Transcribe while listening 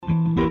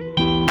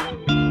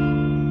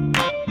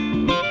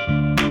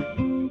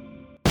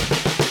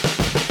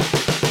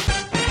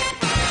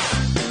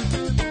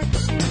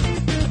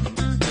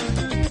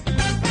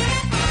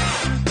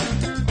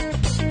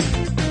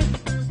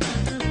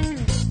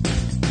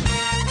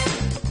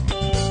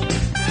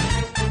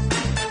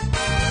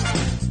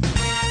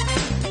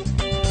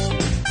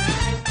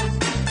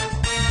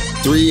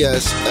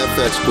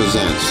3SFX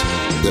presents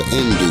the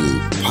Indu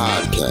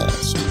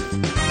Podcast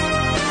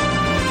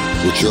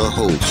with your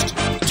host,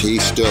 T.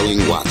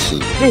 Sterling Watson.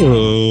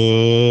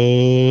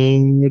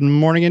 Good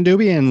morning,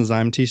 Indubians.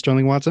 I'm T.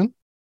 Sterling Watson.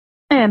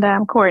 And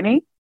I'm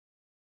Courtney.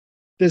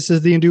 This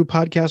is the Indu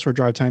Podcast, where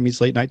Drive Time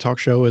meets late night talk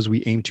show as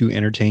we aim to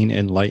entertain,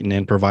 enlighten,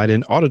 and provide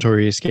an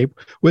auditory escape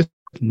with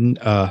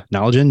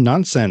knowledge and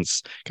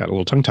nonsense. Got a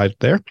little tongue-tied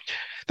there.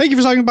 Thank you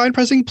for stopping by and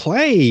pressing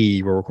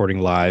play. We're recording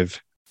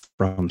live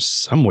from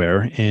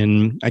somewhere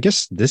in, I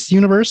guess, this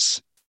universe.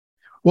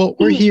 Well,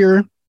 we're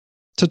here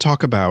to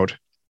talk about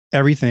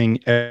Everything,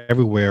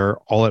 Everywhere,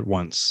 All at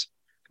Once,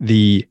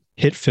 the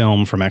hit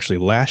film from actually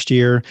last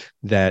year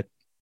that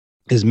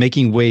is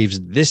making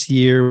waves this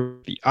year,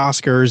 the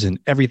Oscars and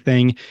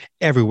everything,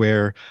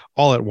 everywhere,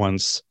 all at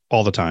once,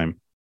 all the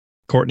time.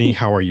 Courtney,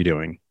 how are you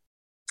doing?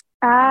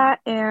 I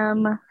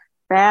am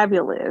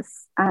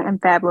fabulous.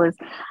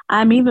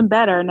 I'm even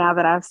better now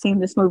that I've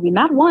seen this movie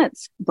not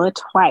once, but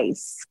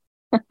twice.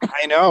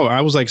 I know. I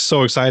was like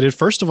so excited.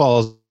 First of all, I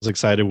was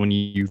excited when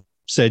you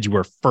said you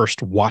were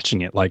first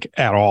watching it, like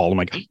at all. I'm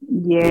like,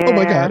 yeah. Oh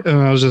my God. And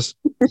I was just,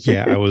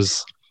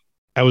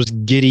 I was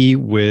giddy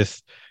with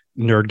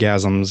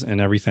nerdgasms and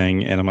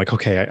everything. And I'm like,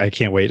 okay, I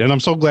can't wait. And I'm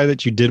so glad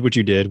that you did what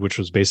you did, which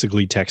was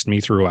basically text me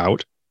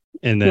throughout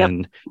and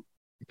then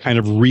kind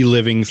of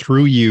reliving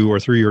through you or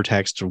through your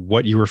text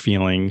what you were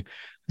feeling,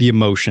 the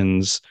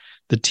emotions,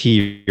 the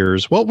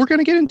tears. Well, we're going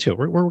to get into it.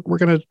 We're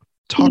going to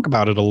talk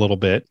about it a little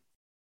bit.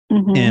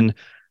 Mm-hmm. And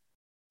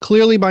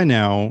clearly by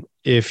now,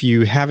 if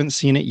you haven't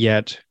seen it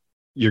yet,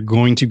 you're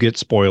going to get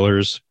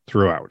spoilers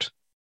throughout.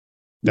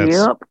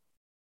 That's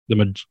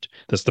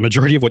the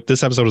majority of what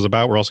this episode is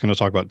about. We're also going to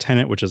talk about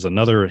Tenet, which is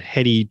another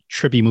heady,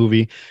 trippy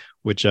movie,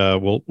 which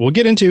we'll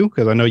get into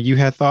because I know you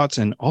had thoughts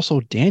and also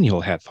Daniel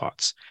had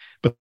thoughts.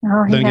 But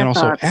then again,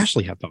 also thoughts.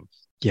 Ashley had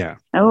thoughts. Yeah.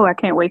 Oh, I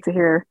can't wait to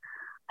hear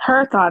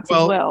her thoughts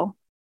as well.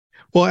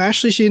 Well,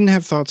 Ashley, she didn't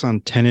have thoughts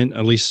on Tenet,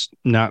 at least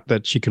not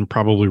that she can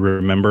probably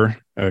remember,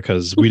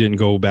 because we didn't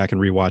go back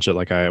and rewatch it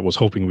like I was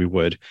hoping we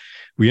would.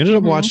 We ended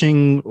up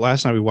watching,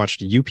 last night we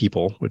watched You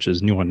People, which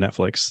is new on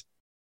Netflix.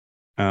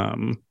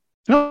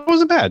 It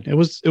wasn't bad. It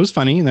was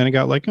funny. And then it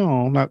got like,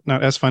 not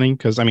as funny,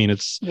 because I mean,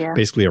 it's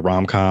basically a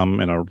rom-com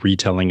and a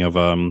retelling of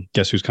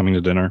Guess Who's Coming to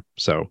Dinner.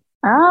 So.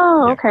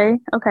 Oh, yeah.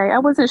 Okay. I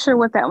wasn't sure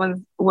what that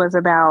one was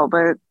about,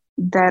 but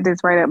that is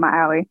right up my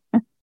alley.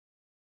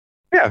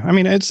 Yeah, I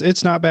mean,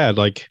 it's not bad.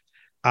 Like,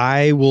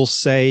 I will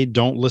say,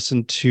 don't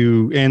listen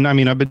to, and I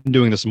mean, I've been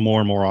doing this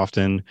more and more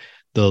often.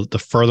 The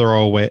further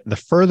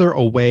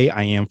away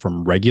I am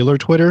from regular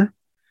Twitter,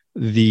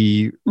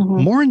 the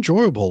more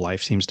enjoyable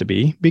life seems to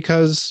be,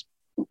 because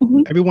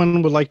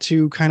everyone would like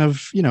to kind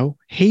of,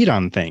 hate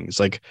on things.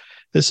 Like,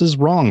 this is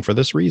wrong for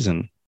this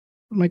reason.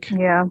 I'm like,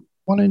 I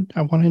want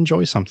to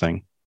enjoy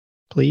something,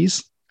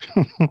 please.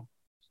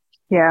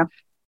 Yeah.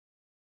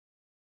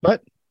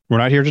 But we're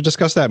not here to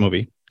discuss that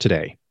movie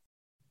today.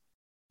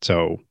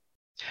 So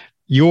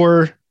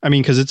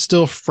because it's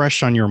still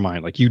fresh on your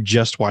mind, like you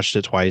just watched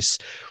it twice.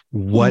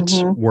 What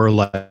were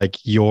like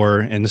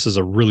and this is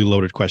a really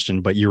loaded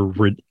question, but your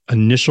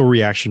initial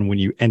reaction when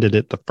you ended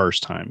it the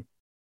first time?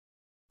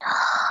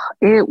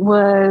 It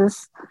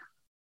was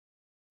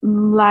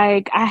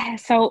like,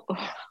 so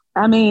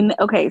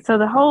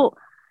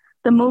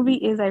the movie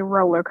is a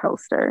roller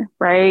coaster,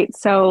 right?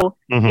 So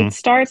it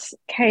starts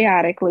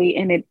chaotically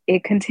and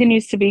it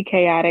continues to be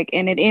chaotic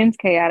and it ends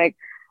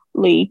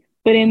chaotically.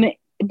 But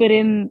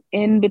in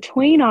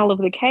between all of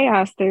the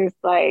chaos, there's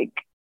like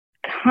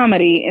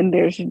comedy and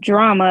there's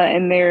drama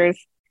and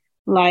there's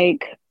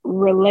like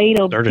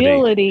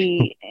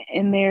relatability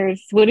and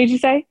there's, what did you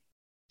say?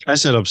 I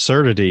said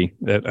absurdity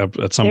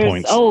at some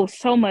points. Oh,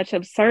 so much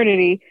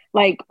absurdity,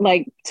 like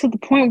to the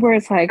point where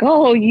it's like,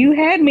 oh, you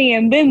had me,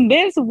 and then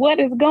this, what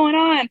is going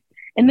on?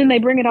 And then they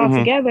bring it all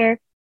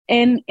together,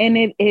 and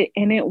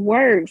it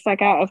works.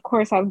 Like, I've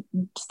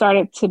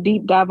started to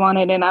deep dive on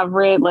it, and I've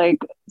read like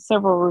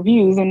several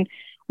reviews, and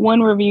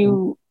one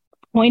review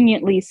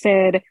poignantly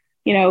said,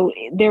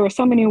 there were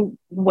so many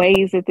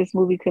ways that this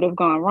movie could have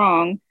gone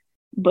wrong.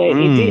 But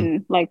it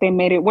didn't. Like, they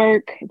made it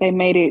work.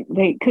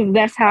 Because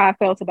that's how I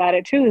felt about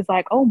it too. It's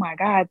like, oh my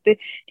God,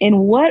 in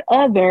what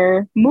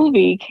other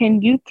movie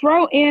can you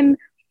throw in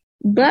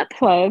butt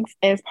plugs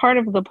as part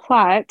of the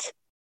plot,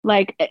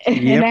 like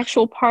an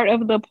actual part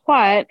of the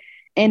plot,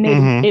 and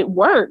it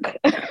work?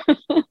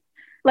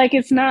 Like,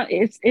 it's so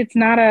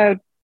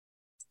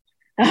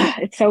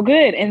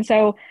good. And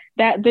so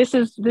that this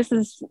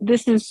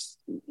is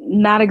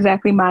not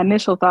exactly my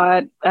initial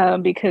thought,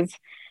 because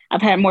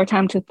I've had more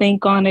time to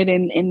think on it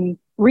and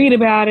read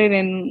about it.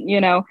 And,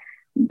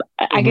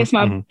 I guess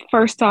my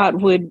first thought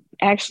would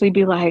actually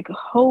be like,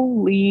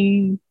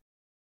 holy,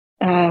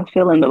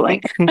 fill in the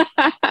blank.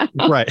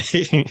 Right.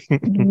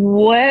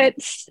 What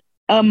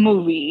a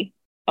movie.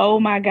 Oh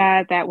my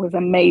God, that was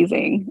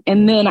amazing.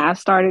 And then I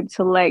started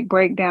to like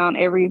break down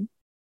every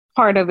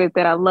part of it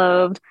that I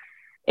loved,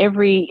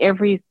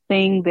 everything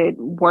anything that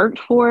worked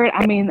for it.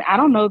 I mean, I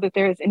don't know that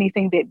there's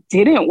anything that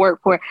didn't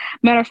work for it.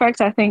 Matter of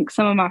fact, I think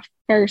some of my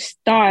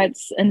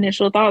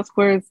initial thoughts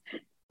was,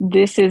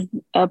 this is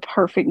a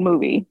perfect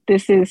movie.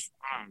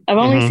 I've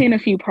only seen a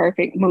few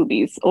perfect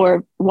movies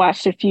or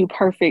watched a few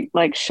perfect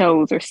like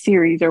shows or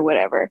series or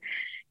whatever.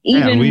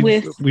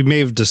 We may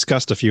have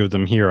discussed a few of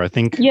them here. I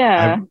think.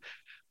 Yeah.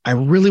 I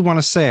really want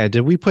to say,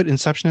 did we put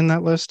Inception in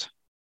that list?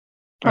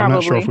 Probably. I'm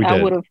not sure if we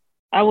did.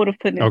 I would have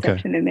put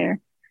Inception in there.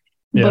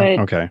 Yeah. But,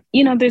 okay.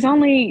 There's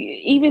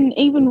only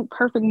even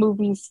perfect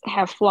movies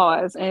have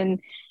flaws, and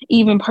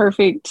even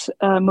perfect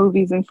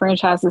movies and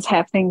franchises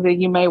have things that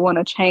you may want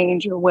to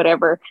change or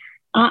whatever.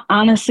 I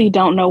honestly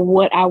don't know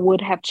what I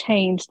would have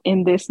changed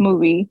in this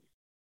movie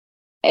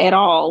at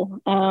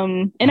all.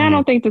 And I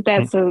don't think that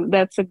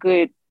that's a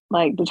good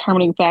like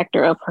determining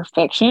factor of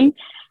perfection.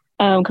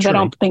 Because I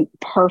don't think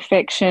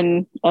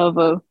perfection of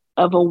a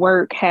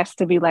work has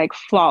to be like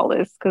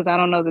flawless, because I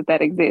don't know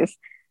that exists.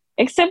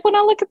 Except when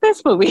I look at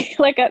this movie,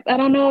 like I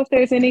don't know if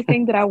there's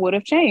anything that I would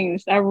have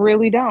changed. I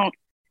really don't,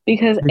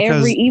 because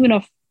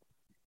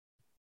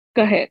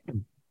go ahead.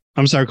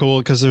 I'm sorry, Cole,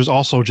 because there's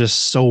also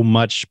just so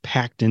much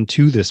packed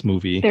into this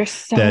movie. There's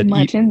so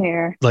much in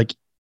there. Like,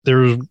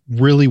 there's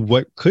really,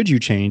 what could you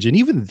change? And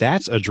even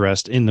that's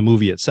addressed in the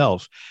movie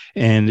itself.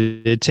 And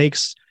it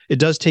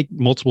does take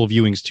multiple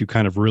viewings to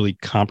kind of really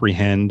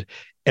comprehend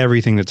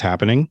everything that's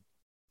happening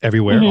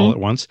everywhere all at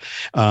once.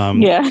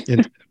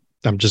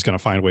 I'm just going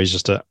to find ways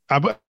just to, I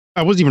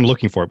wasn't even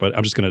looking for it, but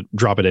I'm just going to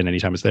drop it in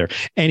anytime it's there.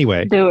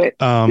 Anyway, do it.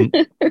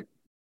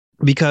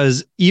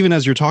 Because even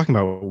as you're talking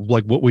about,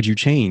 like, what would you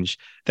change?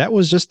 That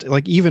was just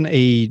like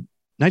it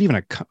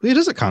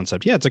is a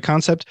concept. Yeah, it's a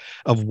concept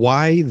of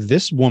why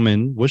this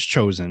woman was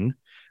chosen,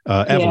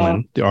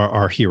 Evelyn,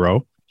 our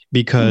hero,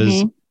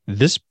 because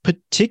this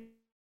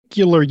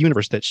particular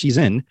universe that she's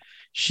in,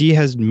 she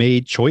has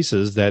made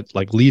choices that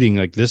like leading,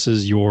 like, this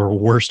is your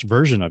worst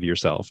version of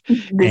yourself.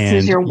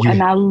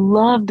 And I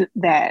loved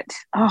that.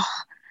 Oh,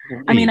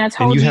 I mean, I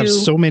told you. And you have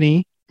so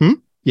many.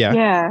 Yeah.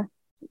 Yeah.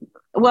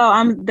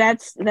 Well,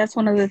 that's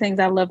one of the things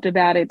I loved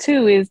about it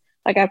too, is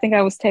like, I think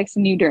I was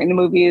texting you during the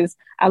movie, is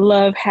I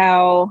love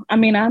how, I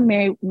mean, I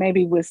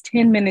maybe was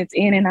 10 minutes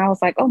in and I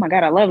was like, oh my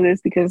God, I love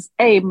this, because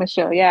A,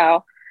 Michelle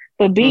Yeoh,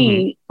 but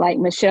B, like,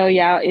 Michelle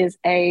Yeoh is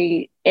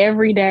a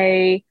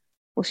everyday,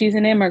 well, she's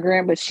an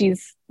immigrant, but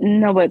she's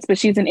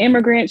an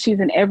immigrant. She's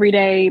an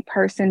everyday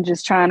person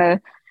just trying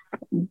to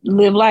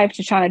live life,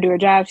 just trying to do her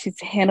job.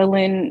 She's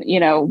handling,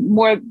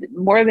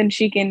 more than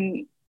she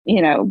can,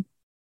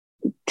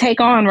 take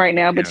on right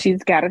now, but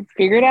she's got to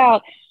figure it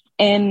out.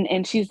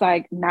 And she's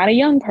like not a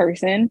young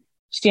person.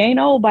 She ain't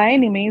old by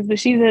any means, but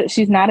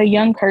she's not a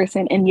young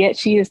person, and yet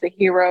she is the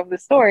hero of the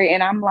story.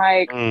 And I'm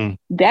like,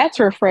 that's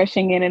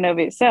refreshing in and of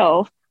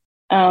itself.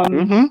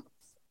 And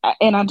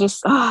I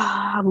just,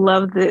 I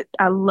loved it.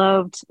 I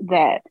loved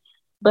that.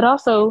 But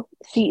also,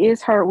 she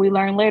is her. We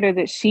learn later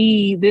that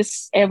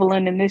this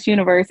Evelyn in this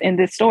universe, in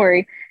this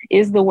story,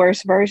 is the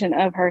worst version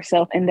of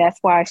herself. And that's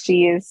why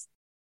she is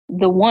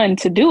the one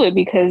to do it,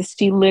 because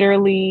she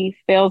literally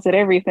fails at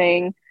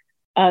everything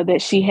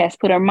that she has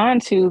put her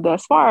mind to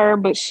thus far,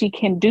 but she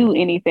can do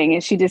anything.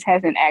 And she just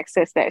hasn't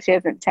accessed that. She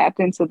hasn't tapped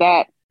into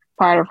that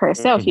part of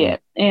herself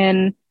yet.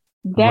 And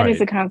that is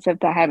a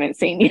concept I haven't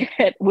seen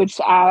yet, which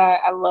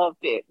I loved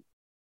it.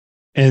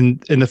 And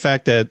the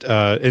fact that,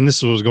 and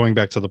this was going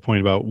back to the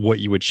point about what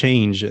you would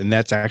change, and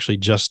that's actually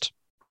just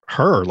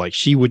her. Like,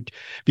 she would,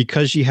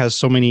 because she has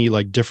so many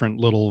like different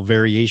little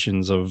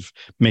variations of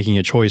making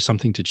a choice,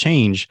 something to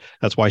change.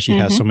 That's why she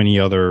has so many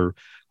other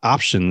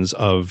options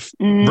of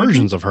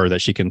versions of her that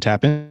she can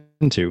tap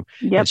into.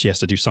 And she has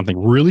to do something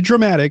really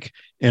dramatic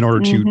in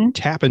order to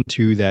tap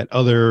into that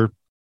other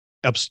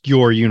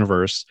obscure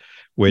universe,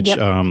 which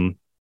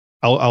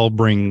I'll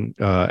bring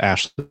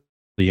Ashley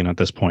in at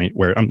this point,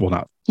 where well,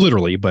 not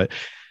literally, but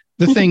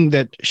the thing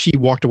that she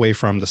walked away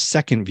from the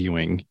second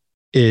viewing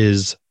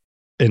is,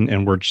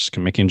 and we're just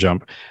making a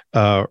jump,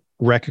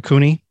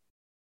 Rakakuni,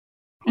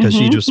 because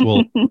she just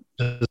will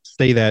just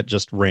say that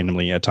just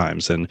randomly at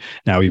times. And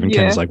now even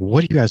Ken's like,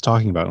 what are you guys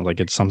talking about? Like,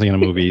 it's something in a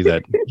movie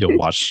that you'll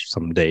watch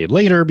someday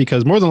later,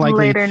 because more than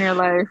likely later in your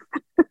life.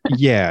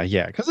 yeah,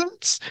 because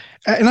it's,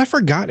 and I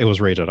forgot it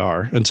was rated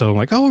R until I'm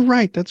like, oh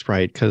right, that's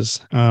right, because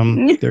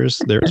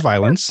there's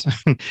violence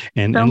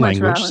and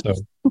language. Violence. So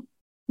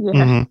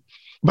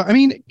but I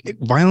mean,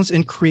 violence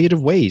in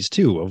creative ways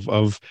too,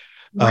 of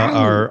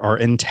our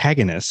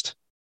antagonist,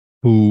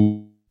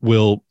 who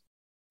will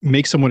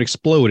make someone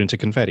explode into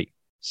confetti.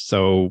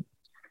 So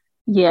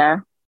like,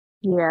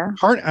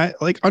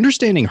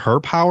 understanding her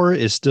power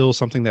is still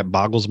something that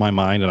boggles my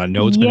mind, and I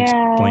know it's been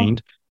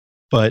explained,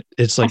 but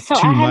it's like too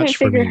much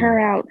for me. I haven't figured her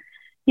out.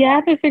 Yeah, I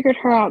haven't figured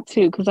her out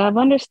too, because I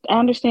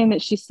understand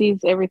that she sees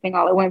everything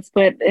all at once,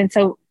 but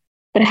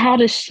how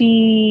does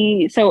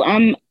she? So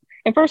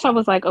at first I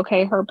was like,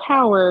 okay, her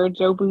power,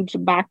 Jobu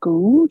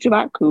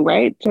Jabaku,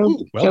 right?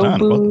 Well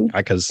done.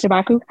 Because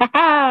Jabaku.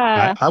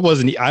 I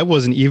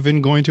wasn't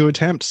even going to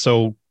attempt.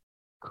 So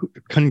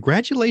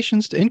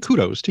congratulations and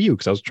kudos to you,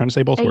 because I was trying to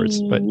say both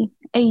words. But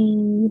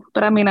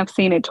but I mean, I've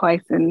seen it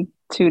twice in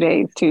 2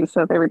 days too,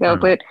 so there we go.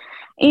 But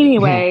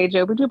anyway,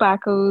 Jobu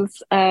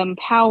Jubaku's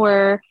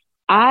power.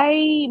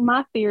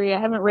 My theory, I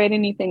haven't read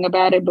anything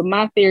about it, but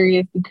my theory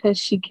is because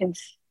she can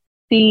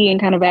see and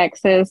kind of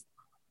access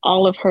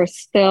all of her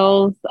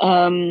cells.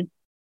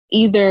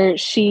 Either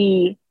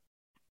she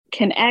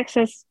can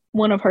access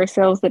one of her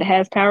cells that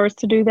has powers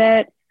to do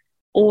that,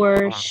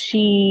 or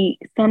she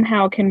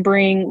somehow can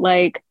bring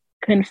like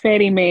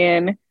Confetti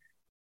Man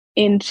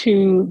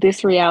into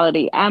this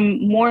reality.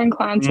 I'm more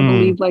inclined to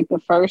believe like the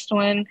first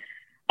one,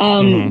 but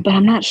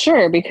I'm not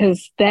sure,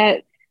 because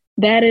that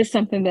is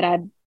something that I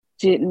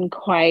didn't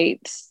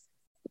quite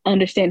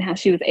understand, how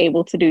she was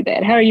able to do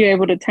that. How are you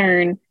able to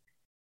turn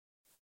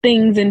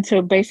things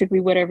into basically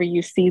whatever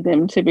you see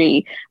them to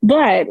be?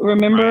 But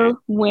remember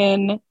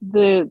when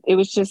it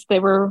was just, they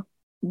were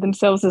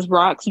themselves as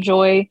rocks,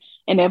 Joy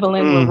and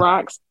Evelyn were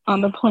rocks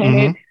on the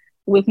planet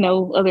with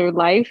no other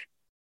life.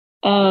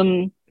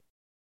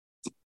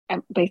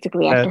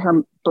 Basically after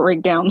her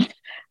breakdown,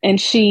 and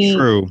she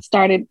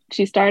started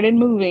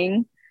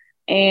moving,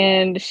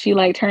 and she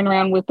like turned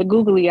around with the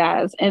googly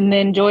eyes, and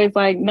then Joy's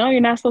like, no,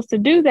 you're not supposed to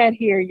do that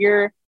here.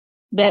 You're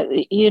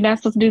not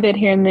supposed to do that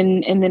here. And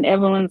then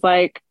Evelyn's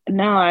like,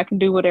 no, I can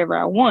do whatever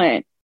I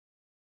want.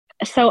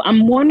 So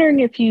I'm wondering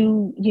if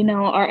you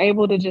are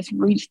able to just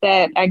reach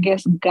that, I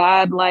guess,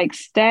 godlike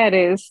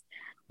status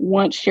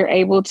once you're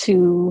able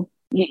to,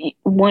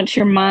 once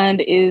your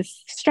mind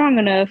is strong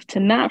enough to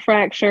not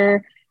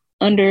fracture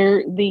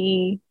under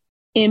the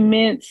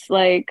immense,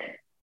 like,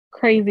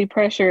 crazy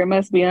pressure it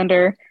must be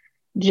under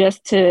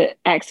just to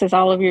access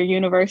all of your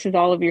universes,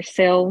 all of your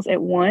cells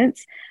at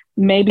once.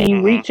 Maybe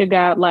you reach a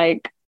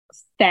godlike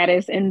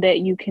status in that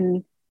you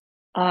can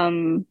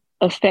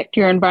affect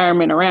your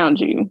environment around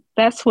you.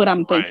 That's what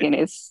I'm thinking.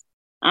 Is,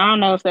 I don't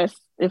know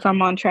if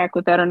I'm on track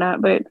with that or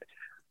not, but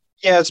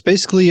yeah, it's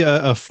basically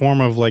a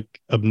form of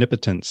like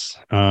omnipotence.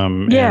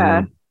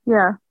 Yeah.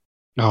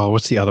 Oh,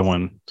 what's the other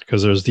one?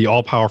 Because there's the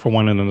all-powerful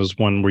one, and then there's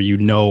one where you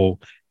know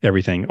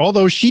everything.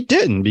 Although she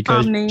didn't,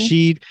 because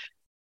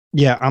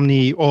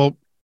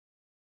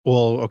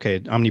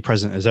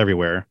omnipresent is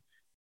everywhere.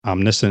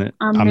 Omniscient.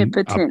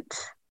 Omnipotent.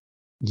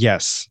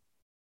 Yes.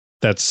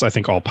 That's, I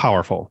think,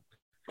 all-powerful.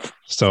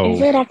 So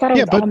is it? I thought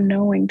it was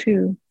all-knowing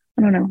too.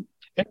 I don't know.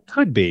 It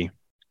could be.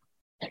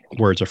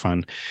 Words are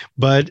fun.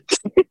 But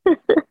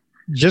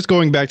just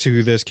going back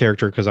to this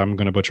character, because I'm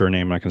going to butcher her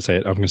name, I'm not going to say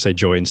it. I'm going to say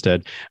Joy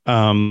instead.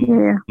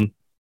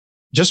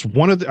 Just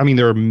one of the,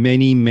 there are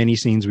many, many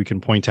scenes we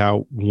can point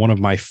out. One of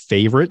my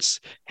favorites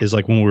is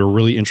like when we were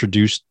really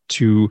introduced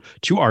to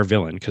our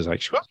villain, because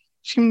like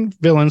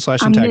villain /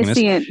 antagonist.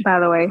 Omniscient, by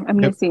the way.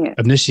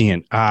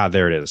 Omniscient. Ah,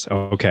 there it is.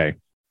 Okay.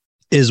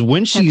 Is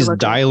when she's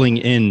dialing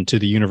into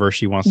the universe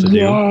she wants to do.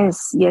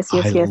 Yes.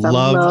 I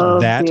love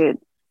that. It.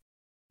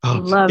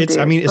 It's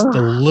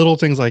the little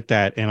things like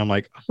that, and I'm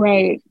like,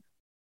 right.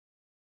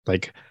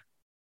 Like,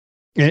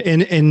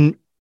 and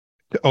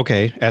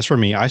okay. As for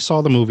me, I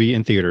saw the movie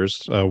in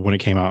theaters when it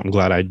came out. I'm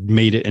glad I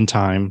made it in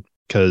time,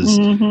 because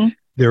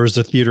there was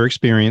the theater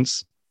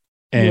experience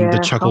and the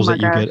chuckles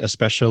that you get,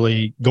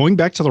 especially going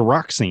back to the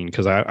rock scene,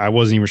 because I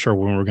wasn't even sure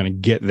when we were going to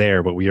get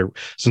there, but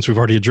since we've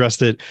already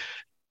addressed it.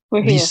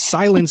 The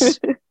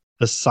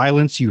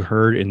silence you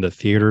heard in the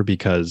theater,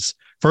 because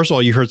first of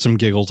all, you heard some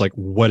giggles, like,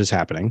 what is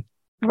happening?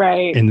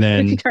 Right. And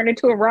then she turned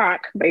into a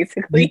rock,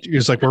 basically.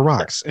 It's like, we're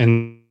rocks.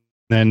 And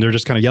then they're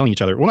just kind of yelling at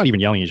each other. Well, not even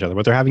yelling at each other,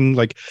 but they're having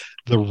like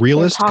the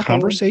realest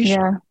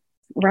conversation. Yeah.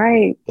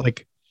 Right.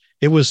 Like,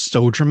 it was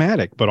so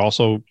dramatic, but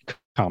also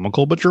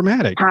comical, but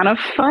dramatic. Kind of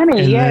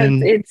funny.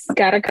 And it's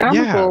got a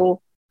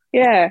comical.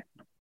 Yeah.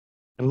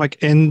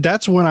 And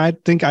that's when I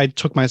think I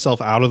took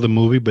myself out of the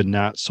movie, but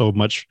not so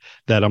much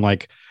that I'm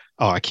like,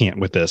 oh, I can't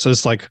with this.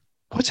 It's like,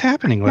 what's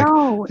happening? Like,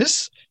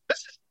 this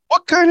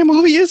what kind of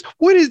movie is?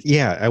 What is?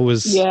 Yeah, I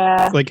was.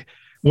 Yeah. Like,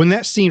 when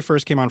that scene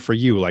first came on for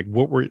you, like,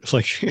 what were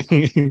like?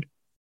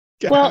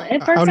 Well,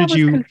 at first I was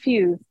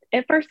confused.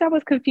 At first I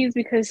was confused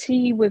because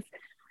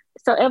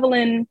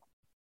Evelyn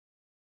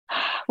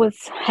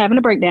was having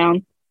a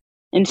breakdown.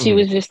 And she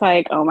was just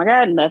like, oh my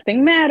God,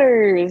 nothing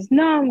matters.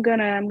 No, I'm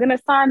gonna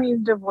sign these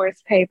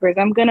divorce papers.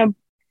 I'm gonna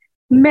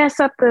mess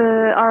up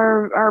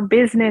our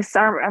business.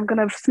 I'm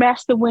gonna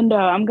smash the window.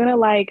 I'm gonna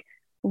like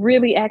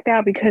really act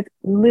out because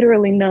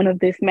literally none of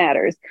this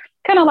matters.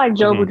 Kind of like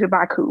Jobu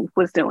Jubaku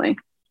was doing.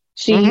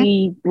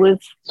 She was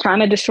trying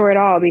to destroy it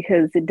all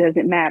because it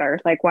doesn't matter.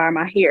 Like, why am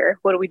I here?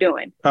 What are we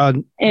doing?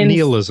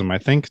 Nihilism, I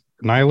think.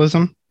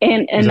 Nihilism.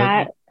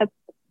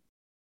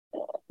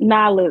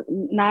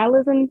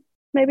 Nihilism.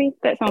 Maybe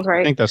that sounds right.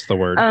 I think that's the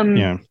word.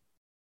 Yeah.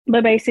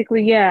 But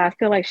basically, I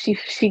feel like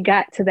she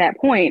got to that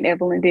point.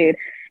 Evelyn did,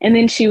 and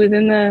then she was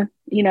in the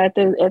at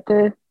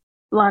the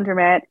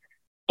laundromat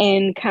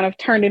and kind of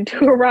turned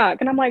into a rock.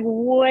 And I'm like,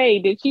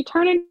 wait, did she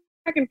turn into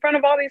in front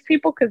of all these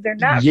people? Because they're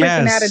not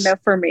freaking out enough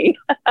for me.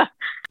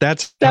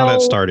 That's how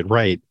that started,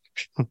 right?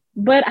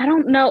 But I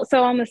don't know.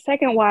 So on the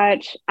second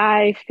watch,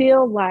 I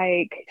feel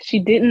like she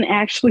didn't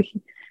actually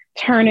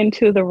turn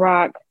into the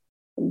Rock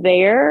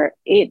there.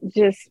 It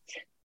just,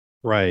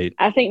 Right.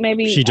 I think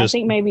She just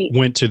maybe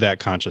went to that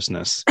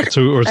consciousness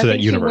or I to that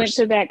think she went universe.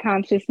 to that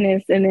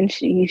consciousness, and then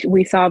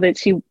we saw that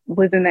she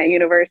was in that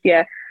universe.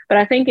 Yeah, but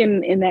I think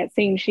in that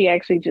scene she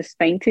actually just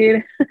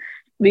fainted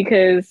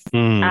because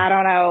Mm, I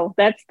don't know.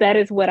 That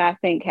is what I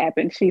think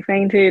happened. She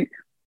fainted,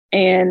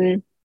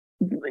 and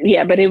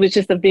yeah, but it was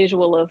just a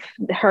visual of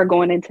her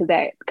going into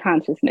that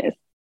consciousness.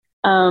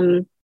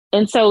 Um,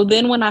 and so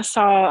then when I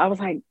saw, I was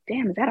like,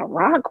 damn, is that a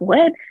rock?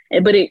 What?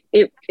 But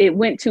it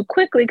went too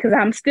quickly because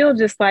I'm still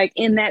just like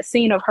in that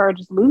scene of her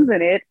just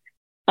losing it.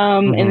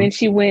 And hmm then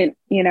she went,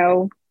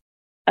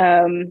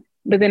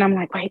 but then I'm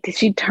like, wait, did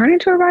she turn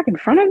into a rock in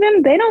front of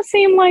them? They don't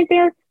seem like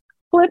they're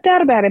flipped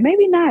out about it.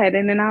 Maybe not.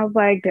 And then I was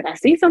like, did I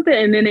see something?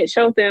 And then it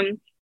showed them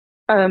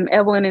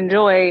Evelyn and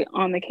Joy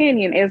on the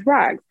canyon as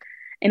rocks.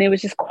 And it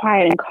was just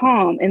quiet and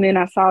calm. And then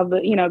I saw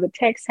the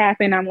text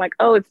happen. I'm like,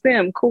 oh, it's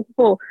them. Cool,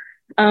 cool.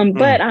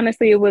 But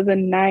honestly, it was a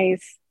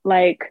nice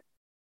like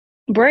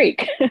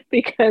break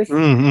because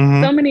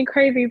Mm-hmm. so many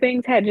crazy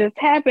things had just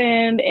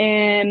happened.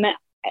 And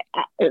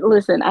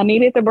listen, I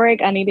needed the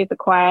break. I needed the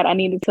quiet. I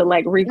needed to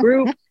like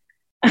regroup,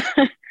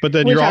 But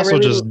then which I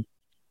really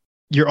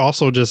you're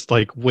also just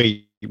like,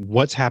 wait,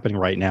 what's happening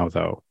right now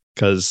though?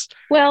 Because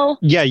well,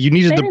 yeah, you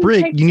needed they the didn't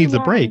break. take You too need the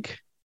long. break.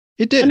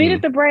 It I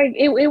needed didn't. the break.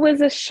 It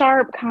was a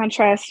sharp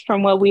contrast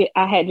from what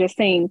I had just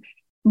seen,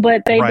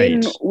 but they Right.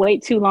 didn't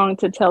wait too long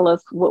to tell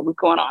us what was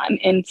going on.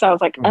 And so I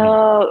was like,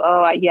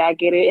 Mhm. yeah, I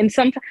get it.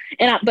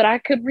 And but I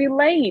could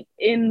relate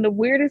in the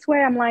weirdest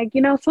way. I'm like,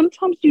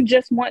 sometimes you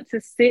just want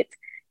to sit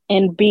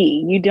and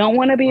be. You don't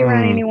want to be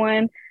around Mm,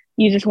 anyone.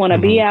 You just want to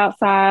be mhm,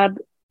 outside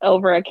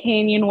over a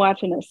canyon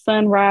watching a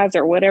sunrise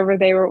or whatever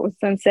they were with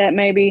sunset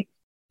maybe.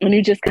 And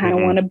you just kind of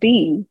mhm, want to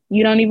be.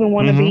 You don't even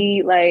want to mhm.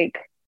 be like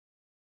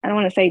I don't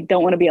want to say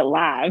don't want to be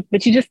alive,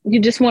 but you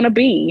just want to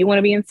be. You want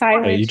to be in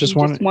Right. You silence. just You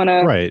want just it. want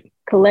to Right.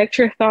 collect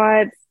your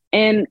thoughts,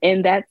 and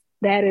that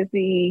is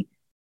the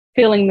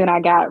feeling that I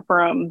got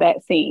from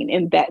that scene,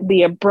 and that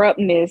the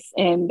abruptness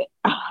and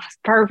it's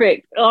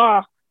perfect.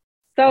 Oh,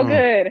 so Mm.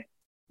 good.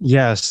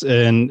 Yes,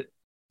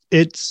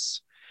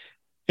 it's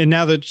and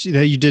now that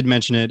you did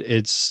mention it,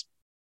 it's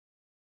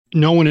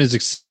no one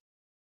is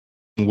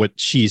what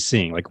she's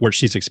seeing, like what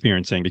she's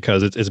experiencing,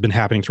 because it's been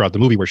happening throughout the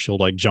movie where she'll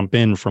like jump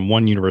in from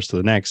one universe to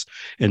the next,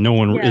 and no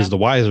one is Yeah, the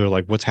wiser.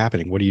 Like, what's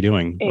happening? What are you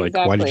doing? Like,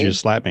 why did you exactly.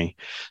 just slap me?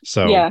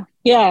 So, Yeah,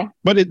 yeah.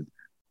 but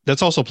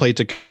that's also played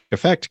to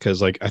effect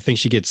because like I think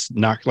she gets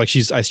knocked, like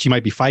she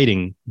might be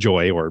fighting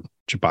Joy or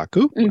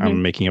Chibaku. Mm-hmm.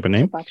 I'm making up a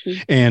name,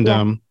 Jabaki. and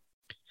Yeah,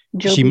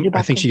 Jobu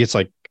I think Jabaku. she gets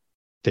like,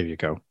 there you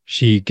go.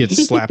 She gets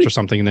slapped or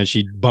something, and then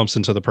she bumps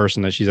into the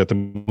person that she's at the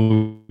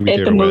movie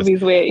At the theater with,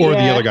 movies with or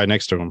the other yeah. guy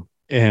next to him.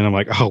 And I'm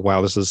like, oh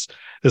wow, this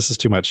is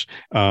too much.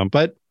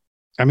 But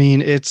I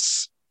mean, it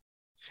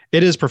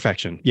is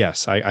perfection.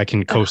 Yes, I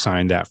can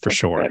co-sign that for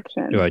sure.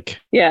 Perfection. Like,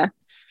 Yeah.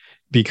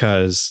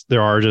 because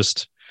there are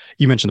just,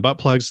 you mentioned the butt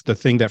plugs. The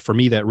thing that for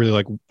me that really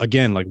like,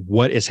 again, like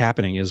what is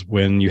happening is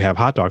when you have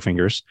hot dog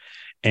fingers,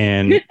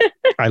 and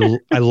I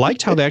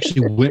liked how they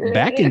actually went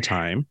back in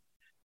time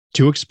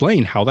to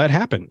explain how that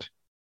happened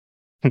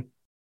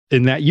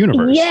in that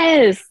universe.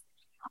 Yes.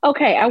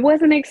 Okay, I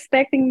wasn't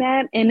expecting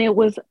that, and it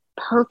was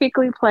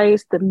perfectly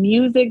placed. The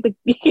music,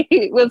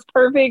 it was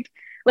perfect.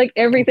 Like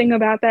everything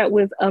about that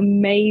was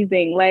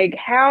amazing. Like,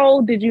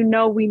 how did you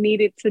know we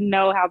needed to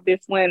know how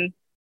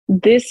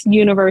this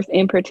universe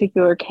in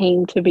particular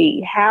came to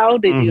be? How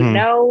did you Mm-hmm.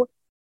 know?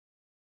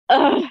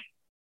 Ugh,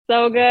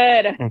 so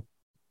good.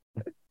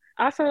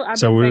 Also, I've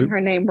So been saying we're,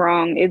 her name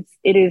wrong.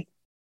 It is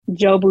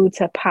Jobu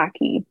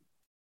Tapaki,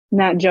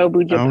 not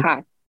Jobu oh, Japaku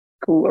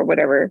or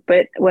whatever.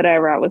 But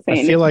whatever I was I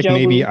saying, feel it's like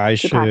maybe Jobu I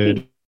Tapaki.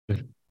 should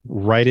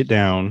write it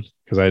down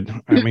because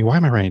I mean, why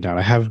am I writing it down?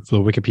 I have the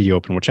Wikipedia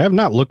open, which I have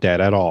not looked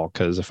at all.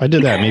 Because if I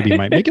did that, maybe it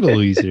might make it a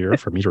little easier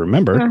for me to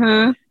remember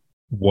Uh-huh.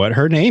 what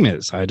her name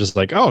is. I just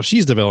like, oh,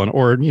 she's the villain,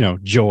 or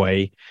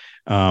Joy,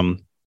 um,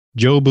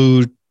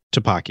 Jobu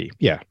Tapaki.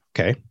 Yeah,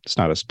 okay, it's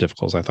not as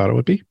difficult as I thought it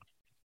would be.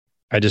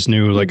 I just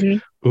knew like,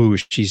 Mm-hmm. ooh,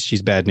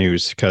 she's bad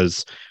news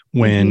because Mm-hmm.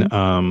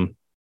 when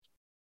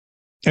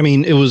I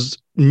mean, it was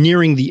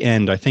nearing the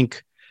end. I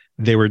think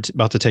they were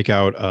about to take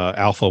out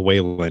Alpha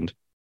Wayland.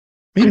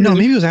 Maybe no, Mm-hmm.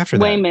 maybe it was after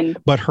that. Waymond.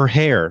 But her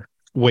hair,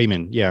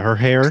 Wayman, yeah, her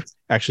hair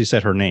actually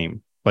said her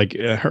name, like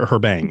her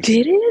bangs.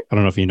 Did it? I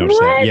don't know if you noticed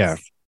that. What? Yeah,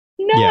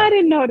 No, I yeah.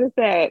 didn't notice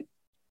that.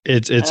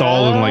 It's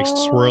all in like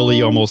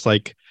swirly, Oh, almost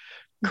like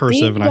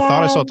cursive. deep And I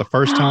thought I saw dive. it the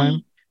first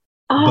time,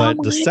 Oh but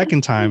the my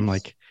second time, gosh.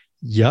 like,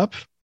 yup,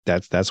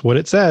 that's what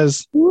it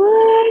says.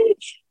 What?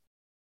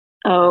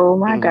 Oh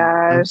my Mhm.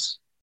 gosh.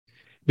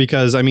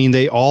 Because I mean,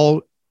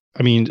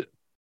 I mean,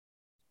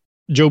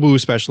 Jobu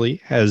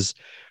especially has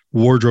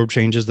wardrobe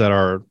changes that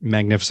are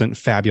magnificent,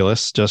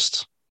 fabulous.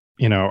 Just,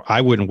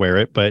 I wouldn't wear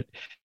it, but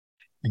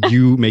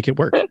you make it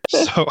work.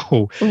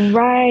 So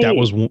that Right.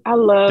 was I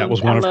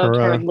one of loved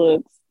her. her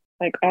looks.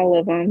 Like all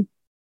of them.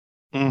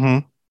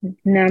 Mhm.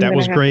 Now I'm That gonna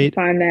was have to great.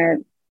 find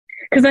that.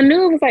 Because I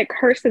knew it was like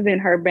cursive in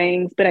her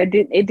bangs, but it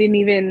didn't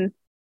even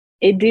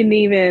it didn't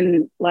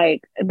even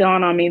like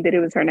dawn on me that it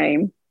was her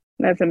name.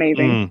 That's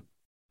amazing.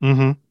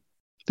 Mm-hmm.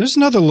 There's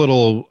another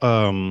little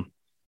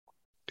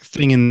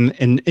thing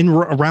in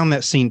around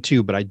that scene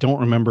too, but I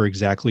don't remember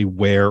exactly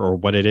where or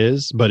what it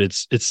is, but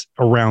it's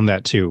around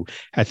that too.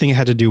 I think it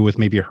had to do with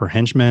maybe her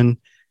henchmen.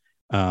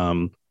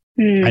 I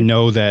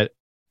know that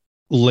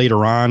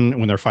later on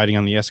when they're fighting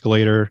on the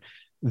escalator,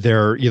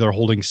 they're either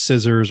holding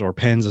scissors or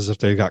pens as if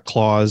they got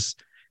claws.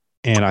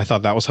 And I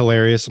thought that was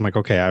hilarious. I'm like,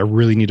 okay, I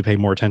really need to pay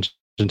more attention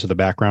to the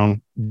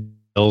background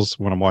details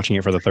when I'm watching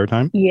it for the third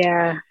time.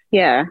 Yeah.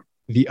 Yeah.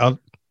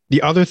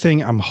 The other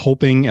thing I'm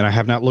hoping, and I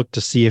have not looked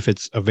to see if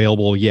it's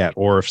available yet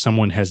or if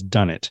someone has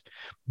done it,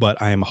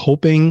 but I am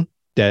hoping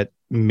that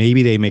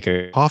maybe they make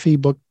a coffee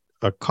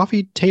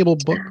table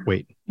book.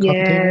 Wait,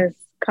 yes,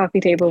 coffee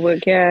table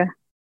book. Yeah.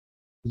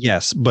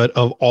 Yes, but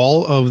of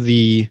all of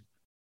the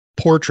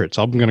portraits,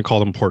 I'm going to call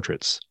them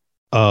portraits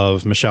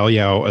of Michelle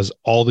Yeoh as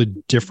all the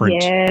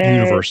different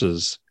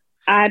universes.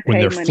 I'd when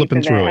they're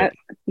flipping through it.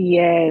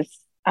 Yes,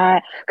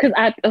 because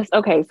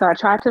so I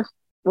tried to.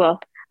 Well,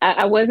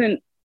 I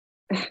wasn't.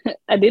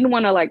 I didn't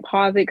want to like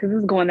pause it because it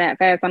was going that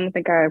fast. I don't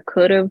think I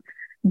could have,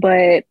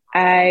 but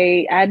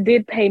I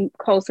did pay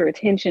closer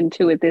attention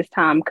to it this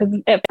time because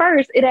at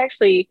first it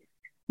actually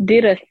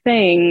did a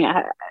thing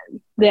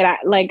that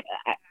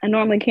I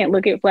normally can't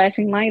look at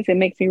flashing lights. It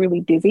makes me really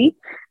dizzy,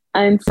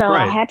 and so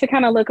I had to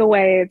kind of look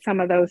away at some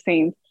of those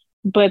scenes.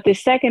 But the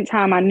second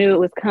time I knew it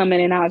was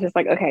coming, and I was just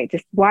like, okay,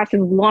 just watch as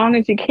long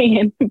as you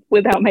can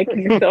without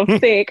making yourself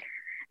sick.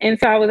 And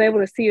so I was able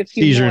to see a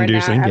few seizure more.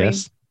 Inducing,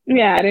 yes.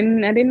 Yeah, I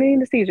didn't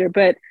need a seizure,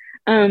 but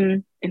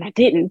and I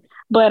didn't,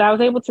 but I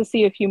was able to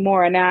see a few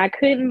more. Now I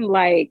couldn't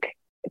like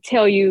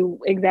tell you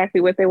exactly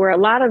what they were. A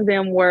lot of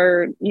them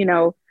were,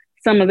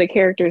 some of the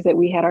characters that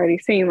we had already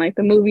seen, like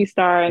the movie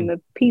star and the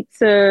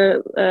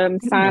pizza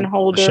sign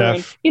holder,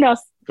 chef. And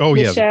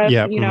the chef,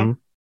 yeah.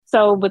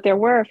 So, but there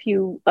were a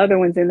few other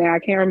ones in there. I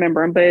can't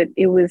remember them, but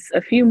it was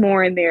a few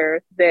more in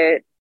there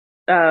that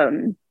I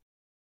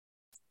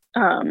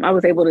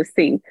was able to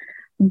see.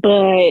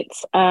 But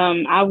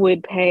I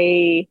would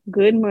pay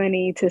good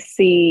money to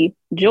see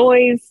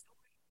Joy's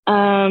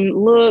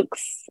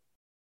looks.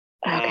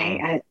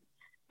 Okay,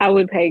 I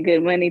would pay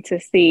good money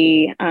to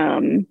see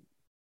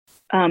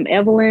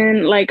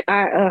Evelyn. Like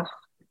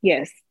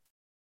yes,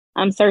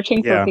 I'm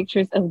searching for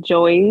pictures of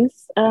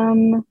Joy's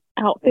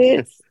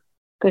outfits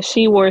because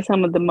she wore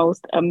some of the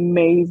most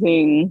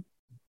amazing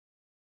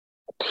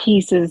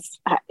pieces.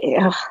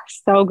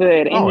 So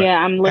good. And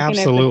I'm looking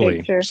at the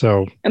picture.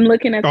 So I'm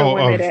looking at the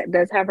one that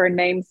does have her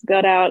name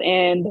spelled out,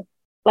 and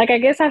like I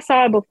guess I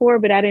saw it before,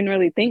 but I didn't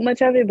really think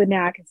much of it, but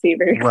now I can see it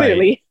very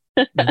clearly.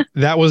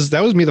 that was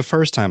me the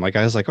first time. Like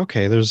I was like,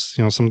 okay, there's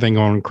something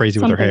going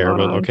crazy with her hair,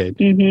 but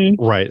okay.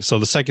 Right. So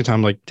the second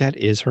time, like, that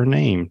is her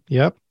name.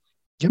 Yep.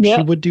 She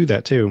would do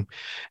that too.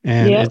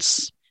 And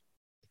it's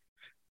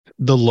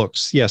the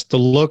looks. Yes, the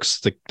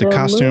looks, the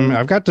costume.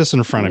 I've got this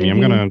in front of me.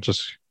 I'm gonna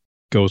just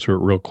go through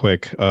it real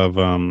quick. I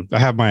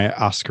have my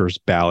Oscars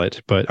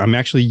ballot, but I'm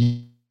actually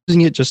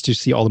using it just to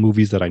see all the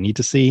movies that I need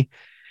to see.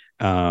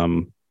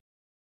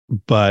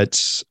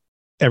 But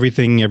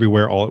Everything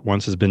Everywhere All at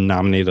Once has been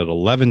nominated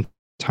 11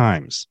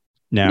 times.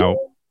 Now,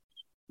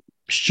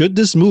 should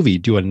this movie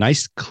do a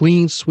nice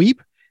clean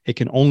sweep, it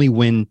can only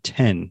win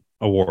 10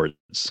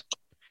 awards,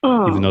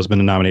 even though it's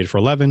been nominated for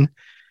 11,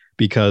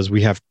 because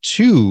we have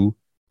two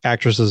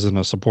actresses in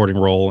a supporting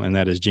role, and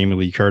that is Jamie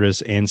Lee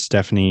Curtis and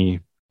Stephanie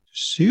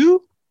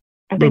Sue.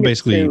 But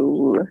basically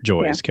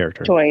Joy's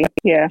character. Joy,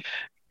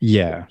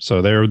 yeah.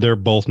 So they're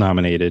both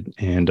nominated,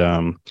 and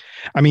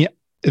I mean,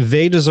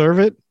 they deserve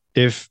it.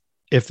 If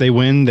they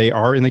win, they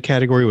are in the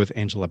category with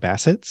Angela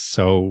Bassett.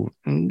 So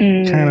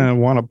kind of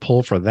want to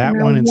pull for that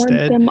one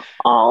instead. I want them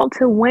all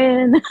to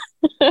win.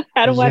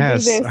 How do I do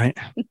this?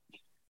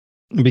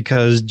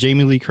 Because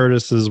Jamie Lee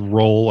Curtis's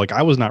role, like,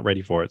 I was not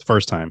ready for it the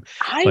first time.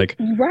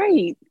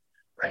 Right.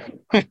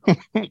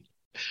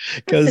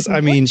 Because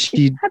I mean,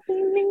 she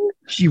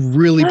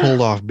really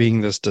pulled off being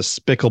this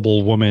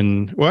despicable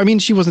woman. Well, I mean,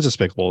 she wasn't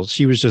despicable.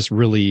 She was just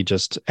really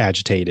just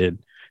agitated.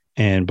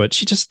 But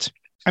she just,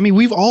 I mean,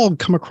 we've all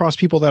come across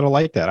people that are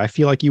like that. I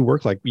feel like you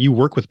work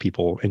with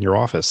people in your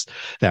office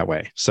that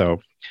way. So,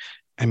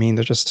 I mean,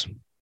 they're just,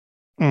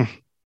 I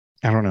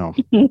don't know.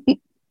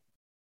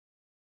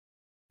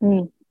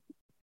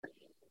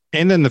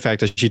 And then the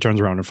fact that she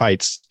turns around and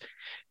fights,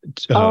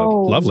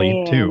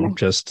 lovely too.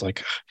 Just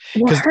like,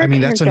 because I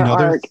mean, that's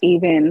another arc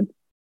even.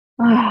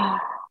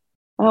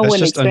 That's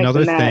just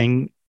another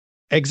thing.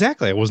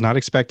 Exactly. I was not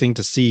expecting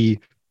to see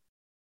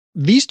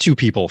these two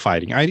people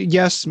fighting. Michelle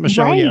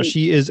Yeoh,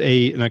 she is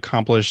an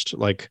accomplished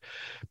like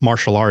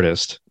martial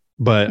artist,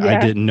 but I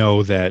didn't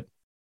know that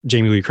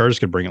Jamie Lee Curtis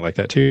could bring it like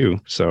that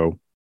too. So,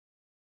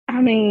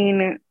 I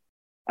mean,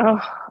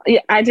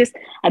 I just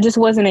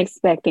wasn't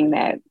expecting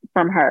that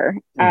from her.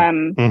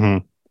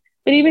 But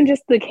even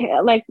just like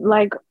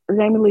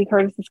Jamie Lee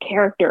Curtis's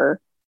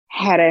character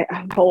had a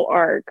whole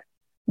arc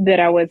that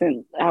I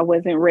wasn't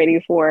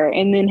ready for,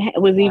 and then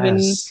was even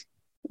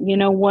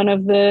one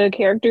of the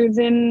characters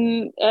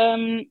in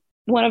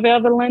one of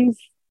Evelyn's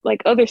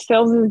like other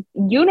selves'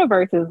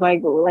 universes.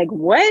 Like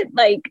what?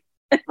 Like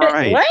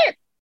Right. what?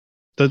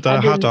 The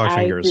hot dog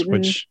fingers,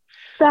 which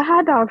the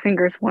hot dog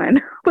fingers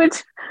one,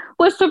 which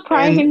was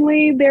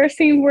surprisingly, their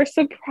scenes were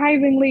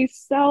surprisingly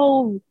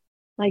so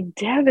like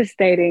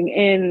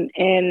devastating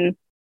and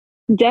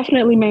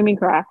definitely made me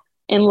cry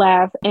and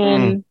laugh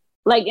and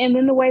like, and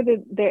then the way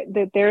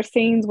that their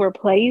scenes were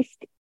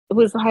placed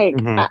was like,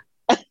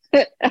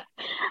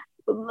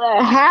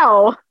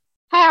 how?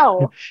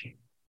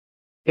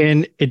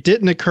 And it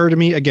didn't occur to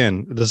me,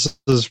 again, this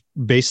is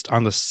based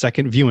on the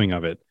second viewing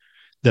of it,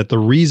 that the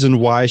reason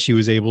why she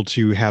was able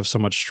to have so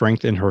much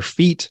strength in her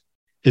feet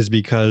is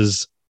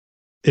because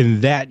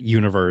in that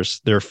universe,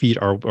 their feet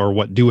are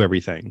what do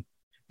everything,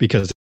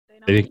 because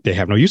they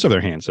have no use of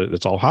their hands.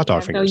 It's all hot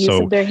dog fingers. No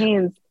use of their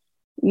hands.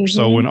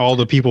 So when all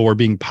the people were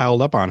being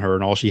piled up on her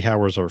and all she had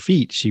was her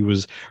feet,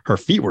 her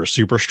feet were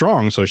super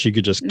strong, so she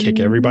could just kick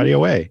everybody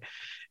away,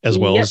 as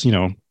well as, you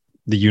know,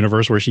 the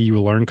universe where she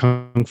learned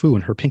kung fu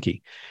in her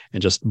pinky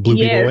and just blew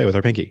people away with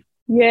her pinky.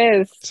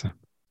 Yes.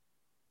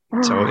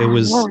 So it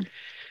was.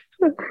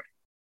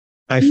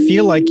 I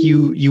feel like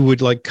you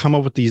would like come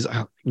up with these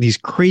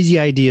crazy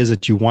ideas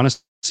that you want to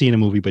see in a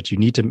movie, but you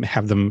need to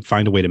have them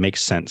find a way to make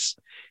sense.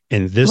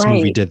 And this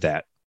movie did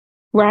that.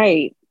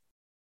 Right.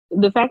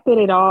 The fact that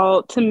it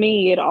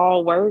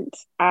all worked.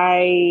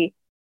 I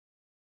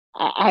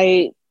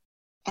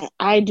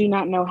do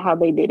not know how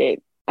they did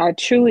it. I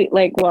truly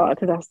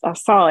because I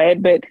saw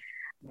it, but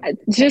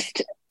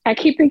I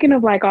keep thinking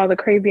of like all the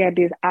crazy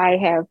ideas I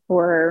have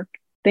for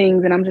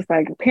things, and I'm just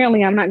like,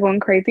 apparently I'm not going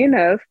crazy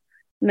enough.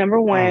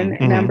 Number one.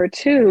 Number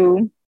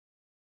two,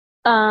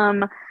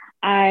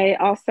 I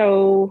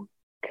also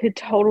could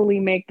totally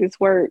make this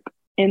work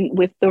and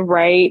with the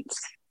right,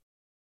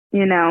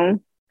 you know,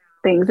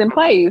 things in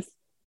place.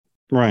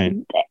 Right.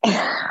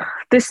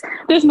 This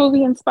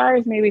movie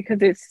inspires me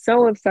because it's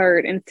so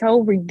absurd and so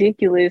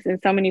ridiculous in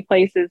so many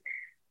places.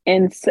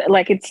 And so,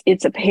 like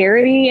it's a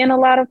parody in a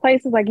lot of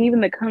places. Like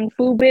even the kung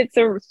fu bits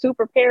are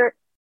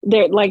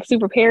they're like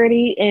super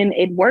parody, and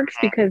it works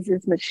because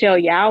it's Michelle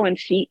Yeoh and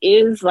she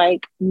is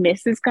like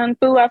Mrs. Kung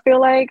Fu, I feel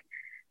like,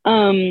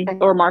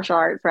 or martial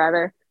arts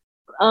rather.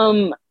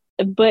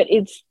 But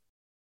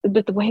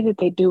the way that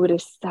they do it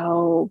is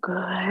so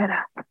good.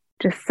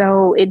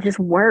 It just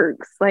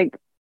works. Like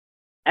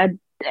I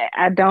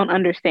don't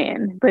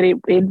understand, but it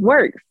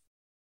works.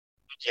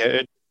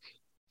 Yeah,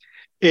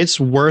 it's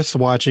worth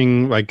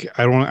watching. Like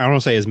I don't want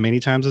to say as many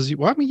times as you.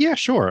 Well, I mean, yeah,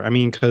 sure. I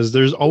mean, because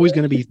there's always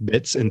going to be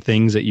bits and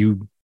things that you've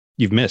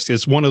missed.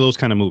 It's one of those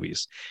kind of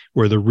movies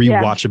where the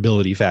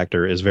rewatchability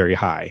factor is very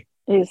high.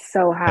 It's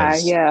so high,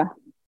 yeah.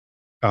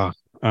 But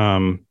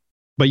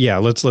yeah,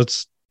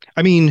 let's.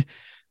 I mean,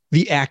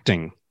 the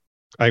acting.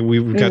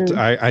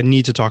 I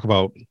need to talk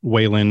about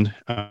Wayland.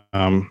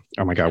 Oh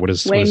my God, what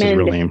is his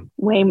real name?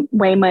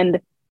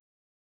 Waymond.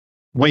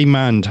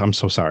 Waymond. I'm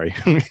so sorry.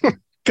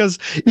 Because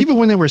even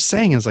when they were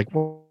saying, it's like,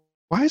 well,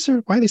 why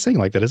are they saying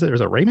like that? Is it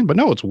Raymond? But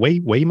no, it's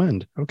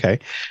Waymond. Okay.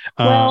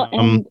 Well,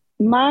 and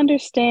my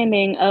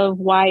understanding of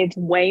why it's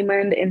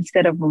Waymond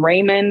instead of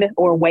Raymond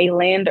or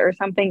Wayland or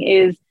something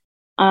is,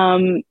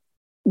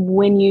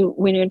 when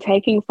you're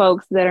taking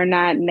folks that are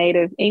not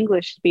native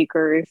English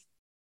speakers,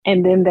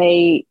 and then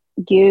they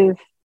give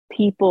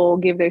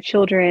their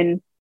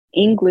children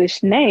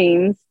English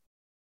names,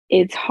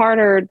 it's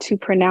harder to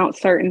pronounce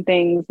certain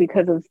things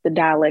because of the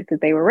dialect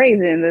that they were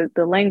raised in,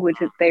 the language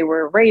that they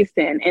were raised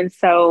in. And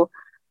so,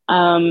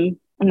 and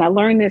I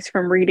learned this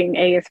from reading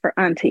A is for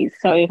Aunties.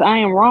 So if I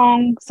am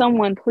wrong,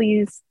 someone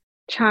please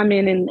chime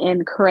in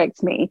and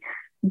correct me.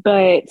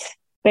 But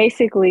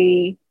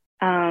basically,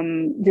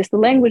 just the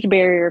language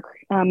barrier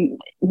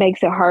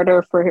makes it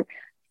harder for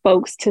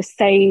folks to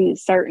say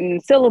certain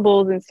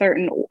syllables in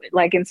certain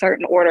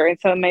order. And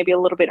so it may be a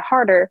little bit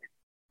harder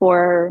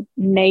for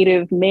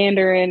native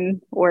Mandarin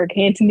or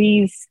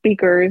Cantonese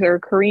speakers or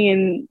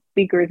Korean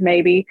speakers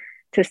maybe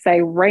to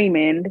say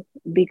Raymond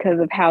because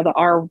of how the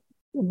R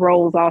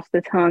rolls off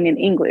the tongue in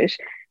English.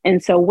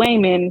 And so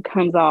Wayman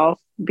comes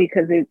off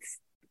because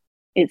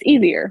it's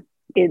easier.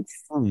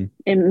 And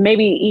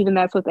maybe even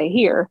that's what they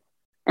hear.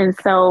 And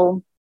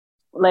so,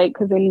 like,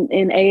 because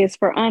in A is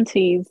for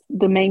Aunties,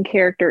 the main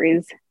character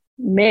is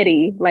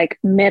Medi, like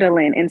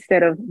Madeline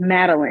instead of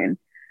Madeline.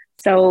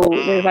 So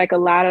there's like a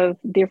lot of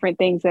different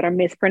things that are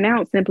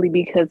mispronounced simply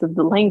because of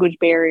the language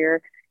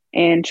barrier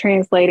and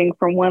translating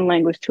from one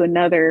language to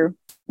another.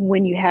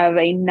 When you have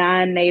a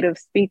non-native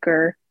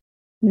speaker,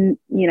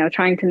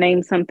 trying to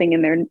name something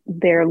in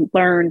their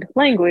learned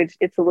language,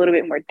 it's a little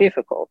bit more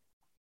difficult.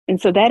 And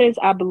so that is,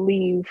 I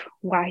believe,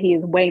 why he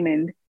is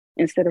Waymond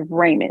instead of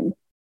Raymond.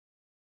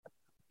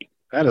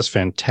 That is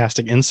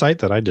fantastic insight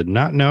that I did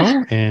not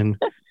know and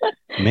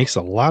makes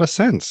a lot of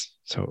sense.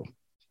 So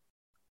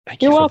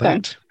thank you for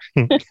welcome.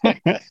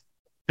 That.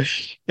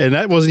 And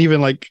that wasn't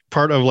even like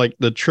part of like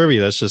the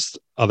trivia. That's just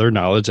other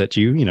knowledge that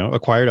you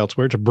acquired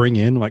elsewhere to bring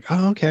in like,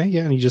 oh, okay.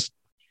 Yeah. And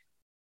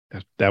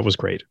that was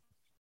great.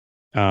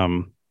 I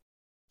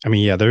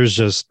mean, yeah, there's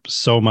just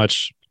so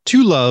much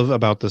to love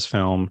about this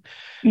film.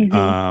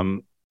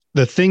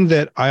 The thing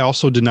that I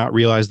also did not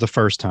realize the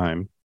first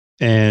time,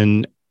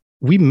 and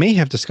we may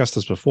have discussed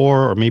this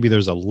before, or maybe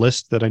there's a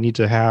list that I need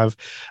to have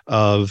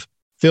of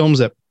films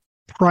that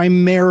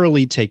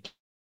primarily take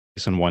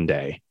place in one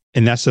day.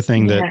 And that's the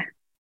thing that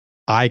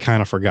I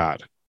kind of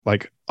forgot.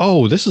 Like,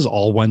 oh, this is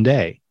all one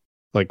day.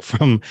 Like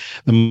from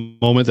the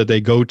moment that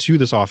they go to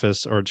this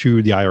office or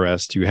to the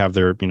IRS to have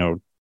their,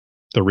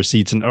 the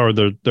receipts and or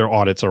their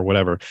audits or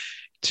whatever,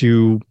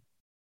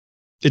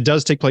 it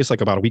does take place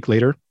like about a week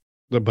later.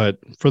 But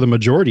for the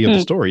majority of the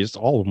story, it's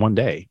all in one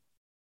day.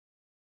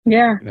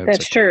 Yeah,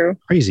 that's true.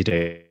 Crazy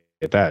day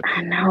at that.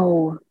 I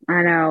know.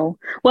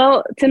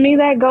 Well, to me,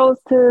 that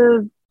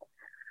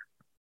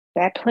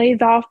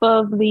plays off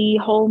of the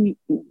whole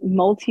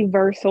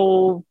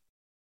multiversal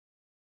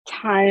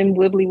time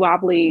wibbly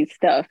wobbly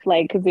stuff.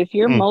 Like, because if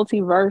you're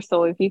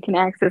multiversal, if you can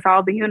access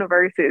all the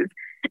universes,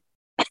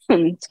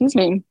 excuse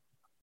me,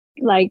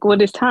 like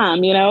what is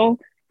time?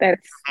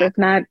 That's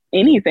not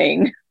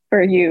anything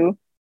for you.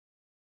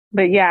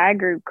 But yeah, I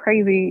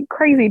agree.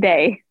 Crazy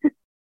day.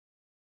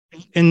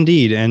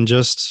 Indeed. And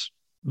just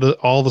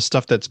all the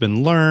stuff that's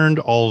been learned,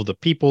 all of the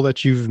people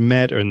that you've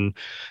met, and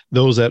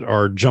those that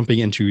are jumping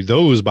into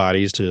those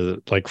bodies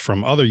to like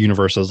from other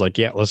universes, like,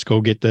 yeah, let's go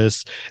get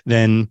this.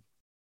 Then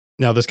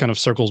now this kind of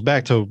circles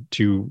back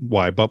to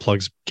why butt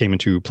plugs came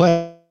into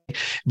play.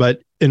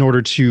 But in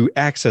order to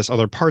access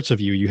other parts of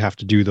you, you have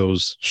to do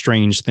those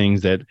strange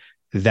things that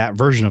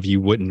version of you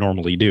wouldn't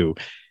normally do.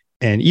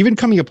 And even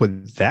coming up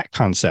with that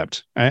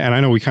concept, and I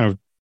know we kind of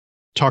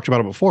talked about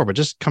it before, but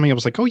just coming up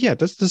was like, oh yeah,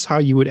 this is how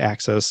you would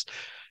access.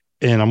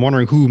 And I'm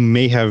wondering who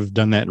may have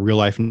done that in real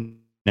life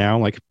now.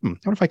 Like, I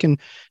wonder if I can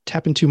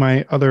tap into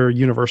my other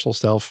universal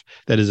self.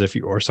 That is, if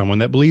you are someone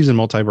that believes in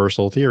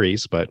multiversal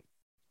theories, but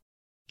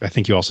I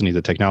think you also need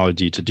the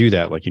technology to do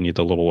that. Like you need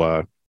the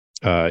little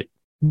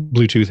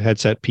Bluetooth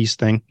headset piece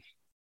thing.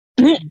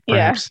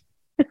 Yeah.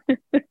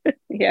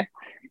 Yeah.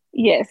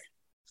 Yes.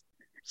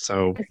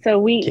 So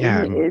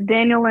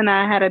Daniel and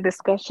I had a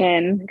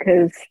discussion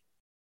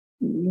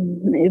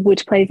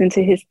which plays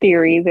into his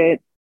theory that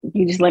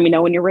you just let me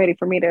know when you're ready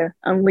for me to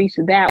unleash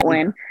that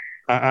one.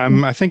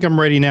 I think I'm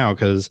ready now,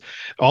 because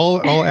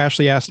all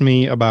Ashley asked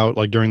me about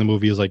like during the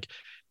movie is like,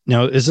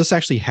 now, is this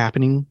actually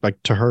happening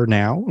like to her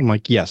now? I'm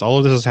like, yes, all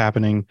of this is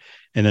happening.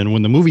 And then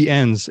when the movie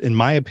ends, in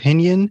my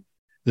opinion,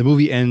 the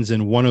movie ends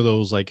in one of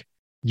those like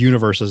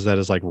universes that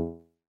is like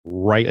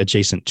right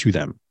adjacent to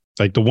them.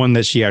 Like the one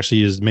that she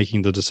actually is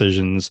making the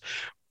decisions,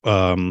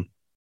 where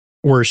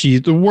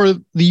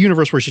the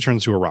universe where she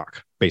turns into a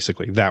rock,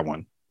 basically that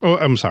one. Oh,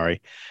 I'm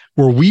sorry,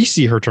 where we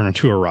see her turn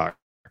into a rock.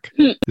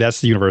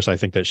 That's the universe I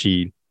think that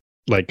she,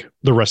 like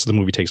the rest of the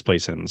movie takes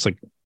place in. It's like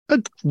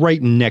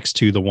right next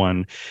to the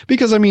one,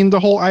 because I mean the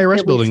whole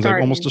IRS building's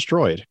like almost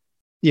destroyed.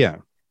 Yeah.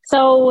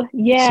 So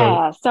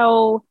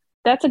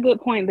that's a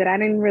good point that I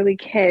didn't really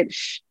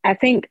catch. I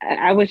think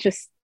I was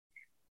just,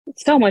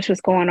 so much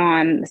was going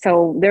on.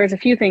 So there's a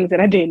few things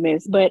that I did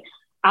miss, but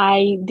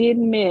I did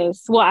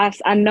miss, well,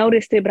 I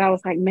noticed it, but I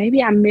was like,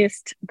 maybe I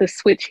missed the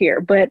switch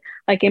here. But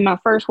like in my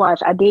first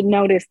watch, I did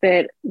notice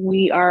that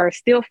we are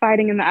still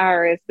fighting in the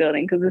IRS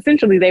building, because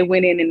essentially they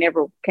went in and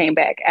never came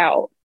back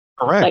out.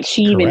 Correct. Like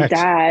she even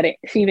died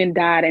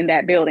in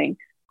that building.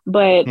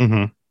 But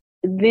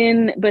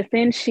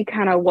then she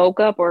kind of woke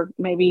up, or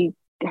maybe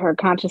her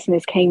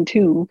consciousness came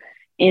to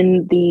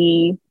in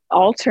the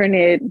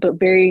alternate but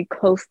very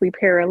closely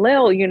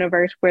parallel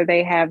universe where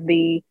they have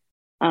the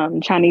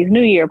Chinese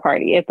New Year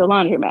party at the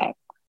laundromat.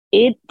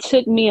 It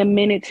took me a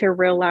minute to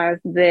realize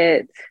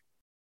that.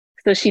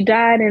 So she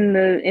died in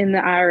the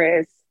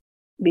IRS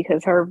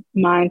because her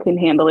mind couldn't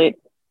handle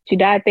it. She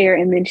died there,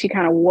 and then she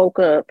kind of woke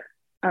up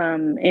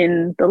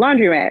in the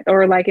laundromat,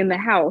 or like in the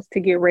house,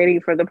 to get ready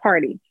for the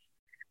party.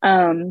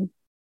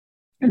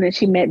 And then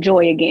she met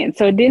Joy again.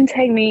 So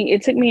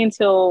it took me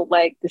until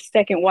like the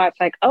second watch,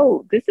 like,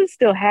 oh, this is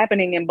still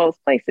happening in both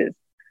places.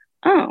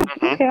 Oh,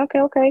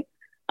 okay.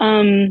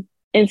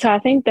 And so I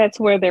think that's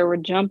where they were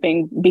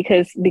jumping,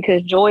 because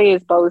Joy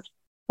is both,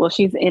 well,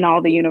 she's in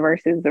all the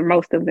universes, or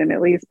most of them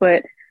at least,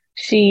 but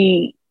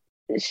she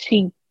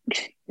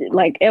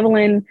like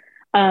Evelyn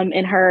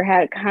and her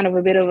had kind of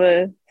a bit of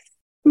a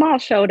small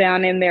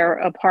showdown in their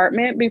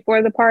apartment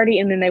before the party,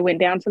 and then they went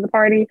down to the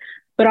party.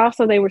 But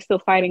also they were still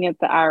fighting at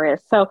the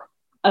IRS. So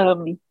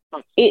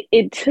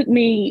it took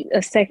me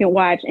a second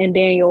watch, and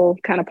Daniel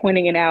kind of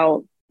pointing it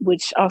out,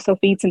 which also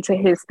feeds into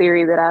his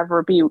theory that I've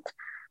rebuked.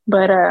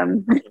 But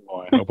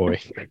oh boy,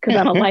 because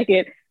I don't like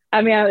it.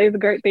 I mean, it's a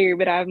great theory,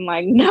 but I'm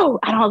like, no,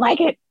 I don't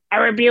like it. I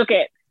rebuke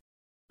it.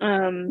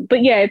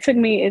 But yeah, it took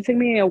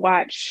me a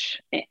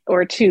watch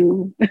or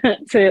two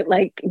to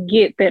like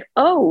get that.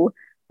 Oh,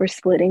 we're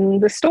splitting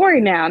the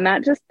story now,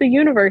 not just the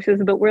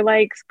universes, but we're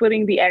like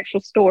splitting the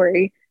actual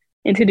story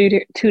into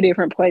two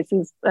different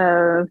places.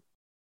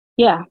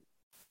 Yeah.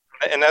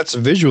 And that's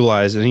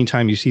visualized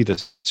anytime you see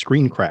the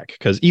screen crack,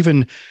 because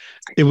even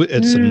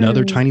it's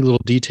another tiny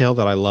little detail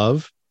that I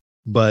love.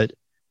 But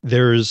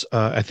there's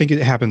I think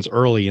it happens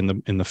early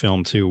in the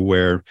film too,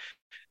 where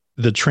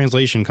the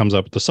translation comes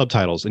up with the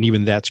subtitles, and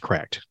even that's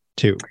cracked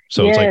too.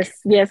 So it's like,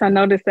 yes, I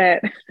noticed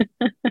that.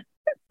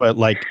 but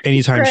like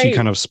anytime she Great.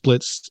 kind of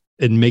splits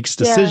and makes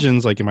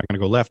decisions, like, am I going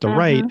to go left or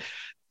right?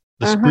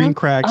 The screen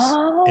cracks,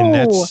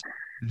 and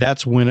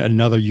that's when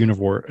another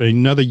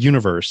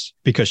universe,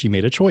 because she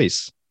made a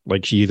choice.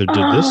 Like she either did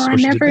this or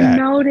she did that. I never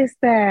noticed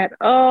that.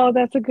 Oh,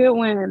 that's a good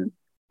one.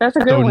 That's a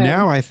good one. So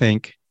now I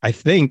think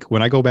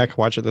when I go back and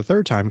watch it the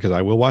third time, because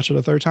I will watch it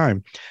a third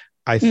time,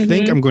 I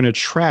think I'm going to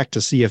track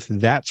to see if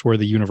that's where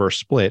the universe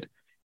split,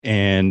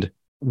 and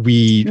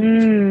we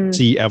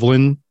see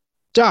Evelyn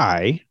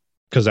die,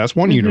 because that's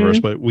one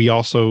universe, but we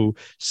also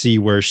see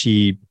where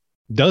she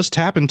does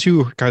tap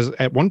into, because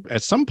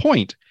at some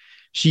point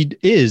she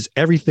is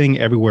everything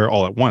everywhere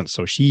all at once.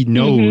 So she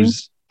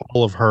knows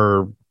all of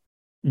her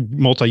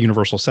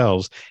multi-universal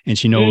selves, and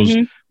she knows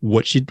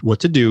what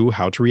to do,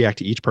 how to react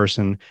to each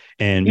person,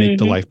 and make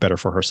the life better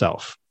for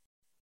herself,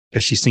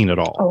 because she's seen it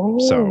all.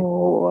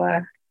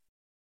 So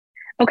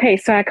okay,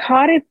 so I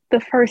caught it the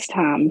first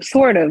time,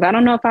 sort of. I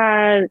don't know if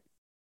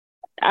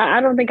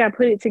I don't think I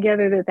put it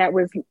together that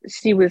was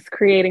she was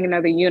creating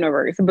another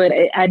universe, but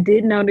I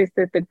did notice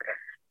that the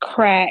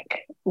crack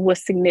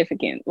was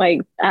significant.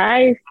 Like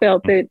I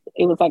felt that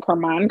it was like her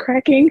mind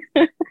cracking,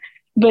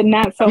 but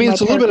not so much. I mean,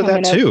 it's a little bit of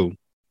that too.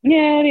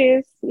 Yeah,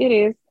 it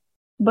is.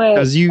 But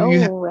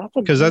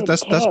because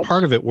that's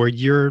part of it, where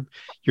you're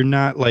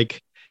not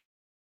like,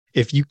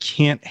 if you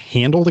can't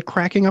handle the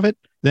cracking of it,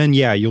 then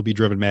you'll be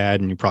driven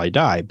mad and you probably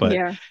die.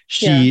 But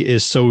she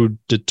is so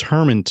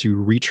determined to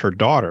reach her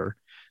daughter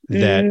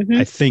that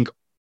I think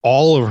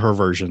all of her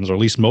versions, or at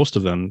least most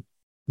of them,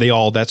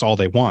 that's all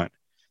they want.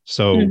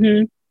 So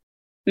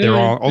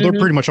they're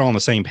pretty much all on the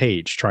same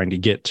page, trying to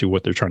get to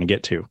what they're trying to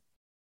get to.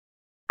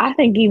 I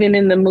think even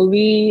in the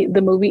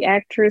movie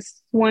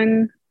actress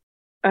one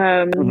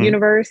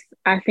universe,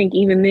 I think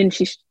even then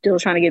she's still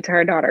trying to get to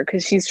her daughter,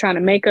 because she's trying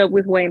to make up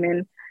with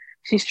Wayman.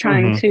 She's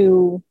trying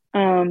to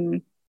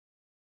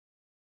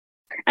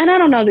and I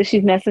don't know that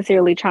she's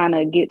necessarily trying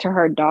to get to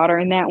her daughter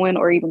in that one,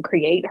 or even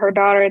create her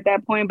daughter at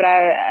that point, but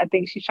I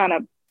think she's trying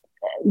to,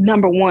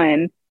 number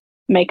one,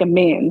 make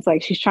amends.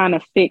 Like she's trying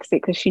to fix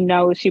it, because she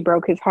knows she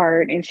broke his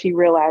heart, and she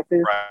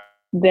realizes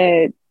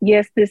that,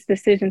 yes, this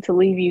decision to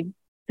leave you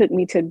took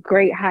me to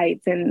great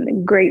heights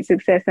and great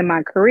success in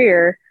my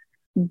career,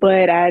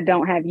 but I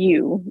don't have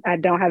you. I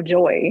don't have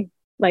joy,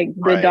 like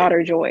the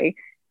daughter joy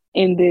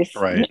in this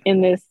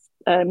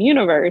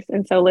universe.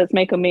 And so let's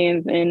make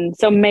amends. And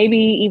so maybe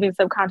even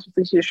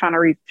subconsciously she was trying to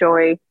reach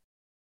joy,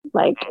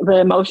 like the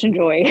emotion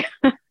joy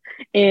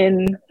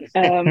in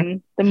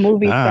the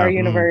movie star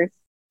universe.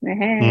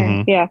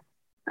 Yeah.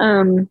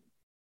 I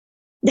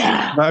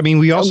mean,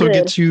 we also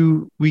get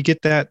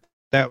that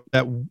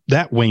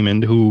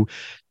Wayman who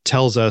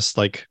tells us,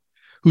 like,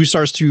 who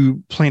starts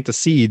to plant the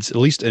seeds, at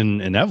least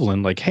in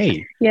Evelyn, like,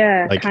 hey,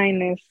 like,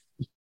 kindness.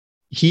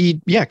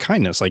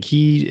 Kindness. Like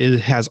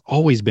has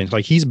always been,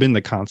 like, he's been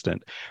the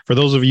constant. For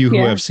those of you who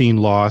have seen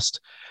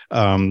Lost,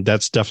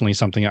 that's definitely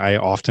something I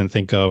often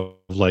think of,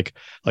 like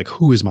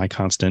who is my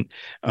constant,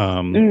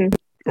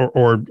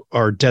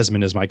 or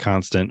Desmond is my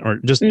constant, or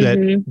just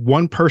that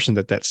one person,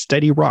 that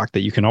steady rock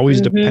that you can always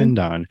depend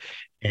on.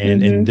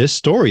 And in this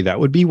story,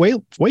 that would be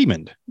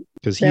Waymond,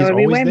 because he's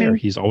always there.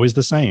 He's always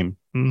the same.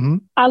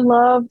 I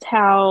loved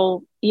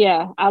how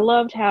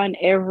in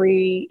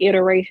every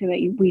iteration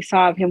that we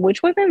saw of him,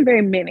 which wasn't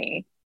very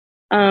many.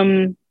 I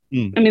mean,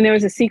 there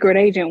was a secret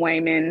agent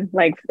Wayman,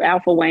 like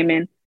Alpha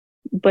Wayman,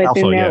 but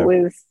then there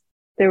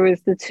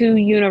was the two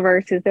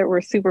universes that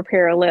were super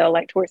parallel,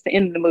 like towards the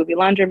end of the movie,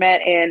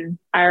 Laundromat and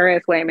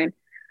IRS Wayman.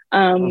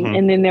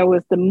 And then there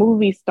was the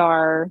movie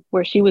star,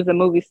 where she was a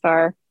movie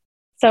star.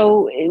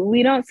 So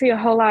we don't see a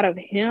whole lot of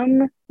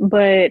him,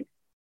 but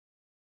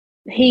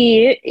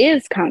he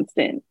is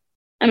constant.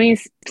 I mean,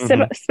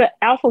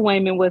 Alpha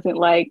Wayman wasn't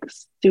like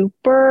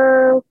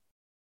super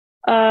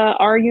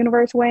our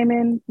universe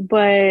Wayman,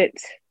 but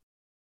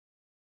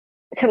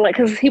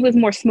because he was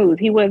more smooth.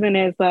 He wasn't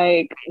as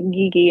like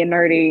geeky and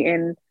nerdy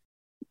and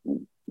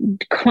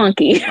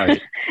clunky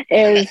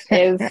as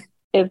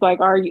like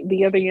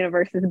the other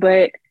universes.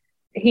 But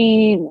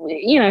he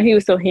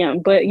was still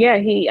him. But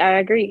I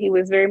agree. He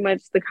was very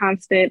much the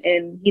constant,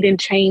 and he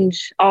didn't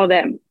change all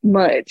that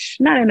much.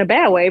 Not in a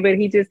bad way, but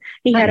he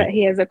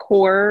has a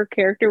core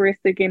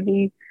characteristic, and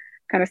he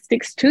kind of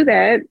sticks to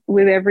that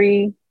with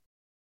every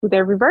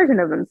version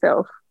of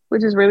himself,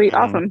 which is really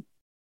awesome.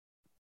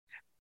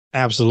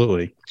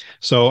 Absolutely.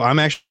 So I'm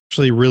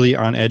actually really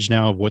on edge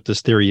now of what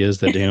this theory is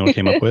that Daniel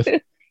came up with.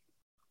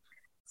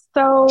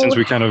 So since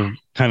we kind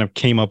of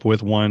came up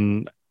with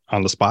one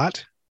on the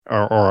spot,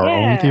 or our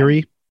own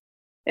theory.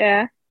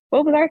 Yeah.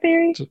 What was our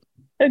theory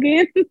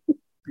again?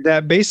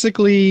 That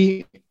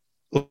basically,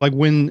 like,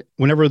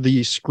 whenever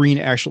the screen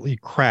actually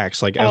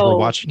cracks, like as we're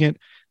watching it,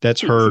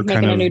 that's her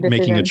kind of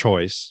making a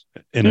choice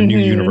in a new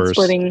universe.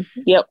 Splitting.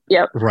 Yep.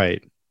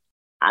 Right.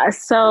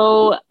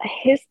 So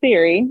his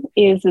theory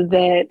is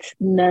that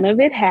none of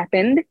it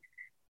happened,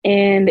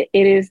 and it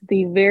is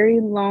the very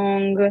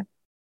long,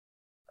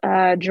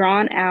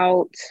 drawn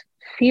out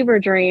fever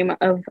dream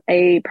of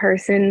a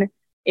person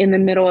in the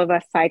middle of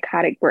a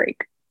psychotic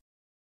break.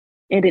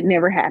 And it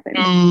never happened.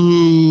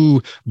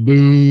 Boo,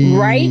 boo.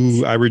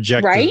 Right? I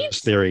reject Right?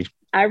 this theory.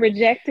 I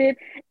reject it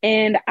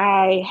and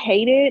I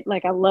hate it.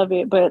 Like, I love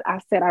it, but I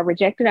said I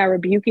reject it, I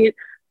rebuke it.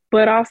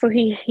 But also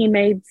he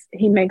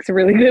makes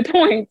really good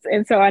points.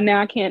 And so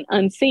now I can't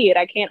unsee it.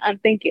 I can't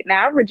unthink it.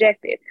 Now I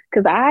reject it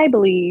because I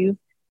believe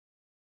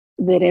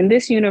that in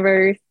this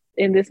universe,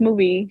 in this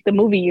movie, the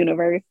movie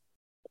universe,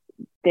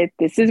 that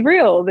this is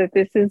real, that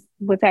this is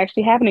what's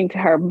actually happening to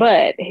her.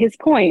 But his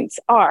points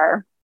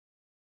are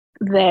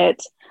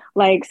that,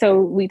 like, so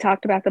we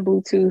talked about the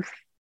Bluetooth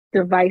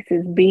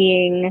devices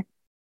being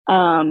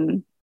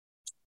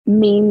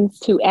means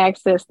to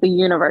access the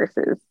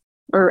universes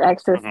or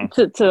access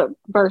to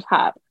verse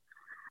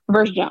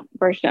jump.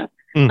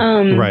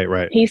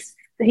 Right. He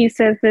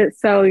says that,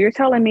 so you're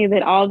telling me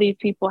that all these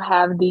people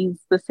have these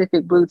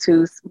specific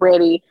Bluetooths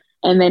ready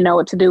and they know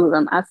what to do with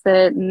them. I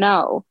said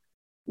no,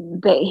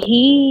 that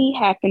he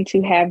happened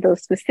to have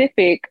those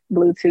specific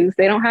Bluetooths.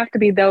 They don't have to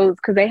be those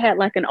because they had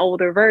like an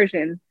older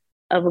version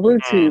of a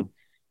Bluetooth.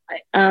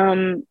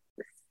 And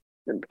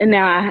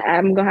now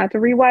I'm gonna have to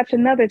rewatch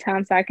another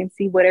time so I can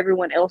see what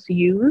everyone else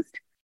used.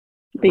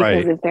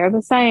 Because if they're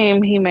the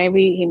same, he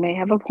may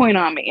have a point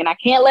on me, and I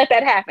can't let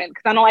that happen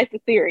because I don't like the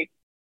theory.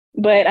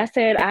 But I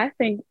said I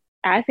think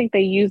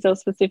they use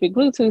those specific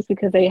Bluetooths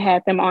because they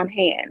had them on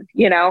hand.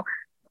 You know,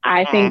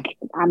 I think.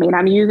 I mean,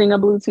 I'm using a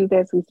Bluetooth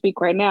as we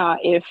speak right now.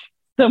 If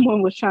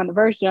someone was trying to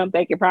verse jump,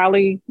 they could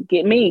probably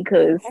get me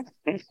because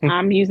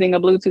I'm using a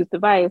Bluetooth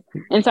device.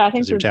 And so I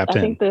think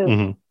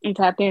I'm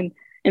tapped in.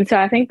 And so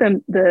I think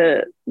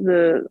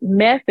the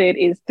method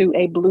is through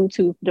a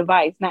Bluetooth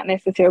device, not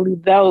necessarily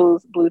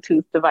those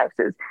Bluetooth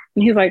devices.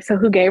 And he's like, so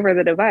who gave her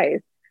the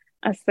device?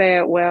 I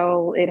said,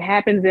 well, it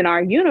happens in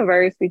our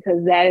universe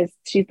because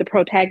she's the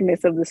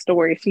protagonist of the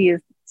story. She's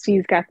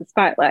got the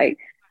spotlight.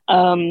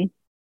 And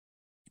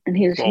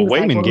he was Wayman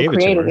like, well, who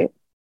created it?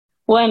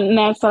 Well, and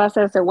that's what I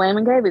said. So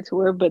Wayman gave it to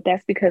her, but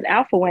that's because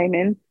Alpha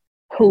Wayman,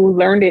 who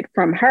learned it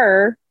from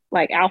her,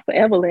 like Alpha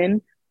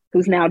Evelyn,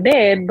 who's now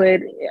dead,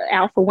 but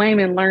Alpha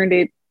Wayman learned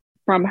it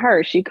from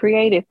her. She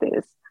created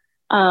this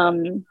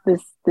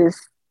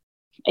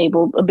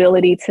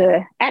ability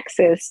to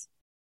access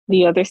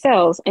the other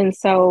cells. And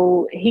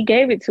so he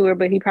gave it to her,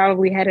 but he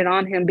probably had it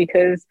on him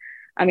because,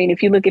 I mean,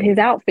 if you look at his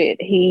outfit,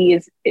 he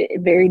is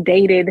very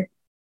dated.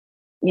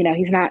 You know,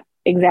 he's not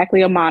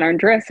exactly a modern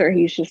dresser.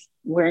 He's just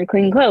wearing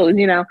clean clothes,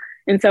 you know?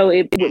 And so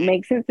it would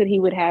make sense that he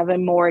would have a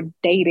more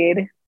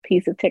dated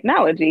piece of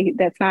technology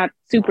that's not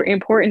super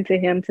important to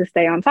him to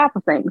stay on top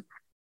of things.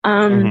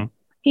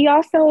 He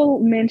also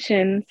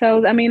mentioned,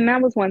 so I mean,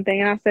 that was one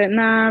thing. And I said,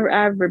 nah,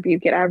 I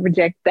rebuke it. I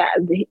reject that.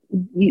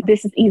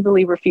 This is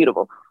easily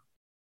refutable.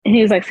 And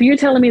he was like, so you're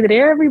telling me that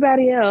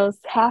everybody else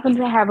happens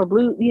to have a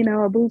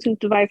Bluetooth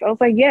device? I was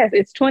like, yes,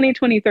 it's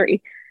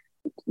 2023,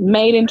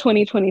 made in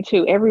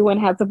 2022. Everyone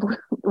has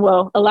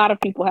a lot of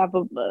people have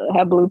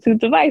Bluetooth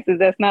devices.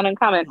 That's not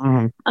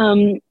uncommon.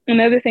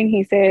 Another thing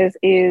he says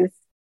is,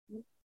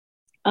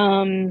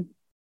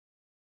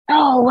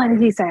 what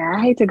did he say?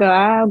 I hate to go.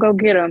 I'll go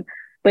get him.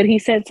 But he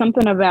said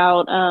something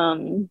about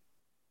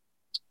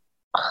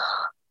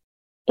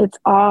it's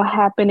all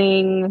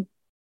happening.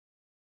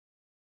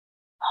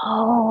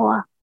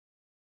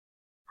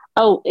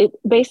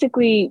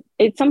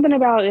 It's something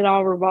about it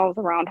all revolves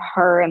around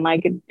her and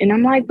and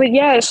I'm like, but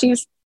yeah, she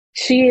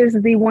is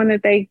the one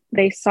that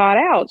they sought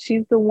out.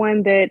 She's the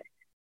one that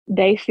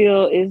they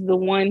feel is the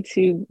one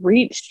to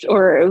reach,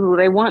 or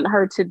they want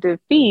her to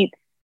defeat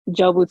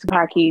Jobu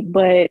Tsukaki,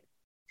 but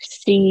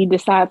she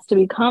decides to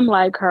become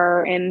like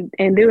her and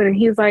do it. And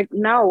he's like,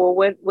 no,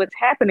 well, what's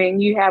happening?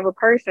 You have a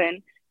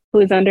person who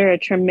is under a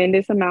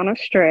tremendous amount of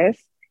stress.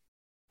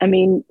 I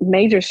mean,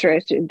 major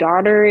stress. Your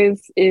daughter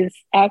is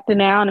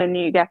acting out, and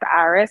you got the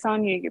IRS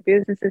on you. Your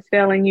business is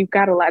failing. You've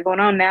got a lot going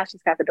on now.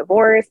 She's got the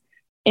divorce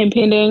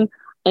impending.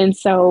 And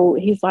so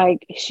he's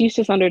like, she's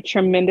just under a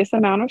tremendous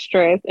amount of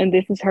stress, and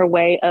this is her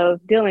way of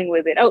dealing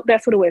with it. Oh,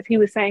 that's what it was. He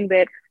was saying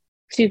that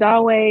she's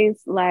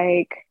always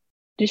like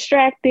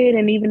distracted,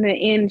 and even in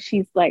the end,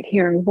 she's like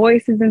hearing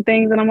voices and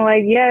things. And I'm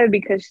like, yeah,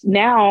 because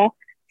now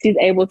she's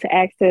able to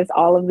access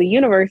all of the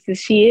universes.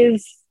 She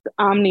is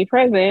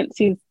omnipresent.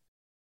 She's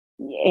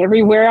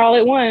everywhere all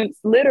at once,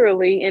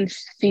 literally, and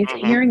she's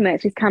hearing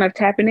that. She's kind of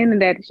tapping into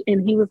that.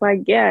 And he was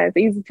like, yeah, it's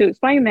easy to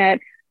explain that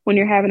when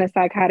you're having a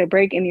psychotic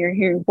break and you're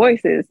hearing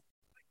voices.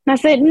 And I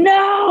said,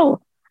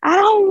 no, I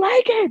don't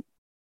like it.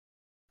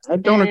 I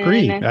don't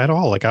agree at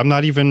all. Like, I'm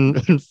not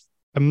even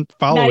I'm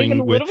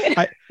following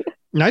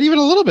not even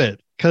a little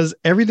bit, because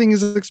everything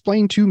is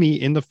explained to me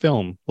in the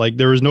film. Like,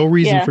 there is no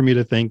reason for me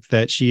to think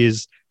that she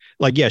is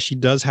like, yeah, she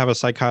does have a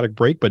psychotic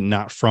break, but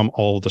not from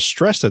all the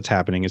stress that's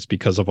happening. It's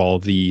because of all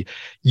the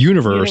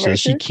universes.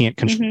 She can't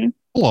control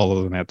all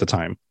of them at the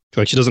time.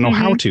 Like, she doesn't know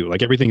how to.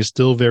 Like, everything is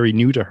still very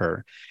new to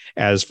her.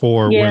 As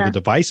for where the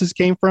devices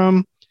came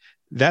from,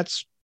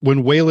 that's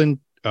when Wayland,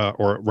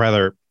 or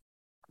rather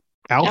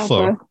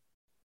Alpha,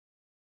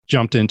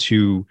 jumped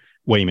into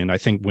Wayman. I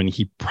think when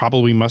he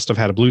probably must have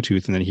had a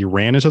Bluetooth, and then he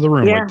ran into the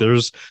room. Yeah. Like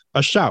there's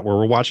a shot where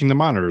we're watching the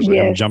monitors, like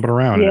him Yes. jumping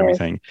around and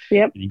everything.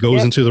 Yep. And he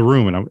goes into the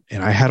room,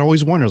 and I had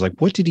always wondered, like,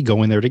 what did he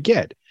go in there to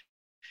get?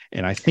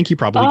 And I think he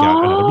probably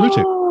got another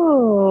Bluetooth.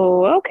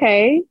 Oh,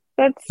 okay.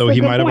 That's So a he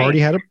good might have point. already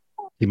had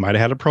he might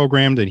have had it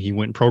programmed, and he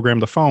went and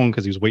programmed the phone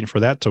because he was waiting for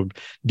that to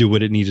do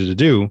what it needed to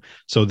do.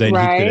 So then he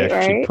could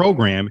actually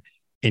program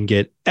and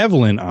get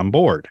Evelyn on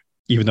board,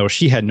 even though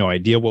she had no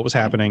idea what was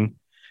happening.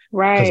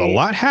 Right. Because a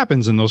lot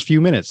happens in those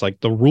few minutes. Like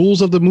the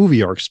rules of the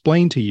movie are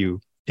explained to you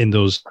in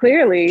those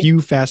clearly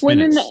few fast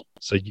minutes.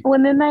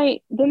 Then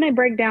they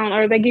break down,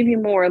 or they give you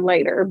more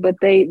later, but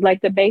they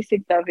like the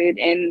basics of it,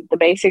 and the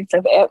basics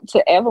of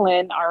to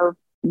Evelyn are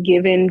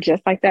given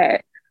just like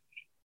that.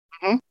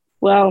 Mm-hmm.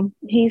 Well,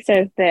 he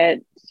says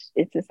that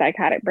it's a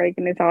psychotic break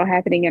and it's all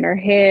happening in her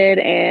head,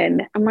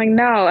 and I'm like,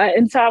 no.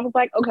 And so I was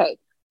like, okay,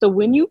 so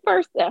when you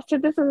first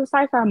said this is a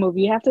sci-fi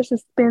movie, you have to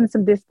suspend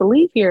some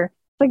disbelief here.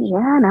 It's like, yeah,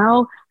 I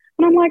know.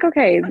 And I'm like,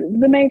 okay,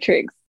 The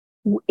Matrix.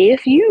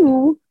 If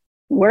you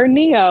were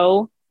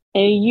Neo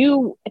and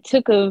you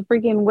took a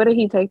freaking, what did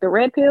he take? The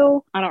red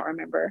pill? I don't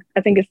remember.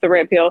 I think it's the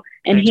red pill.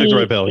 And he took the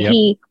red pill, yep.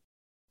 He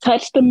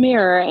touched the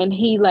mirror and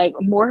he like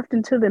morphed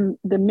into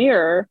the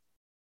mirror.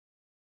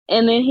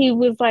 And then he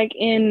was like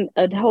in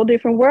a whole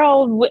different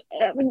world.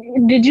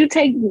 Did you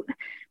try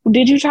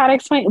to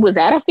explain? Was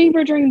that a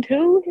fever dream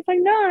too? He's like,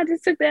 no, I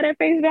just took that at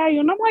face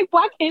value. And I'm like,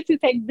 why can't you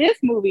take this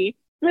movie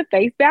at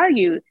face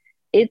value?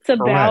 It's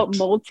about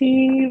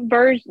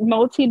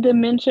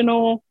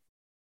multi-dimensional,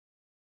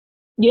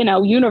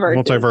 universe.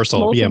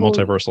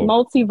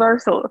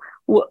 Multiversal.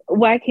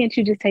 Why can't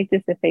you just take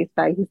this at face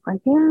value? He's like,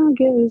 yeah, I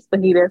guess,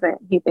 but he doesn't.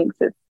 He thinks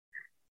it's,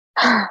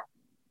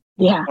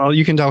 yeah. Well,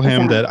 you can tell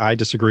him that I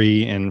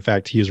disagree. In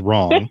fact, he is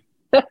wrong.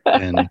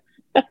 And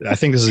I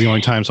think this is the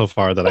only time so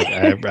far that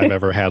I've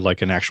ever had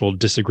like an actual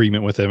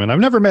disagreement with him. And I've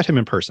never met him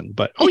in person,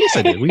 but yes,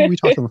 I did. We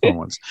talked on the phone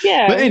once.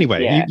 Yeah. But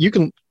anyway, you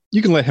can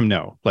let him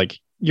know, like,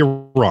 you're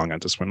wrong on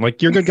this one.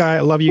 Like, you're a good guy.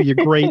 I love you. You're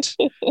great.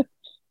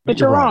 But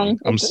you're wrong.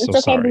 It's okay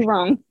sorry. to be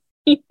wrong.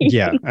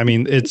 Yeah. I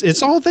mean,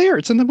 it's all there.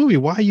 It's in the movie.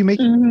 Why are you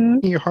making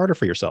it harder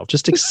for yourself?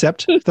 Just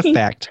accept the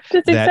fact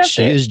that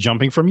she is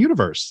jumping from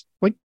universe.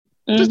 Like,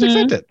 just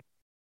accept it.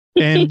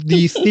 And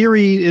the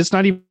theory is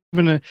not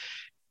even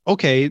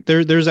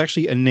there's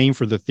actually a name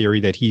for the theory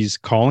that he's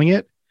calling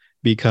it,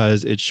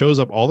 because it shows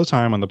up all the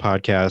time on the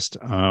podcast.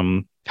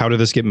 How did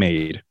this get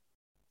made?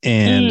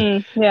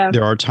 And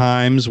there are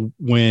times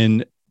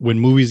when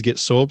movies get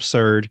so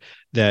absurd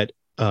that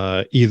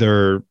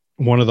either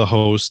one of the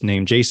hosts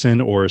named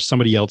Jason or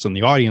somebody else in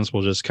the audience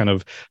will just kind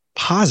of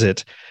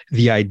posit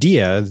the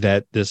idea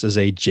that this is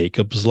a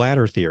Jacob's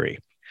Ladder theory.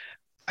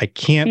 I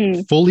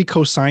can't fully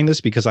co-sign this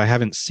because I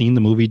haven't seen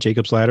the movie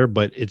Jacob's Ladder,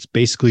 but it's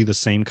basically the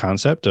same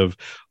concept of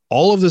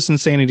all of this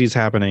insanity is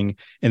happening,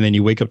 and then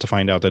you wake up to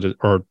find out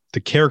that the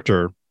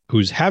character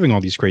who's having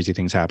all these crazy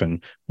things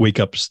happen wake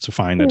up to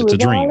find that it's a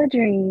dream. All a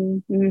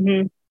dream.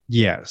 Mm-hmm.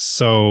 Yeah,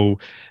 so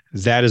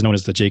that is known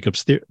as the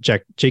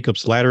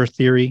Jacob's Ladder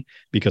theory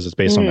because it's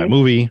based on that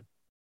movie.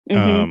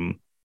 And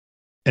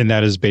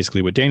that is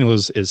basically what Daniel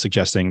is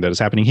suggesting that is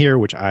happening here,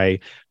 which I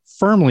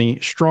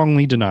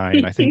strongly deny.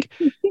 And I think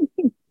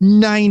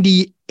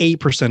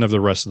 98% of the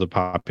rest of the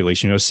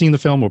population who has seen the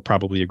film will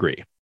probably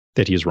agree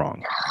that he is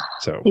wrong.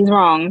 So he's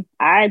wrong.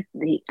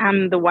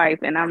 I'm the wife,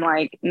 and I'm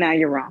like, nah,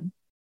 you're wrong.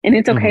 And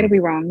it's okay to be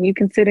wrong. You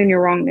can sit in your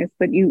wrongness,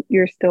 but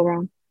you're still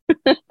wrong.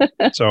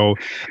 So,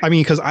 I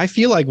mean, because I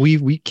feel like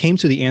we came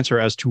to the answer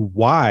as to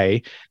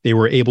why they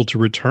were able to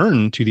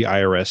return to the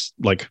IRS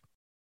like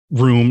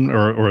room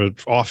or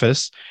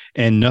office,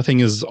 and nothing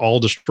is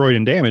all destroyed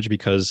and damaged,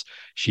 because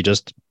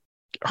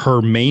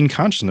her main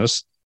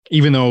consciousness,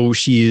 even though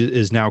she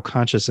is now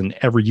conscious in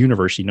every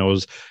universe she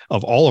knows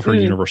of all of her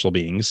universal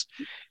beings,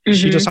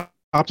 she just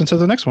hopped into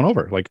the next one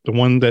over, like the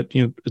one that,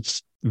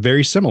 it's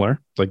very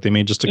similar. Like they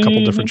made just a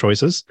couple different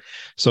choices.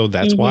 So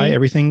that's why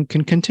everything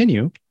can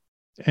continue,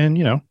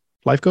 and,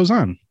 life goes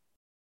on.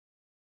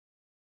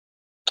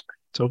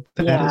 So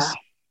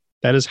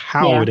that is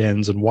how it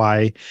ends, and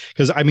why.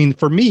 Because I mean,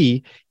 for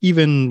me,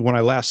 even when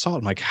I last saw it,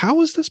 I'm like,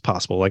 how is this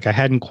possible? Like I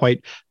hadn't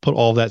quite put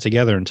all of that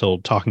together until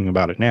talking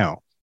about it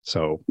now.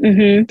 So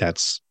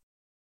that's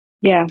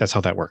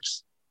how that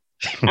works.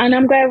 And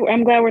I'm glad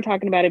we're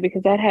talking about it,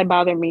 because that had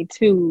bothered me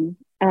too.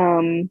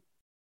 And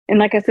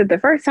like I said, the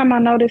first time I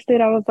noticed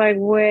it, I was like,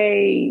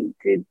 wait,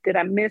 did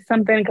I miss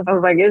something? Because I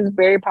was like, it's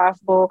very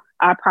possible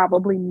I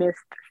probably missed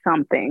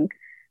something.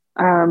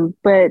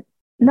 But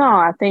no,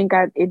 I think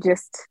I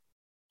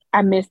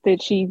missed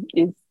that she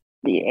is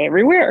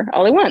everywhere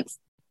all at once.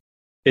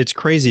 It's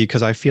crazy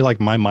because I feel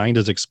like my mind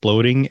is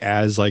exploding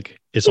as like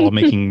it's all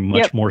making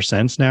much more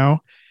sense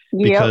now,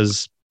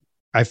 because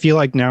I feel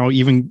like now,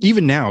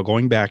 even now,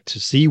 going back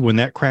to see when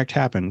that crack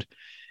happened,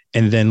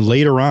 and then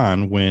later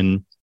on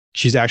when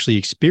she's actually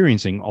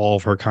experiencing all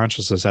of her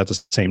consciousness at the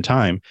same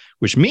time,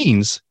 which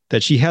means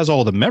that she has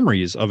all the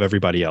memories of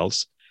everybody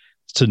else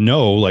to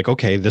know, like,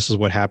 okay, this is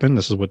what happened.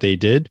 This is what they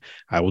did.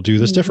 I will do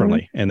this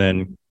differently. And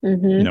then,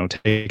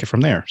 take it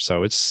from there.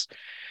 So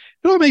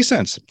It all makes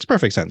sense. It's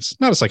perfect sense.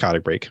 Not a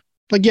psychotic break.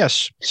 Like,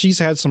 yes, she's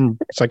had some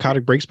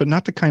psychotic breaks, but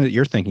not the kind that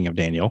you're thinking of,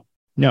 Daniel.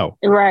 No.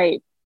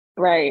 Right.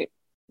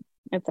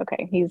 It's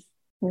okay. He's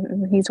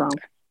wrong.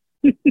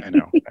 I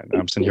know.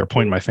 I'm sitting here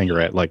pointing my finger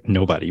at like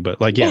nobody, but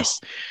like, yes,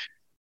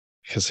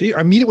 because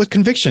I mean it with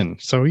conviction.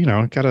 So,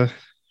 gotta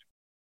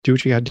do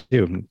what you gotta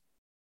do and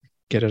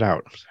get it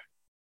out.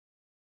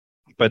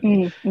 But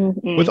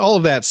with all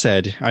of that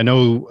said,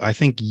 I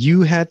think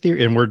you had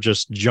theory, and we're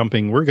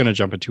going to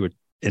jump into an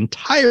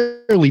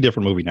entirely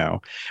different movie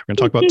now. We're going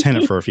to talk about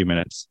Tenet for a few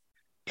minutes.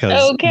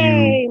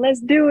 Okay, let's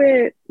do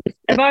it.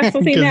 I've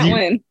also seen that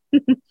one.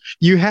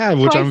 You have,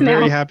 which Twice I'm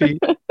very now. happy.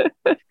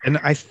 And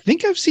I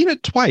think I've seen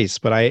it twice,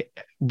 but I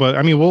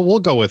mean, we'll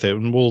go with it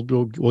and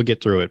we'll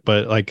get through it.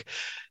 But like,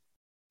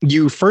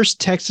 you first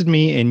texted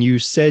me and you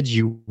said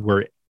you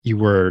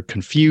were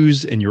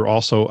confused and you're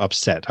also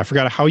upset. I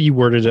forgot how you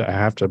worded it. I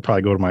have to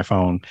probably go to my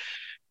phone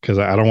because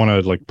I don't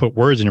want to like put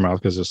words in your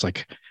mouth, because it's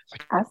like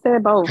I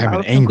said both. I'm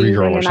an angry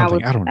girl or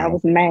something. I don't know. I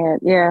was mad.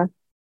 Yeah.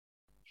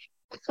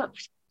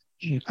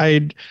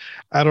 I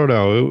don't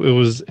know.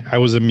 I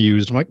was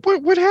amused. I'm like,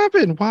 what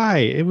happened? Why?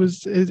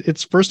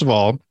 It's first of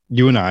all,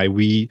 you and I,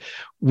 we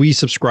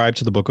subscribe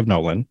to the Book of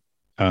Nolan.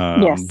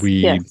 Yes,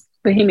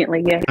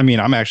 vehemently. Yeah. I mean,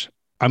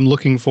 I'm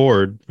looking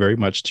forward very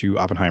much to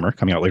Oppenheimer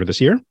coming out later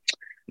this year.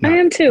 I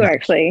am too,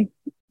 actually.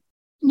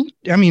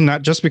 I mean,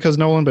 not just because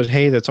Nolan, but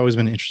hey, that's always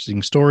been an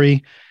interesting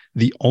story.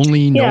 The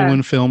only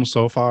Nolan film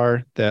so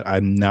far that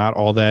I'm not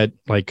all that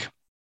like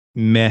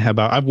meh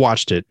about, I've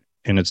watched it,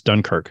 and it's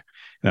Dunkirk.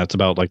 And that's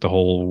about like the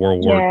whole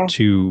World War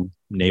II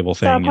naval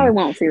thing. So I probably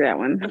won't see that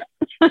one.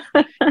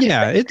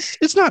 Yeah,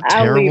 it's not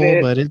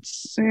terrible, but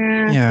it's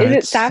Is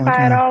it sci-fi like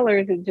at all, or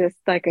is it just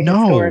like a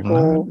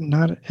historical?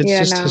 Not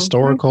it's just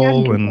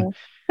historical, and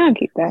I'll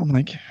keep that. I'm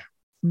like,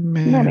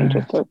 man, not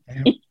interested.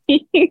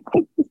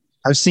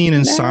 I've seen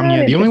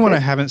Insomnia. The only one I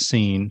haven't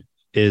seen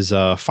is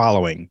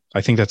Following.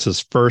 I think that's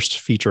his first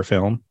feature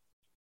film.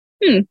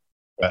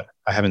 But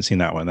I haven't seen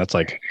that one. That's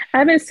like I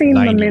haven't seen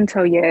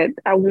Memento yet.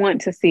 I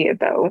want to see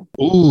it though.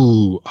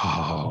 Ooh,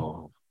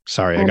 oh,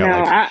 sorry.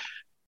 I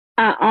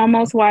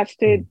almost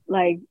watched it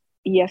like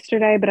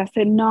yesterday, but I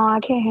said no,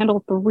 I can't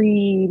handle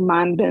 3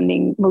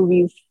 mind-bending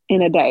movies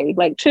in a day.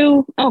 Like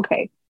 2,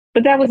 okay,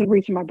 but that wasn't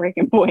reaching my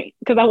breaking point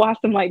because I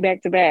watched them like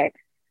back to back,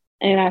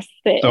 and I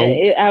said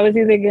I was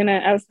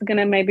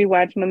gonna maybe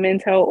watch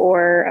Memento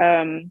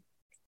or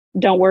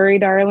Don't Worry,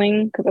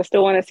 Darling, because I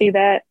still want to see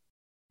that.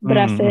 But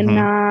I said,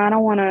 nah, I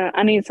don't want to.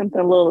 I need something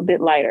a little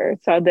bit lighter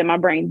so that my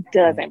brain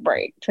doesn't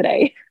break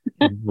today.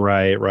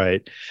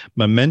 Right.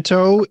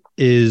 Memento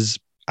is,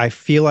 I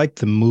feel like,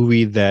 the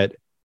movie that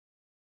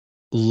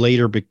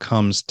later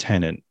becomes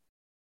Tenet.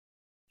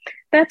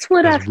 That's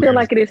what I feel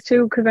like it is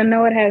too, because I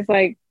know it has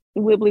like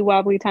wibbly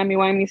wobbly, timey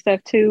wimey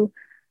stuff too.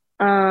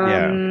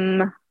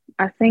 I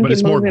think but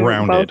it's more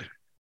grounded.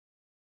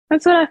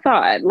 That's what I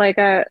thought. Like,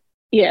 I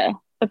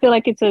feel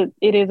like it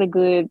is a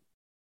good.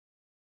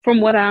 From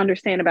what I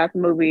understand about the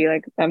movie,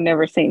 like I've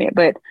never seen it,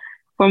 but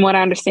from what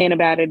I understand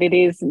about it, it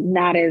is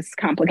not as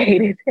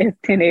complicated as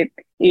Tenet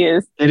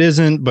is. It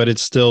isn't, but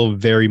it's still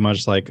very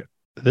much like,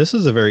 this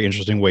is a very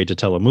interesting way to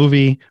tell a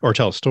movie or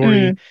tell a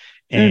story.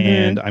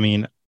 And I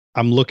mean,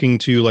 I'm looking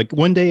to, like,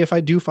 one day, if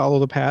I do follow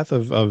the path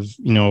of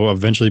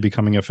eventually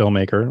becoming a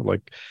filmmaker,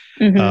 like,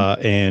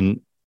 and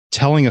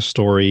telling a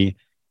story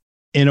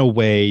in a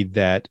way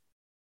that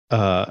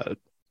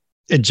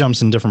it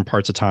jumps in different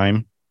parts of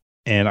time.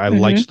 And I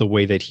liked the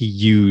way that he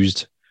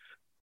used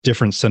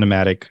different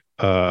cinematic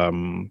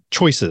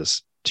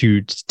choices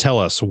to tell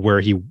us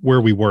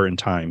where we were in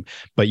time.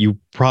 But you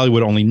probably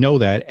would only know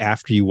that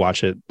after you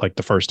watch it like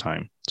the first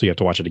time. So you have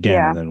to watch it again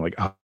and then like,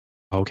 oh,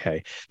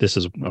 okay, this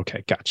is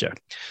okay, gotcha.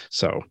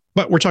 So,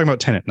 but we're talking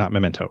about Tenet, not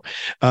Memento.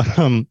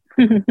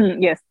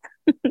 Yes.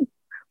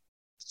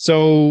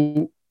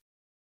 So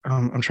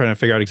I'm trying to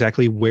figure out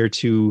exactly where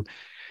to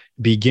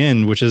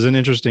begin, which is an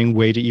interesting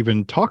way to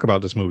even talk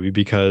about this movie,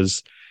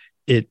 because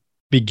it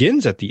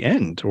begins at the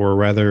end, or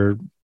rather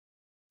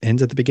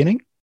ends at the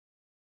beginning.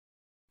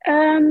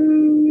 How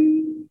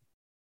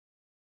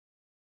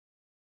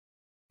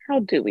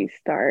do we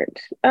start?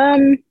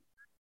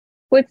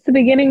 What's the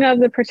beginning of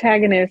the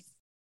protagonist,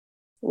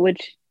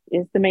 which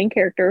is the main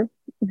character?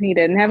 He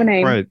doesn't have a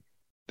name. Right.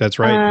 That's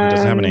right. He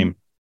doesn't have a name.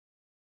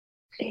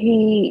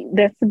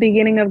 That's the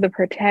beginning of the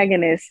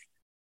protagonist's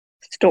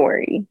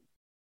story.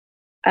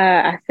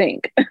 I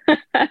think.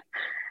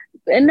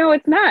 And no,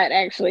 it's not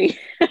actually.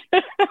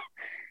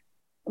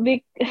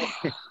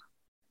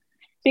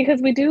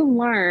 Because we do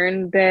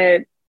learn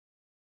that,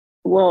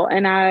 well,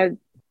 and I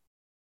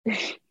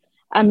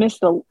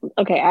missed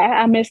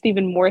I missed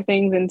even more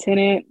things in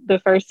Tenet the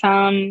first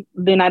time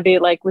than I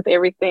did like with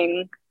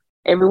Everything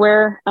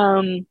Everywhere.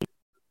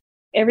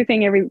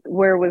 Everything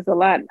Everywhere was a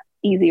lot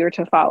easier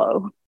to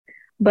follow.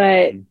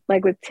 But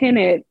like with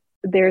Tenet,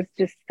 there's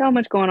just so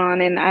much going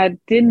on, and I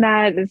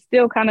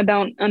still kind of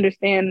don't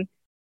understand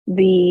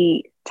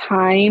the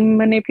time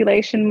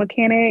manipulation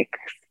mechanics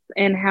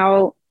and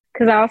how,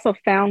 because I also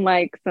found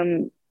like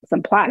some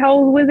plot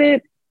holes with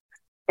it,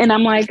 And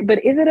I'm like,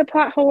 but is it a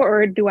plot hole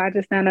or do I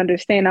just not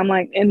understand? I'm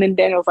like, and then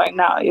Daniel's like,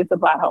 no, it's a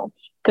plot hole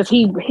because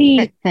he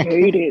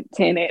hated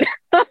Tenet.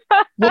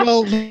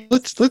 Well,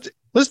 let's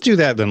do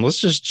that then. Let's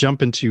just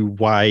jump into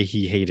why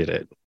he hated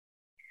it,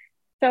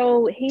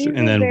 So he and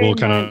was then very we'll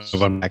kind much.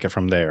 of unpack it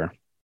from there.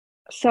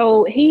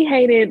 So he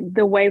hated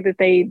the way that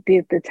they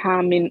did the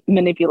time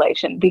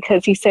manipulation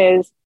because he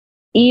says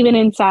even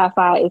in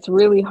sci-fi, it's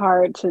really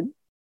hard to,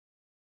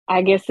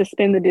 I guess,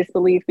 suspend the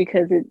disbelief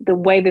because the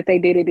way that they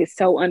did it is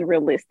so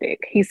unrealistic.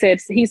 He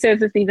says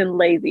it's even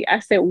lazy. I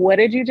said, what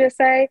did you just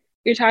say?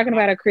 You're talking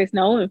about a Chris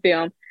Nolan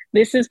film.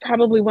 This is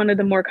probably one of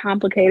the more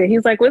complicated.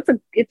 He's like, well,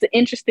 it's an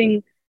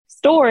interesting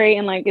story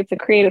and like it's a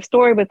creative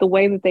story, but the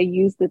way that they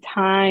use the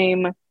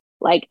time,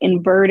 like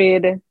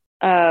inverted,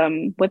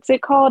 what's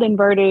it called?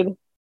 Inverted.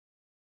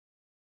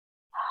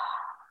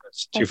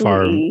 It's too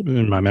far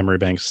in my memory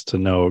banks to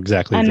know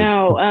exactly. I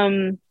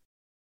know.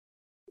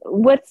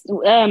 What's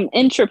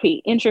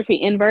entropy,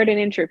 inverted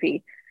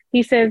entropy.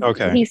 He says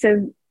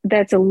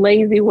that's a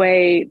lazy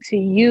way to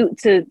use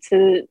to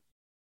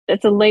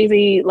it's a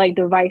lazy like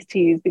device to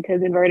use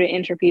because inverted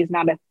entropy is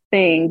not a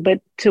thing,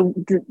 but to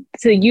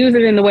use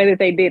it in the way that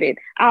they did it,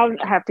 I'll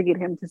have to get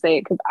him to say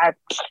it because I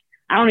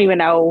don't even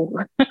know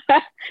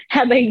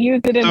how they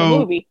used it in the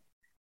movie.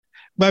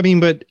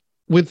 But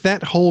with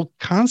that whole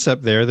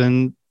concept there,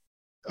 then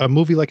a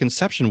movie like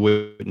Inception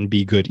wouldn't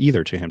be good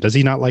either to him. Does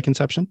he not like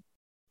Inception?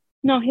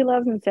 No, he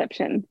loves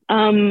Inception.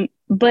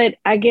 But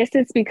I guess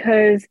it's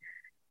because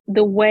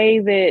the way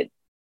that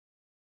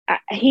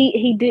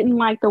he didn't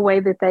like the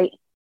way that they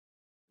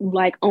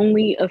like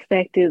only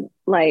affected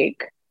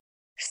like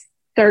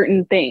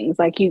certain things.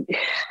 Like you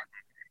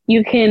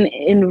can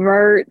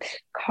invert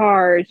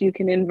cars, you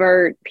can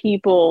invert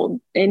people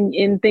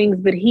in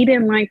things, but he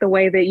didn't like the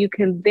way that you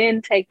can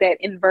then take that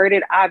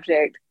inverted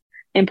object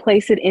and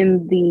place it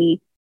in the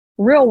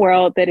real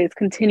world that is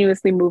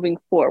continuously moving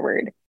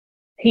forward.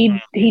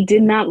 He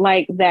did not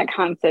like that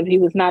concept. He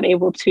was not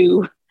able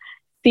to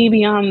see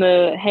beyond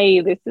the, hey,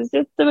 this is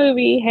just a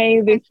movie.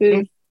 Hey, this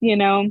is,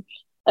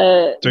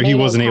 so he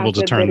wasn't able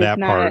to turn that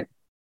part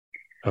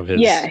of his.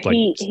 Yeah,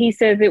 he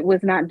says it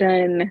was not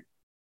done.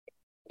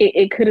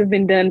 It could have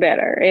been done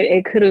better.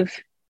 It could have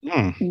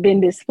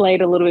been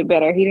displayed a little bit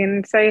better. He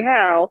didn't say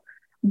how,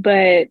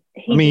 but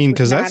he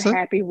was not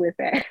happy with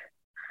that.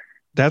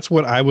 That's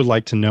what I would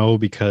like to know,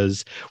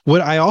 because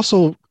what I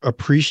also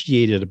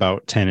appreciated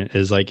about Tenet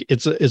is like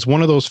it's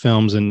one of those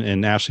films,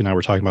 and Ashley and I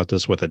were talking about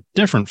this with a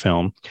different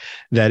film,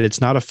 that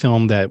it's not a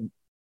film that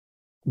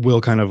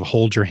will kind of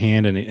hold your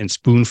hand and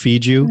spoon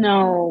feed you.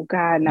 No,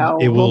 God, no.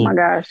 It will, oh my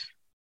gosh.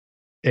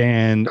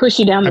 And push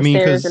you down the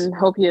stairs and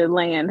hope you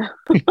land.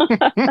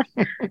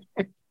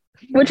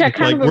 Which I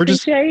kind of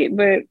appreciate,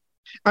 but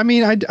I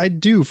mean, I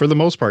do for the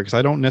most part, because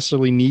I don't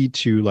necessarily need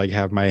to like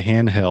have my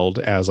hand held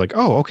as like,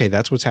 oh, okay,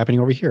 that's what's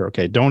happening over here.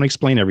 Okay, don't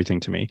explain everything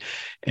to me.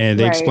 And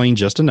they explain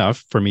just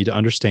enough for me to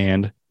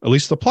understand at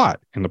least the plot.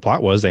 And the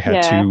plot was they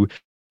had to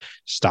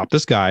stop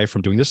this guy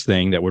from doing this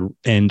thing that would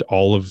end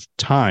all of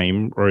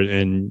time,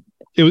 and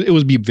it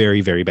would be very,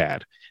 very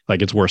bad.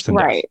 Like it's worse than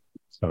death.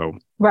 So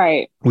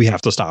we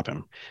have to stop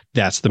him.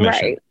 That's the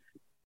mission.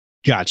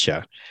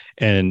 Gotcha.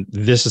 And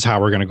this is how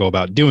we're going to go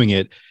about doing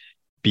it.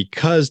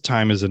 Because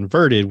time is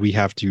inverted, we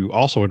have to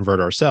also invert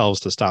ourselves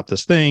to stop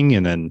this thing.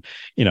 And then,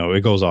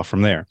 it goes off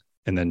from there.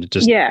 And then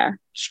just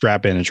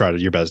strap in and try to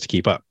your best to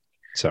keep up.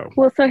 So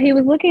he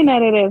was looking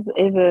at it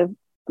as a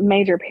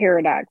major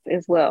paradox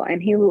as well.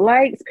 And he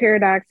likes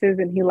paradoxes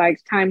and he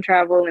likes time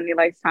travel and he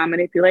likes time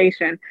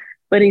manipulation.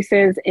 But he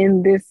says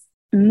in this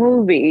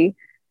movie,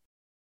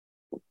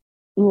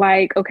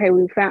 like, okay,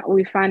 we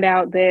find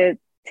out that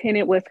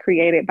Tenet was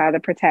created by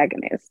the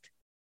protagonist,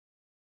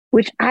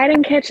 which I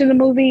didn't catch in the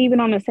movie. Even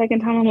on the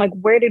second time, I'm like,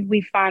 where did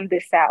we find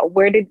this out?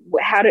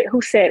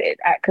 Who said it?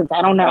 Because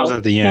I don't know. That was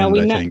at the end,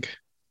 I think.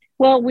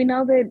 Well, we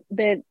know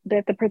that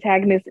the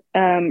protagonist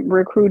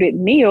recruited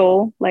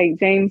Neil, like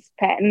James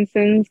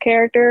Pattinson's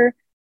character,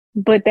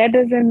 but that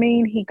doesn't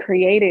mean he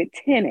created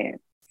Tenet.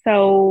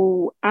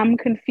 So I'm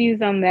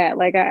confused on that.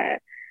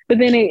 But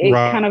then it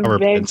kind of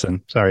Robert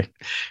Pattinson. Sorry.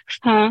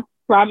 Huh?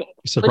 Robert.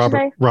 You said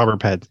Robert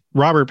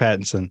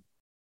Pattinson.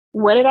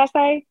 What did I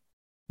say?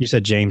 You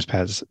said James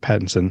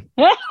Pattinson.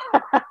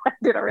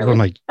 Did I really? I'm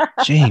like,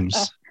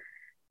 James.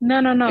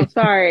 No.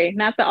 Sorry,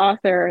 not the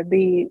author.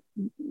 The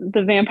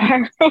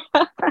vampire.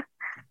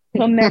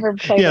 He'll never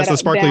play. Yes, the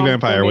sparkly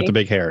vampire with the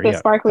big hair. The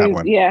sparkly.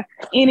 Yeah.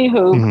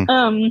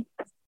 Anywho,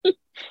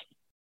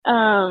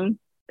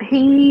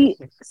 he.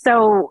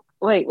 So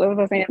wait, what was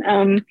I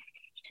saying?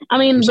 I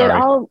mean, but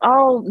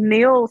all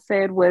Neil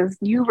said was,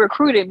 "You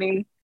recruited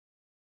me,"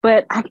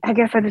 but I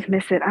guess I just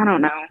missed it. I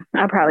don't know.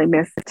 I probably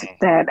missed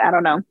that. I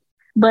don't know.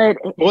 But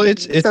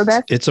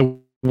it's a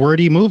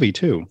wordy movie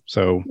too.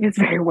 So it's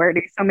very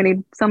wordy. So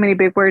many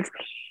big words.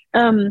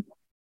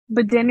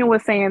 But Daniel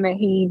was saying that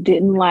he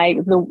didn't like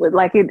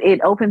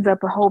it opens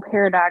up a whole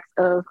paradox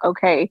of,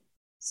 okay,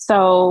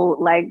 so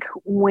like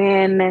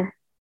when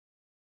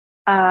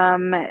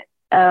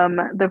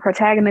the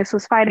protagonist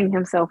was fighting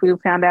himself, we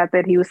found out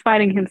that he was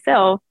fighting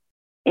himself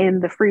in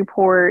the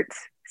Freeport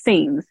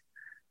scenes.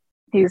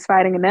 He was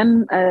fighting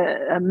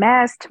a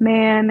masked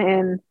man,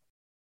 and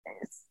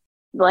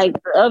like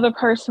the other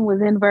person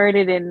was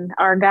inverted, and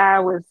our guy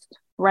was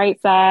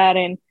right side,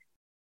 and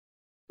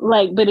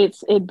like, but it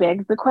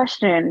begs the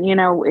question,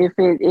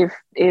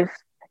 if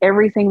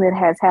everything that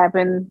has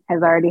happened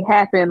has already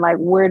happened, like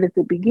where does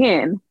it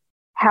begin?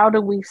 How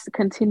do we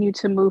continue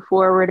to move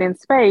forward in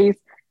space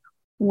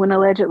when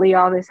allegedly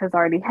all this has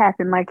already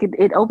happened? Like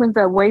it opens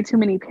up way too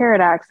many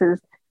paradoxes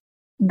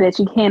that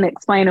you can't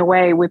explain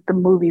away with the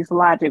movie's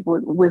logic,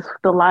 with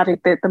the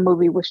logic that the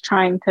movie was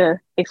trying to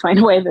explain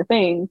away the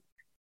thing.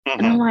 Mm-hmm.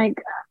 And I'm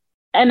like,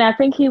 and I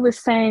think he was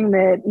saying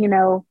that,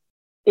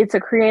 it's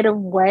a creative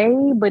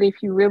way, but if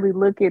you really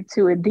look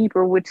into it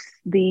deeper, which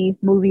the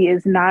movie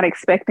is not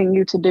expecting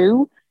you to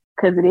do,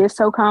 because it is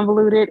so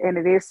convoluted and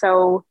it is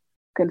so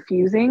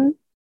confusing,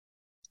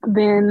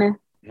 then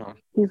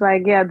he's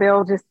like, yeah,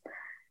 they'll just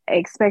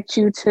expect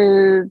you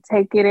to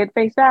take it at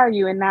face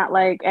value and not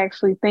like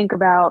actually think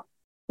about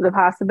the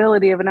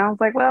possibility of it. And I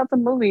was like, well, it's a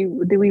movie.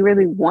 Do we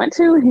really want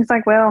to? And he's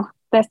like, well,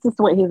 that's just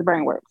the way his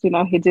brain works. He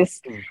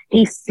just,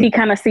 he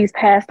kind of sees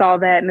past all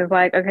that and is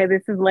like, okay,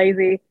 this is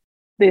lazy.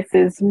 This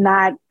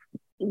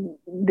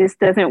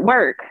doesn't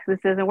work. This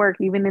doesn't work.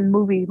 Even in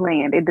movie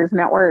land, it does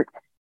not work.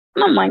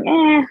 And I'm like,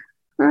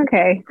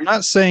 okay. I'm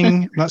not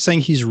saying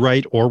he's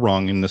right or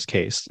wrong in this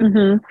case,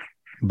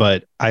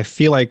 but I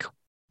feel like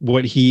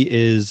what he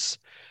is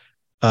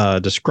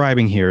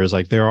describing here is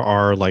like there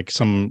are like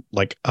some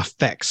like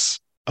effects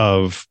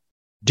of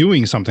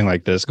doing something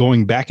like this,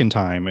 going back in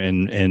time,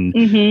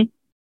 and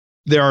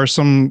there are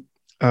some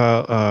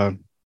the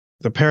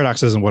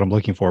paradox isn't what I'm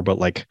looking for, but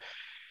like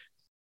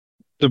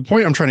the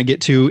point I'm trying to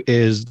get to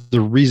is the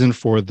reason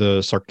for the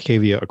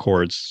Sarkavia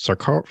Accords.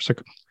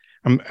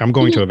 I'm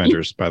going to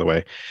Avengers, by the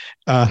way.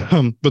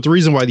 But the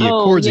reason why the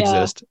Accords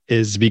exist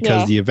is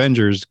because the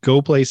Avengers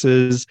go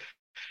places,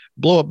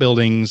 blow up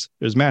buildings,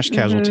 there's mass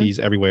casualties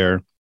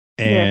everywhere.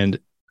 And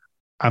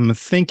I'm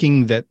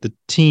thinking that the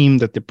team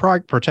that the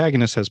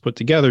protagonist has put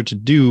together to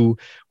do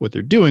what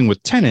they're doing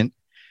with Tenet,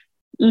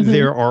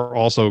 there are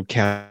also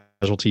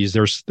casualties,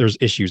 there's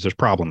issues, there's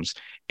problems.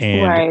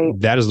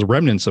 And that is the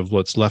remnants of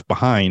what's left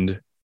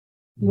behind.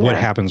 What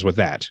happens with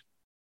that?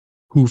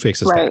 Who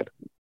fixes that?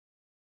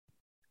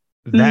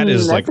 That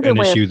is like an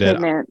issue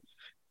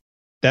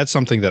that's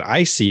something that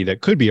I see that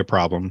could be a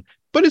problem,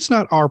 but it's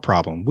not our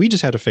problem. We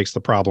just had to fix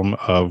the problem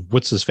of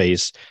what's his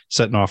face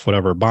setting off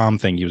whatever bomb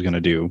thing he was going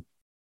to do.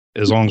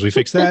 As long as we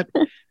fix that,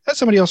 let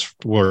somebody else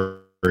worry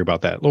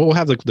about that. We'll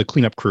have the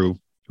cleanup crew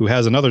who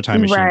has another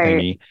time machine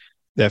thingy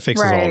that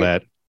fixes all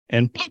that,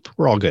 and bloop,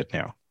 we're all good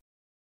now.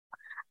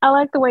 I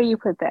like the way you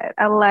put that.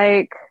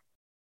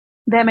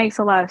 That makes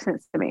a lot of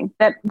sense to me.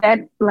 That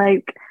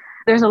like,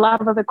 there's a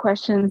lot of other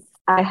questions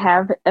I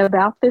have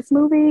about this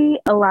movie.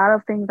 A lot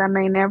of things I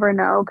may never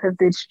know because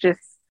it's just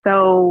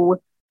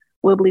so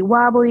wibbly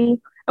wobbly.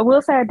 I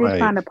will say I did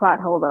find a plot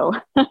hole though.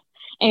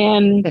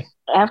 And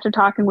after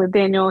talking with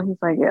Daniel, he's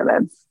like, yeah,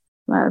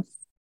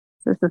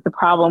 this is the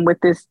problem with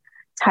this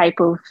type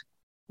of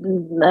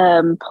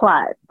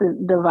plot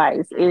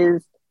device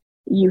is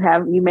you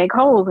make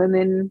holes, and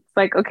then it's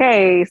like,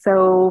 okay,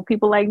 so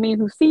people like me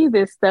who see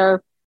this stuff,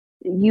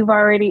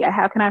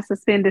 how can I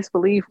suspend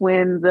disbelief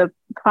when the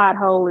plot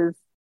hole is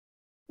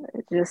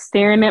just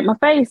staring at my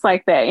face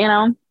like that, And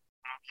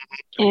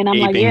I'm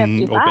like,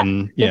 if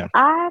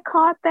I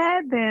caught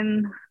that,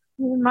 then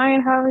you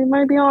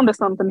might be onto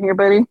something here,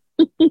 buddy.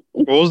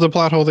 What was the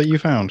plot hole that you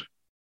found?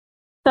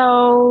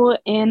 So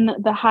in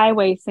the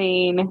highway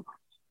scene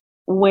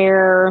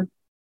where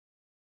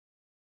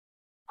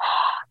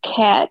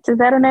Kat, is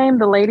that her name?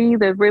 The lady,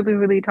 the really,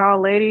 really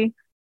tall lady.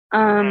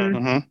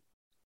 I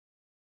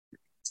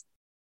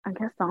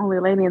guess the only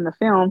lady in the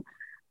film.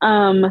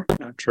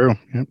 True.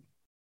 Yep.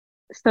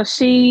 So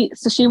she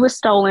was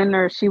stolen,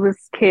 or she was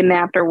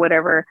kidnapped or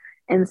whatever.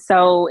 And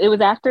so it was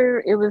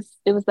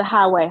the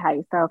highway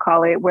heist, I'll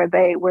call it, where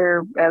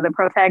the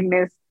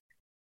protagonist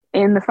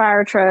in the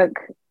fire truck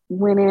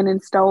went in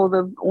and stole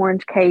the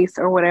orange case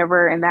or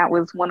whatever, and that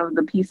was one of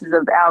the pieces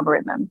of the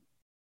algorithm.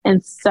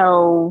 And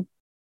so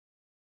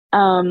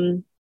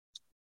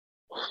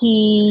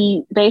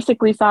he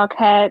basically saw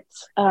Kat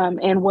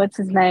and what's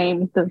his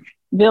name, the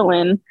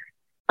villain,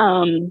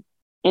 and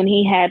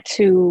he had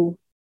to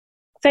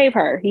save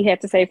her. He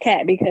had to save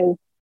Kat because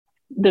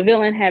the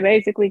villain had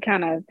basically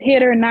kind of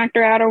hit her, knocked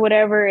her out or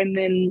whatever, and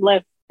then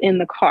left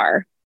the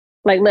car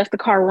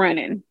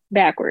running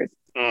backwards.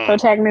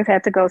 Protagonist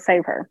had to go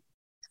save her.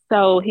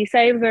 So he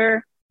saves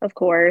her, of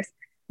course.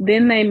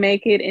 Then they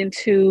make it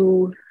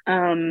into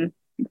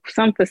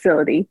some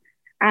facility.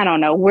 I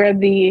don't know, where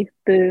the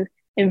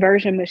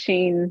inversion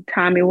machine,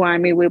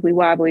 timey-wimey,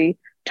 wibbly-wobbly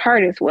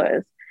TARDIS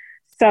was.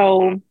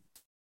 So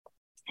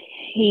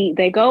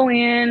they go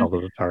in. Oh,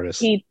 the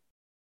TARDIS.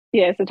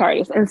 It's the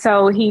TARDIS. And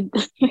so he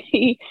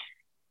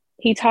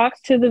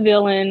talks to the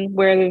villain,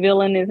 where the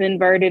villain is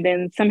inverted,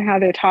 and somehow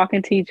they're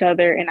talking to each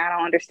other, and I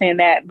don't understand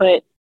that.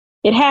 But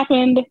it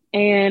happened,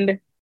 and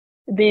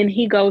then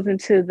he goes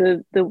into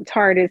the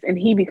TARDIS and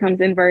he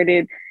becomes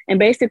inverted and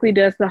basically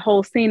does the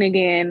whole scene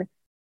again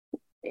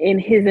in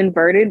his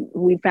inverted.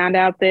 We found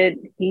out that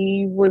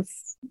he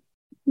was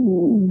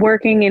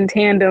working in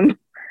tandem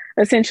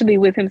essentially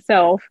with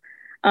himself,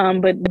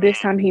 but this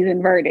time he's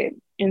inverted.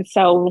 And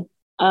so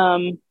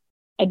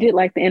I did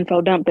like the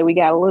info dump that we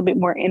got a little bit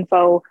more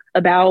info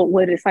about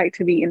what it's like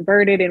to be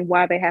inverted and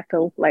why they have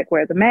to like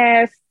wear the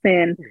masks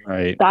and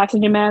Right. the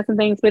oxygen masks and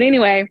things. But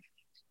anyway,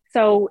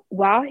 so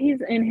while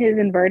he's in his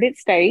inverted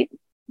state,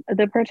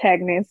 the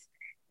protagonist,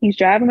 he's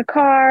driving the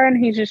car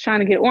and he's just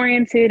trying to get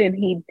oriented, and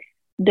he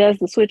does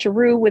the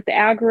switcheroo with the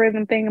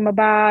algorithm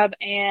thingamabob,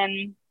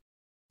 and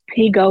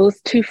he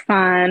goes to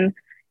find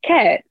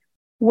Kat.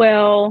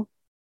 Well,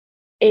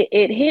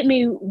 it hit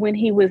me when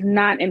he was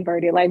not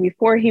inverted, like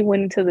before he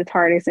went into the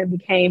TARDIS and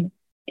became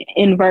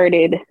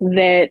inverted,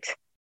 that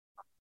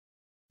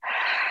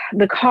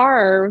the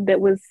car that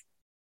was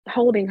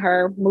holding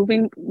her,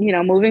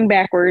 moving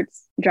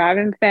backwards,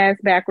 driving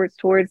fast backwards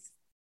towards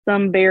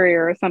some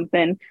barrier or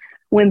something.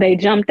 When they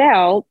jumped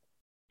out,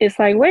 it's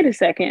like, wait a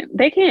second,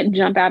 they can't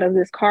jump out of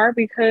this car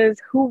because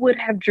who would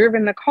have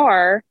driven the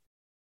car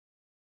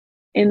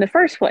in the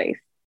first place?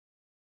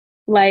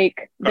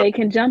 Like, they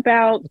can jump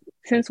out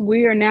since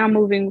we are now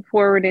moving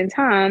forward in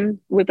time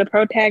with the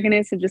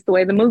protagonist and just the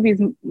way the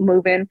movie's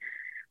moving.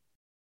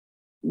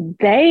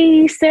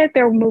 They said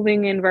they're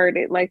moving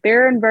inverted, like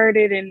they're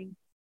inverted and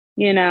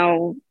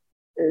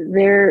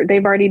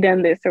they've already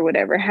done this or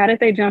whatever. How did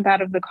they jump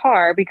out of the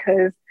car?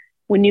 Because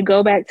when you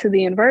go back to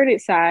the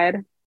inverted side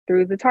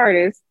through the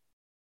TARDIS,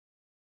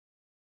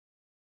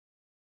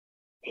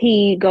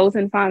 he goes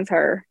and finds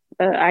her,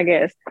 I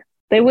guess.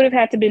 They would have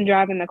had to been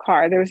driving the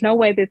car. There was no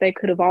way that they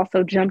could have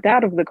also jumped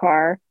out of the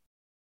car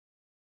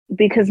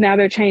because now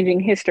they're changing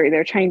history.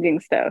 They're changing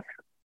stuff.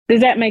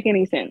 Does that make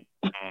any sense?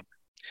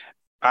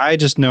 I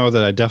just know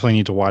that I definitely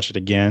need to watch it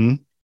again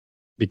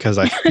because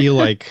I feel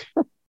like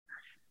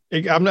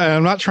I'm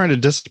not trying to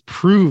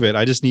disprove it.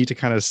 I just need to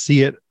kind of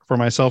see it for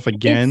myself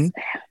again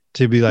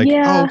to be like,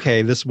 oh,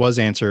 okay, this was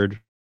answered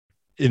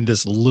in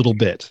this little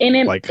bit. And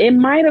it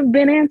might have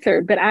been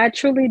answered, but I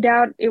truly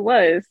doubt it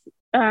was.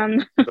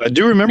 I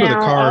do remember the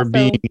car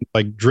being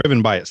like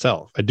driven by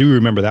itself. I do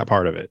remember that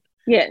part of it.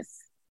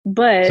 Yes,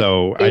 but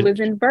it was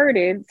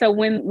inverted. So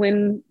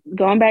when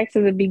going back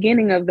to the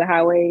beginning of the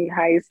highway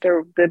heist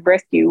or the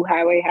rescue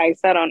highway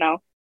heist, I don't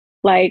know,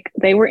 like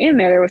they were in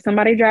there. There was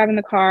somebody driving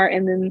the car,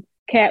 and then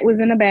Kat was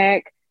in the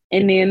back,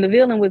 and then the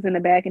villain was in the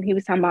back, and he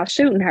was talking about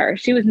shooting her.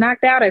 She was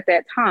knocked out at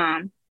that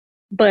time,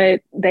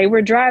 but they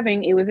were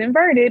driving. It was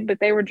inverted, but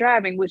they were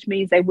driving, which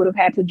means they would have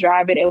had to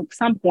drive it at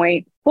some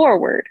point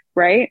forward,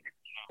 right?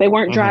 They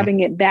weren't driving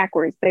it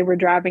backwards. They were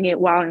driving it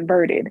while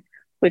inverted,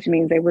 which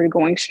means they were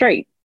going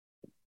straight,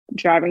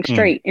 driving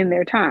straight in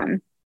their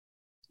time.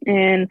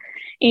 And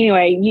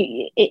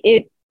anyway,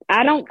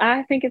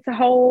 I think it's a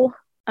whole,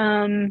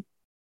 I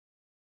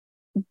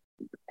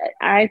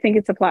think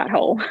it's a plot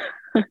hole.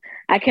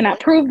 I cannot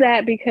prove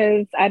that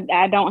because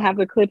I don't have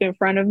the clip in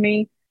front of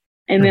me.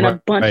 And then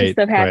a bunch of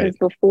stuff happens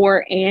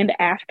before and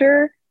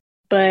after,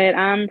 but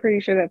I'm pretty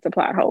sure that's a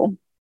plot hole.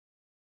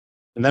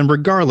 And then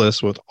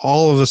regardless, with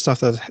all of the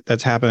stuff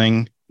that's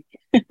happening,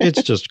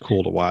 it's just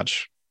cool to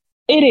watch.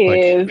 It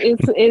is.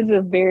 It's a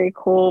very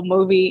cool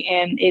movie,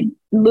 and it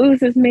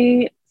loses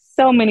me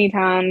so many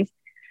times.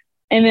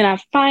 And then I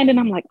find it,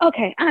 I'm like,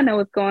 okay, I know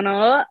what's going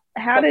on.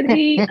 How did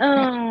he?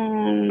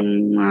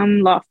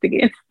 I'm lost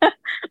again.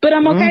 But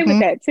I'm okay with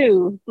that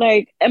too.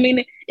 Like, I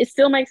mean, it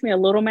still makes me a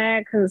little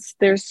mad because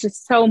there's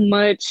just so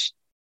much.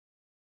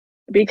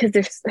 Because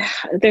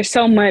there's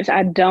so much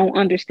I don't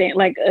understand.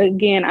 Like,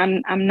 again,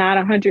 I'm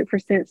not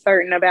 100%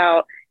 certain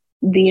about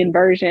the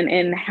inversion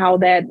and how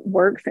that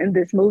works in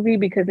this movie,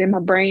 because in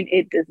my brain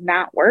it does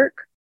not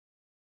work.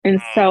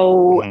 And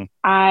so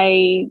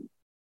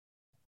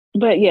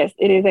but yes,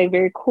 it is a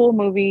very cool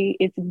movie.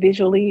 It's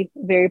visually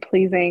very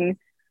pleasing.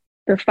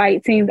 The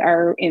fight scenes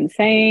are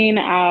insane.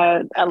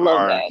 I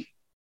love that.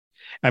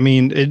 I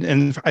mean,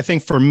 and I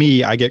think for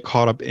me, I get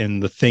caught up in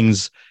the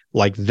things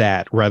like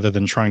that rather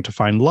than trying to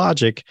find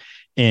logic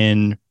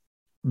in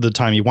the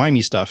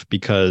timey-wimey stuff,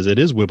 because it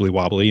is wibbly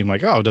wobbly. I'm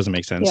like, oh, it doesn't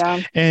make sense.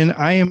 Yeah. And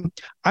I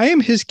am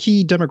his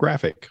key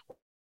demographic.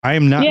 I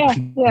am not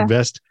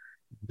invest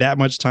that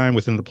much time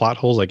within the plot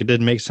holes. Like, it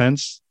didn't make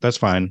sense. That's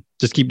fine.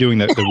 Just keep doing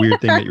the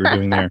weird thing that you were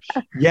doing there.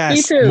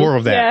 Yes, more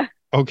of that. Yeah.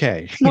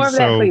 Okay. More of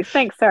that, please.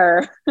 Thanks,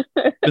 sir.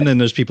 And then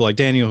there's people like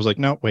Daniel who's like,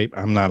 no, wait,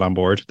 I'm not on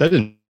board. That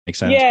didn't make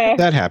sense. Yeah.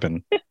 That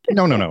happened.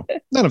 No.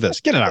 None of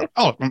this. Get it out.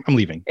 Oh, I'm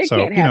leaving. It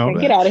can't happen.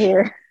 Get out of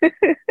here.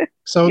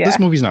 So this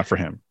movie's not for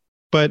him.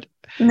 But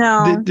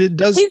no, it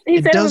does. He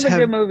said it was a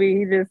good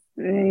movie. You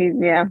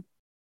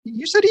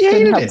said he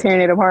hated it.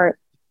 Tearing it apart.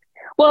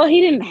 Well, he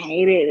didn't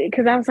hate it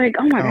because I was like,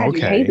 oh my God,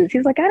 you hate this.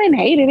 He's like, I didn't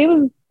hate it. It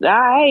was all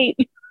right.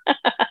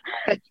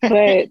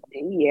 But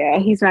yeah,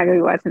 he's not going to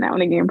be watching that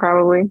one again,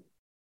 probably.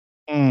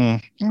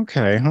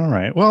 Okay. All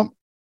right. Well,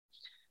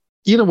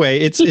 either way,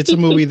 it's a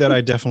movie that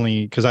I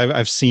definitely, because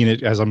I've seen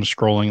it as I'm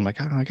scrolling. I'm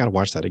like, oh, I gotta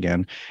watch that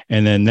again.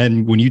 And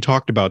then when you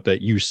talked about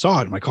that, you saw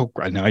it. I'm like, oh,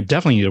 now I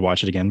definitely need to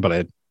watch it again. But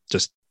I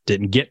just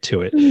didn't get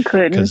to it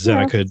Couldn't. because then Yeah,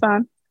 I could.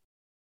 fine.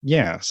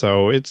 Yeah,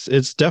 so it's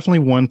definitely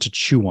one to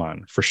chew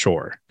on for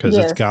sure because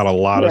it's Yes. got a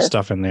lot of Yes.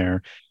 stuff in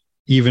there.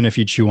 Even if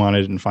you chew on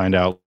it and find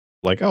out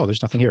like, oh,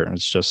 there's nothing here,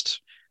 it's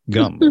just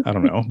gum. I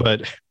don't know,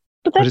 but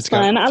But it's that's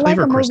got fun. I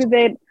like flavor a movie crystal.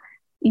 that,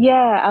 yeah,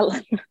 I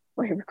like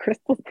flavor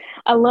crystals.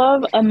 I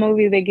love a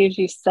movie that gives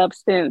you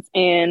substance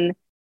and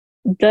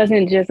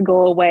doesn't just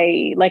go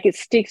away. Like it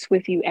sticks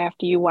with you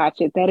after you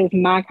watch it. That is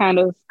my kind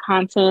of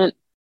content.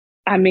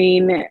 I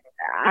mean,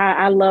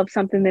 I love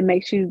something that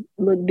makes you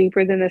look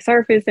deeper than the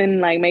surface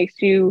and like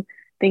makes you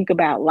think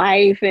about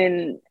life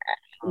and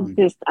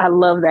just I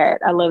love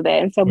that. I love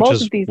that. And so Which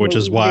both is of these which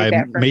is movies did why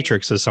that for me.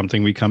 Matrix is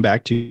something we come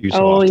back to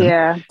so Oh often.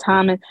 yeah,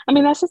 Tom and I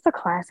mean that's just a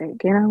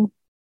classic, you know.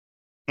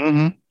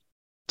 Mm-hmm.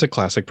 It's a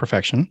classic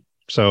perfection.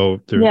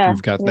 So Yeah,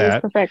 you've got it is that.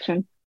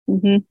 perfection.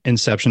 Mm-hmm.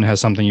 Inception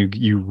has something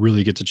you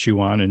really get to chew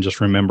on and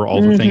just remember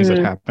all the things that Mm-hmm.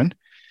 happened.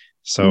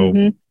 So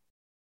Mm-hmm.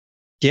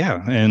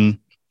 yeah, and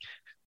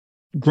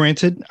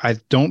granted, I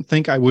don't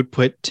think I would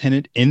put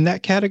Tenet in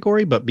that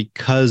category, but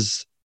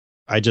because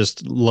I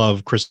just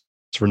love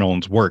Christopher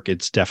Nolan's work,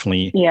 it's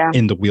definitely Yeah,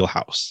 in the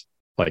wheelhouse.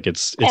 Like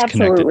it's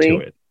connected to absolutely.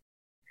 it.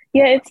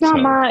 Yeah,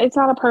 So it's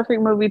not a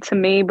perfect movie to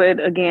me,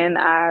 but again,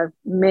 I've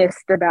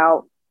missed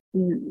about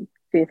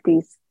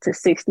 50 to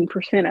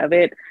 60% of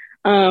it.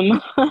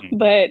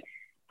 But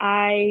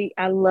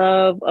I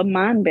love a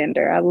mind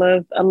bender. I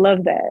love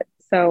that.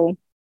 So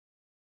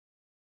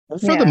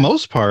for the yeah.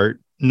 most part,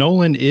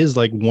 Nolan is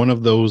like one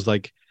of those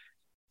like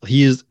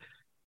he is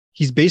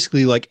he's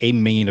basically like a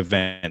main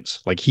event.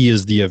 Like he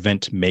is the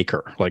event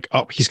maker. Like,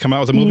 oh, he's come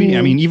out with a movie.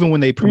 I Mm, mean, even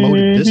when they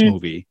promoted this hmm.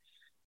 movie,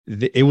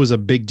 it was a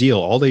big deal.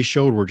 All they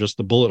showed were just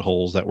the bullet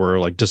holes that were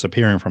like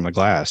disappearing from the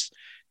glass.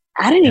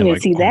 I didn't And even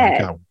like, see oh my that.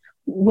 God.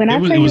 When I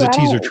It tell was you a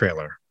teaser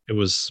trailer. It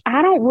was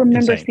I don't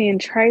remember insane. seeing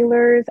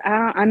trailers.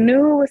 I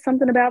knew it was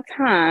something about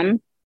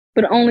time,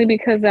 but only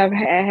because I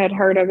had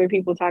heard other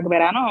people talk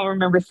about it. I don't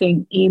remember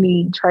seeing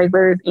any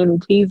trailers, any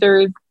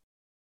teasers,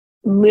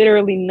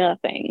 literally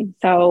nothing.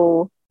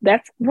 So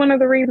that's one of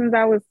the reasons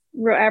I was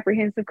real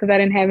apprehensive because I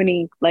didn't have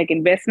any like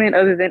investment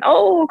other than,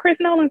 oh, Chris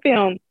Nolan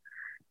film.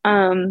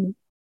 Um,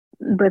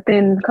 but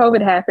then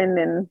COVID happened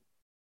and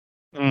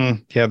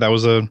Yeah, that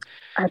was a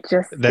I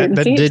just that didn't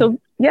that see it did till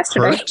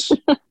yesterday. hurt.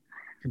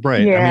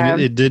 Right. I mean, Yeah.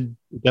 it did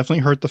definitely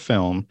hurt the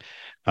film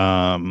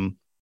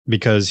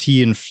because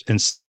he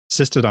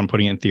insisted on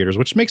putting it in theaters,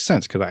 which makes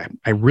sense because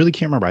I really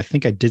can't remember. I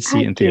think I did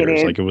see I it in get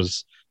theaters. it. Like it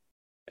was,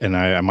 and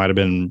I might have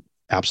been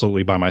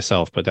absolutely by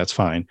myself, but that's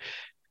fine.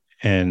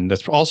 And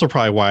that's also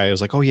probably why I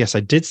was like, oh, yes,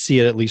 I did see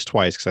it at least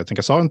twice because I think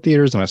I saw it in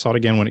theaters and I saw it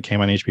again when it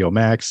came on HBO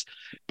Max,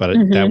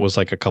 but that Hmm. was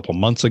like a couple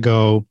months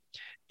ago.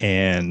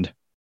 And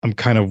I'm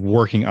kind of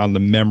working on the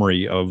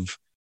memory of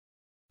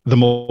the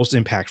most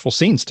impactful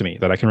scenes to me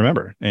that I can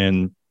remember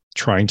and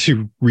trying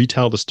to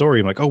retell the story.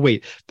 I'm like, oh,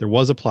 wait, there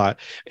was a plot.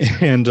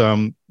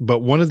 And, but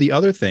one of the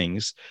other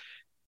things,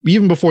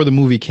 even before the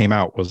movie came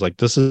out, was like,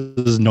 this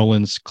is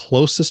Nolan's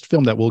closest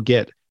film that we'll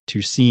get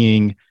to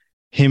seeing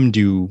him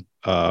do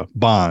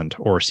Bond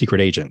or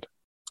Secret Agent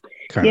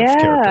kind of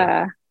character.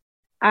 Yeah.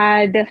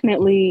 I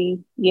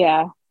definitely,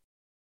 yeah.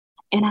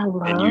 And I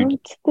And you,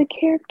 loved the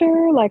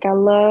character.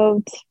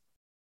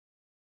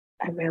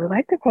 I really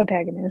liked the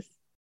protagonist.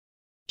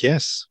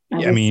 yes,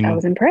 yeah, I I mean,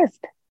 was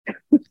impressed.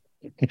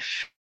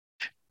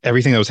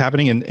 everything that was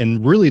happening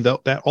and really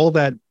that all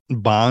that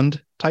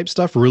Bond type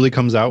stuff really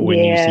comes out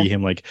when you Yeah. see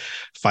him like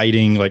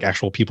fighting like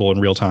actual people in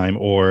real time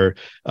or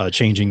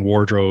changing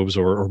wardrobes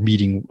or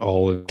meeting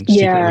all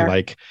secretly Yeah.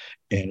 like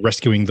and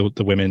rescuing the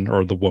women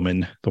or the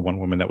one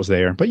woman that was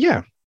there. But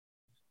yeah,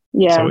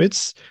 so Yeah.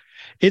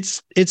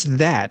 it's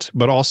that,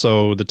 but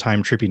also the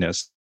time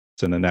trippiness,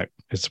 and then that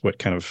is what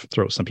kind of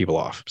throws some people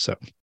off. So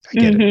I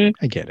get it. Hmm.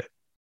 I get it.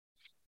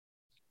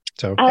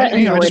 So I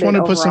I enjoyed just it want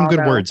to put some overall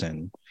good though. words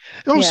in.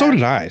 Oh, so Yeah.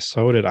 did I.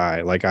 So did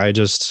I. Like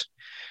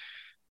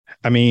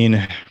I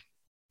mean,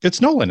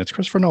 it's Nolan. It's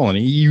Christopher Nolan.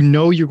 You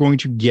know you're going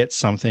to get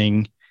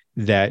something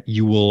that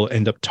you will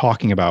end up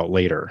talking about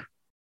later,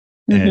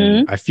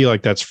 and Hmm. I feel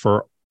like that's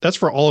for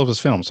all of his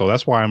films. So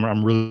that's why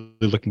I'm really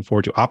looking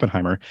forward to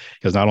Oppenheimer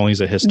because not only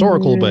is it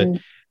historical, but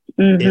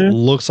Hmm. it Hmm.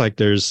 looks like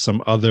there's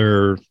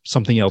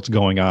something else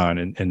going on.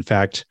 And in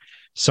fact,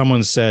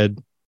 someone said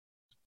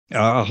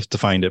I'll have to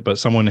find it, but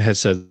someone has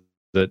said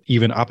that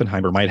even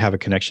Oppenheimer might have a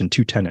connection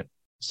to Tenet.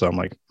 So I'm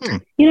like,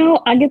 You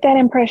know, I get that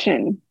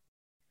impression,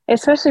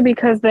 especially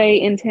because they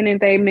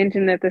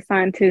mentioned that the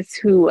scientists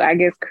who I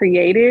guess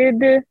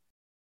created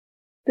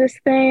this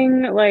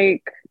thing,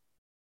 like,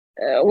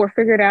 or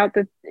figured out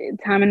the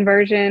time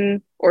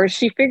inversion, or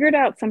she figured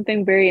out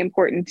something very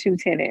important to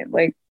Tenet,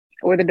 like,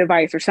 or the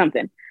device or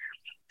something.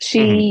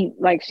 mhm.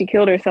 She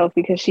killed herself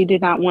because she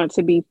did not want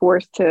to be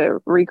forced to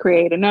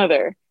recreate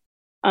another.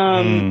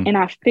 Mm, And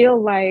I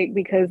feel like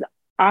because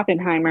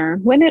Oppenheimer,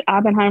 wasn't it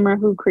Oppenheimer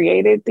who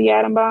created the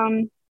atom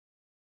bomb?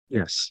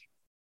 yes.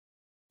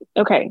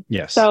 Okay.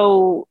 Yes.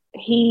 So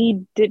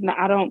he didn't,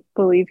 I don't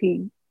believe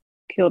he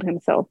killed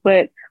himself,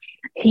 but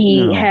No,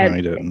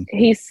 he didn't.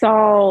 he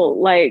saw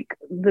like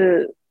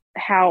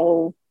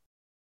how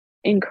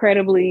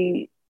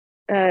incredibly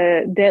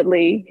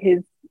deadly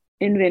his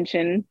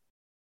invention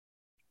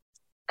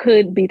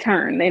could be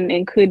turned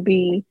and could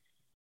be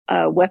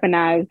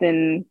weaponized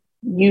and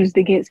used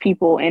against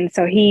people. And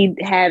so he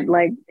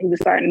was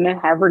starting to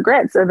have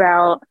regrets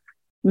about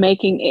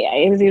making it.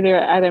 It was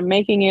either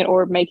making it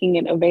or making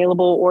it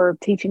available or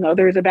teaching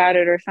others about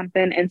it or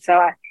something. And so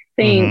I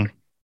think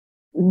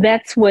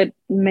that's what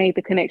made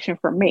the connection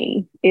for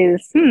me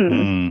is,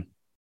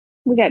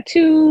 we got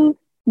two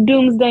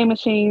doomsday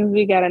machines.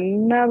 We got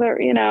another,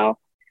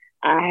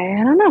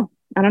 I don't know.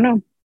 I don't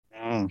know.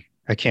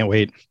 I can't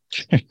wait.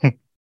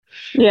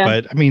 Yeah.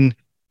 But I mean,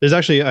 there's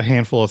actually a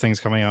handful of things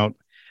coming out.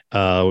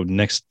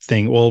 Next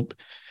thing, well,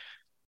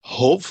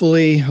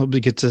 hopefully we'll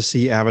get to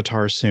see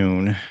Avatar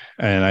soon.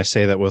 And I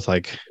say that with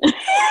like,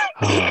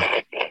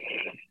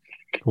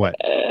 what?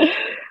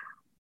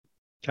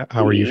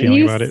 How are you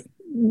feeling about it?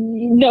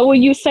 No,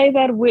 when you say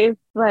that with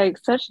like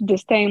such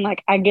disdain,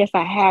 like I guess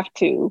I have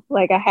to.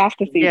 Like I have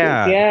to see this.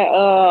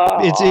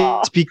 Yeah.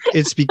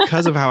 It's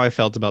because of how I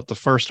felt about the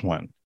first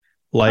one.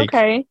 Like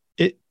okay.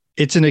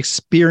 It's an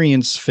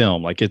experience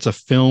film. Like it's a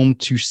film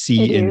to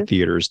see in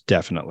theaters,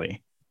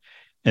 definitely.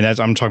 And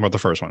I'm talking about the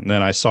first one.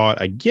 Then I saw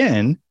it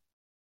again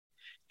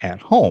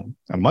at home,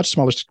 a much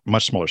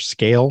smaller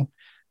scale.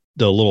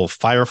 The little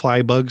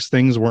firefly bugs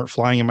things weren't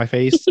flying in my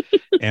face.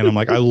 And I'm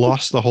like, I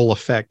lost the whole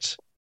effect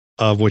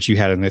of what you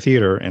had in the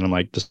theater. And I'm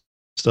like, this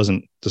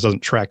doesn't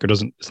track,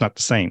 it's not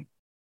the same.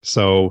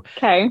 So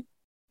okay.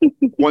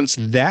 once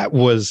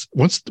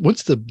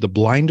the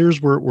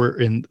blinders were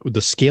in,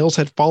 the scales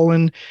had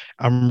fallen,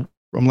 I'm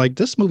like,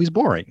 this movie's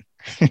boring.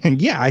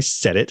 And yeah, I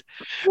said it.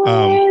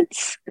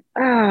 What?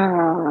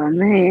 Oh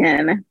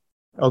man.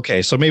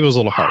 Okay, so maybe it was a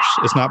little harsh.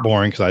 It's not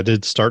boring because I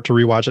did start to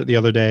rewatch it the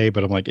other day,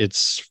 but I'm like,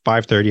 it's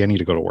 5:30. I need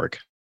to go to work.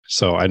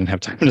 So I didn't have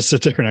time to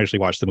sit there and actually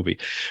watch the movie.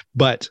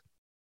 But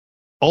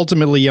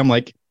ultimately, I'm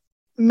like,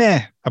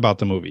 meh about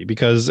the movie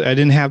because I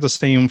didn't have the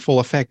same full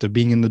effect of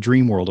being in the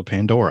dream world of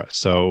Pandora.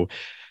 So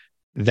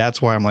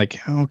that's why I'm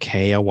like,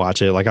 okay, I'll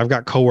watch it. Like I've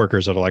got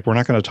coworkers that are like, we're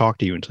not going to talk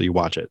to you until you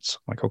watch it. So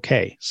I'm like,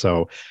 okay.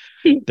 So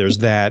there's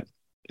that.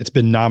 It's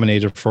been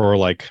nominated for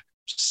like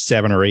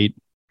 7 or 8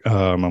 I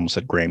almost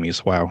said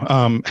Grammys. Wow.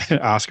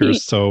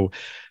 Oscars. So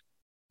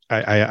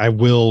I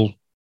will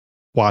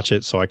watch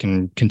it so I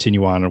can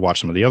continue on and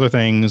watch some of the other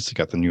things. You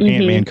got the new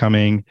Ant-Man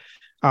coming,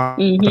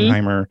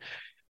 Oppenheimer,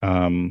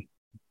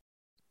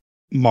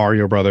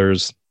 Mario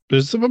Brothers.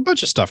 There's a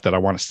bunch of stuff that I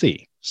want to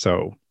see.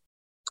 So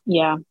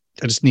yeah,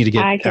 I just need to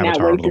get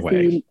Avatar out of the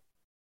way.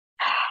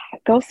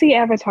 Go see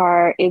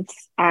Avatar.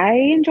 I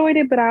enjoyed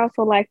it, but I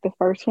also liked the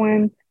first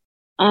one.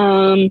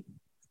 And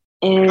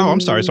I'm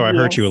sorry. So I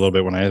hurt you a little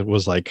bit when I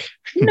was like,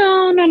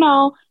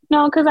 no,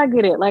 because I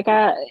get it. Like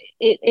I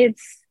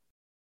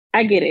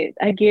get it.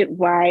 I get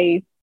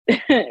why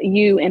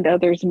you and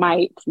others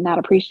might not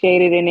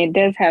appreciate it, and it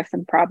does have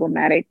some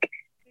problematic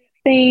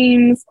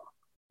themes.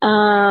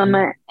 And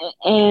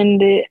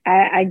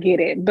I get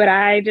it, but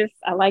I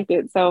liked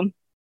it. So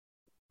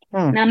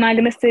now I'm not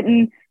gonna sit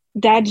and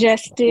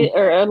digest it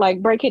or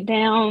like break it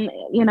down.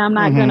 I'm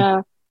not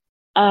gonna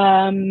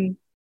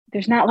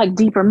there's not like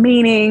deeper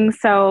meaning,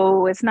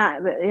 so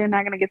you're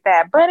not gonna get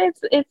that, but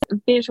it's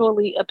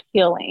visually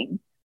appealing.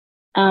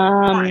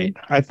 Right.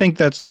 I think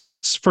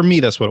for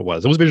me that's what it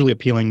was. It was visually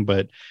appealing,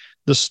 but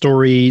the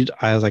story,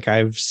 I was like,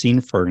 I've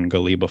seen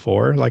Ferngully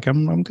before. Like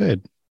I'm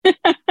good.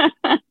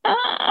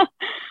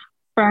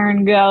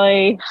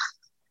 Ferngully,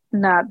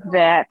 not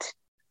that.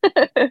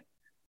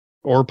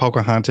 Or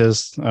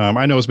Pocahontas.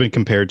 I know it's been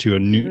compared to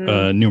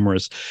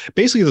numerous.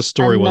 Basically, the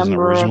story wasn't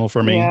original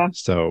for me,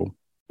 so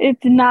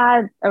it's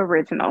not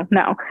original.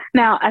 No.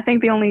 Now, I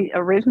think the only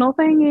original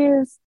thing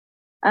is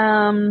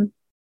that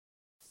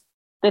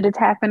it's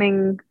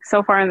happening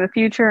so far in the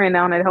future and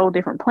on a whole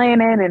different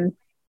planet, and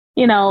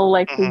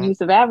like the use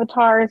of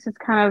avatars is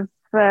kind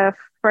of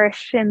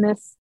fresh in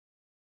this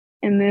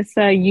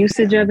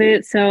usage of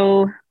it.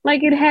 So,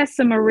 like, it has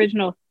some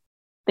original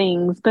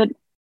things, but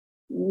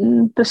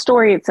the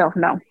story itself,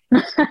 no.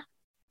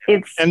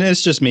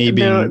 It's just me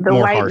being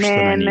more harsh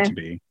than I need to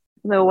be.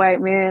 The white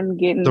man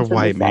getting the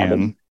white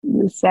man,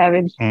 the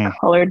savage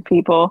colored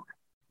people.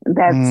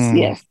 That's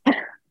yes.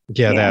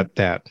 Yeah,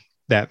 that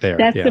there.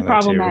 That's the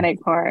problematic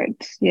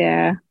part.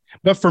 Yeah.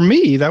 But for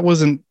me, that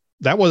wasn't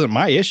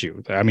my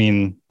issue. I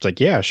mean, it's like,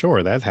 yeah,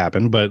 sure, that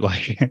happened, but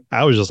like,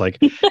 I was just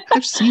like,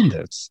 I've seen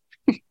this.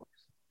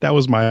 That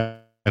was my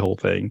whole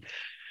thing.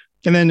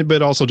 And then,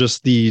 but also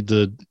just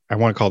the I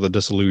want to call it the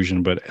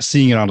disillusion, but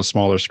seeing it on a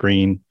smaller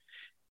screen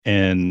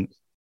and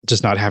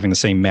just not having the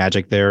same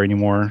magic there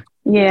anymore.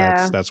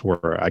 Yeah. That's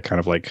where I kind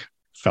of like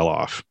fell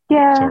off.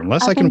 Yeah. So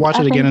unless I can watch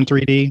it again in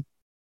 3D,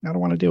 I don't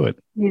want to do it.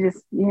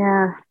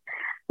 Yeah.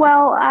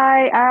 Well,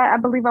 I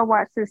believe I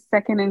watched this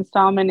second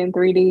installment in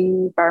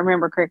 3D, if I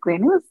remember correctly,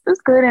 and it was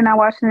good, and I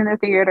watched it in the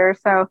theater.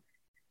 So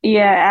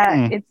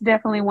yeah, it's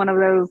definitely one of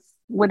those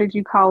what did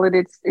you call it?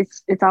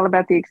 It's all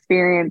about the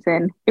experience,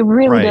 and it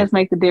really does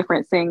make the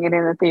difference seeing it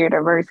in the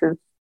theater versus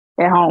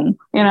at home,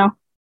 you know?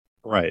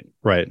 Right.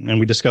 And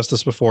we discussed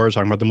this before,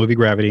 talking about the movie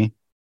Gravity,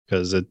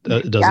 because it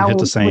doesn't hit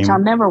the same. Which I'll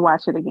never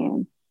watch it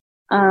again.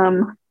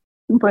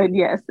 But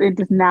yes, it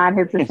does not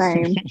hit the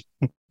same.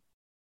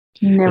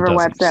 Never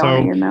watch that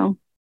one, you know.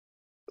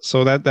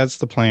 So that's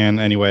the plan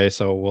anyway.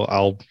 So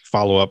I'll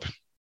follow up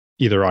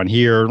either on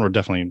here or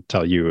definitely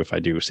tell you if I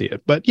do see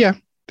it. But yeah,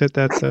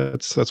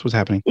 that's what's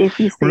happening. If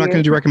you see We're not going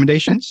to do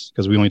recommendations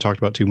because we only talked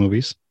about 2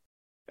 movies.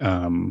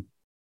 In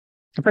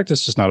fact,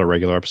 it's just not a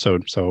regular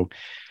episode. So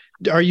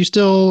are you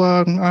still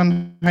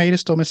on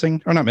hiatus, still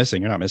missing? Or not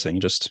missing, you're not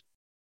missing, just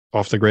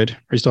off the grid. Are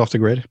you still off the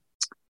grid?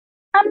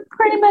 I'm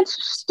pretty much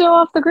still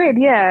off the grid,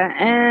 yeah.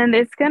 And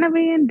it's going to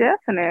be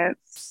indefinite.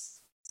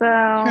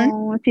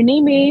 So if you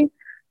need me,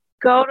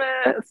 go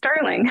to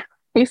Sterling.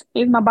 He's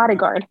my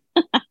bodyguard.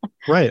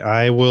 Right.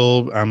 I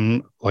will.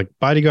 Like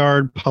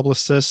bodyguard,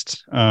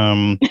 publicist,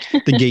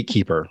 the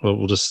gatekeeper.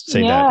 We'll just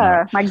say that.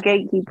 Yeah, my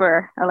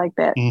gatekeeper. I like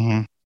that.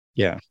 Mm-hmm.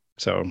 Yeah.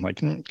 So like,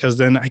 because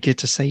then I get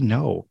to say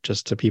no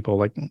just to people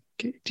like,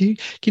 can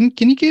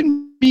you get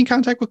me in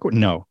contact with?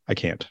 No, I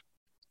can't.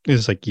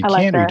 It's like you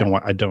can't. Or you don't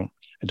want. I don't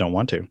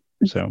want to.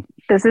 So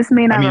does this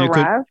mean I've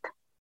arrived?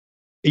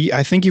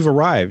 I think you've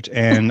arrived,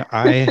 and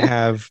I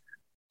have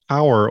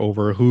power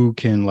over who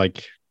can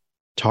like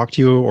talk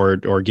to you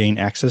or gain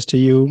access to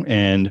you,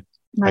 and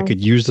I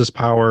could use this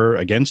power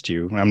against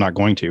you. I'm not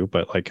going to,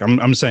 but like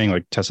I'm saying,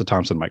 like Tessa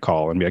Thompson might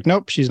call and be like,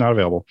 "Nope, she's not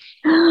available,"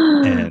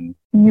 and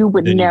you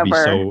would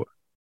never.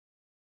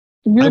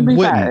 You'd be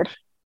fired.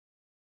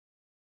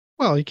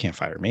 Well, you can't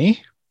fire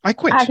me. I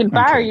quit. I can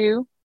fire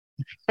you.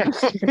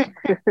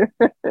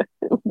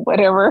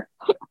 Whatever.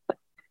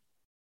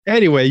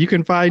 Anyway, you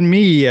can find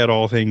me at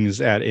all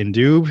things at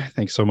Indoob.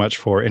 Thanks so much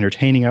for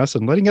entertaining us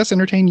and letting us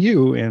entertain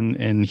you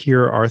and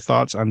hear our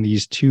thoughts on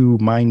these 2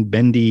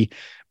 mind-bendy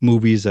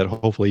movies that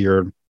hopefully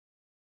you're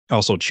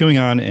also chewing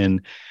on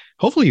and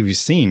hopefully you've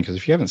seen, because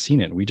if you haven't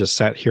seen it, we just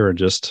sat here and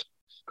just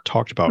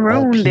talked about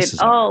all pieces.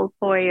 It all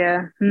for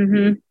you.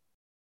 Mm-hmm.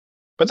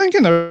 But then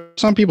again, there are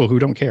some people who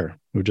don't care,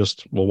 who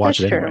just will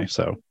watch it anyway.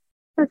 So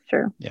that's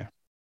true. Yeah.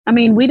 I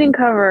mean, we didn't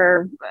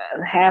cover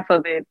half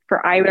of it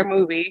for either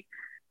movie.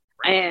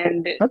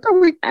 And I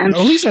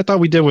thought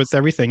we did with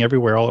Everything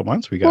Everywhere All at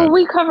Once. We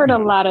covered a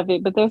lot of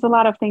it, but there's a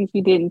lot of things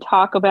we didn't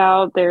talk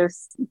about.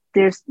 There's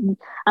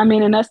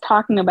and us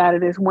talking about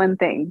it is one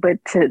thing, but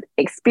to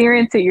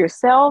experience it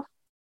yourself,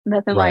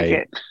 nothing like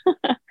it.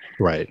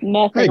 Right.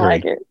 Nothing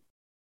like it.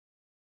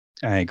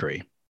 I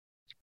agree.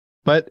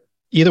 But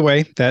either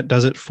way, that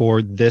does it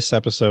for this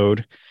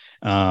episode.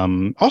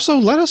 Also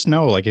let us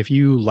know, like, if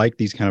you like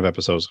these kind of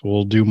episodes,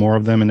 we'll do more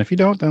of them, and if you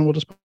don't, then we'll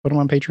just put them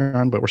on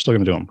Patreon, but we're still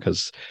going to do them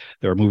because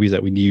there are movies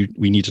that we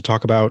need to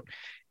talk about,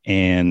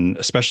 and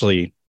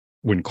especially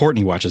when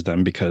Courtney watches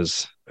them,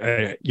 because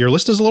your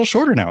list is a little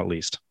shorter now, at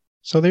least.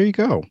 So there you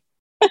go.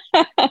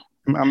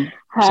 I'm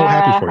so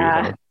happy for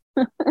you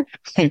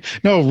though.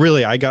 No,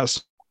 really, I got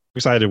so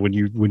excited when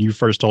you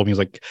first told me. It's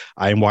like,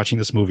 I am watching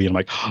this movie, and I'm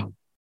like, oh,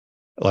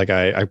 like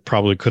I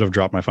probably could have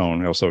dropped my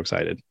phone. I was so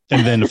excited.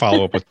 And then to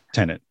follow up with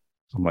Tenet,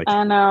 I'm like,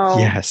 I know.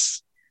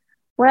 Yes.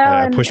 Well,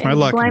 I pushed my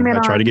luck. I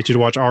tried to get you to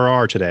watch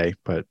RR today,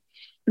 but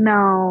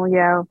no,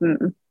 yeah.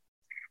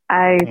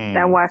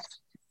 I watched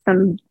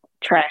some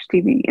trash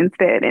TV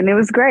instead, and it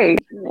was great.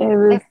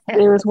 It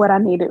was what I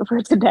needed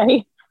for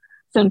today.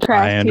 Some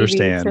trash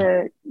TV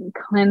to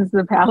cleanse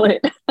the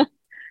palate.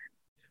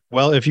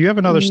 Well, if you have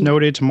another snow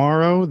day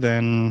tomorrow,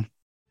 then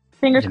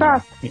fingers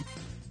crossed.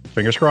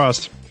 Fingers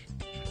crossed.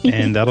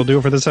 And that'll do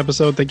it for this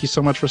episode. Thank you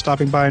so much for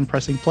stopping by and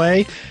pressing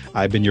play.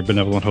 I've been your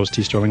benevolent host,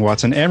 T. Sterling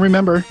Watson. And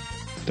remember,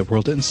 the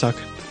world didn't suck.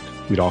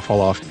 We'd all fall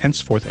off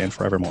henceforth and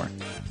forevermore.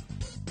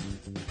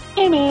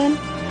 Amen.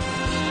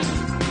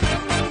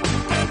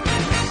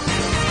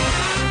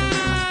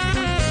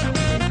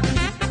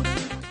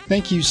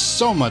 Thank you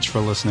so much for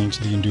listening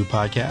to the Indoob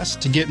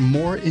podcast. To get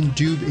more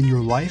Indoob in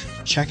your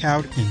life, check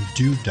out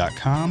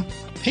Indoob.com,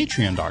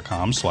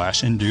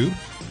 Patreon.com/Indoob,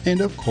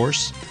 and of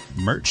course,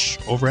 merch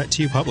over at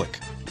TeePublic.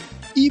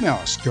 Email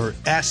us your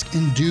Ask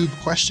Indoob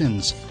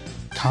questions,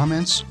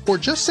 comments, or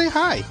just say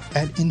hi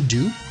at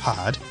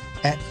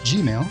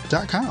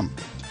indoobpod@gmail.com.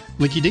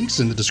 Linky dinks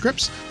in the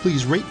descripts.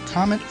 Please rate,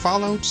 comment,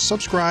 follow,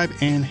 subscribe,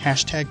 and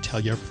hashtag tell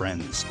your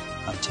friends.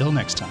 Until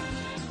next time.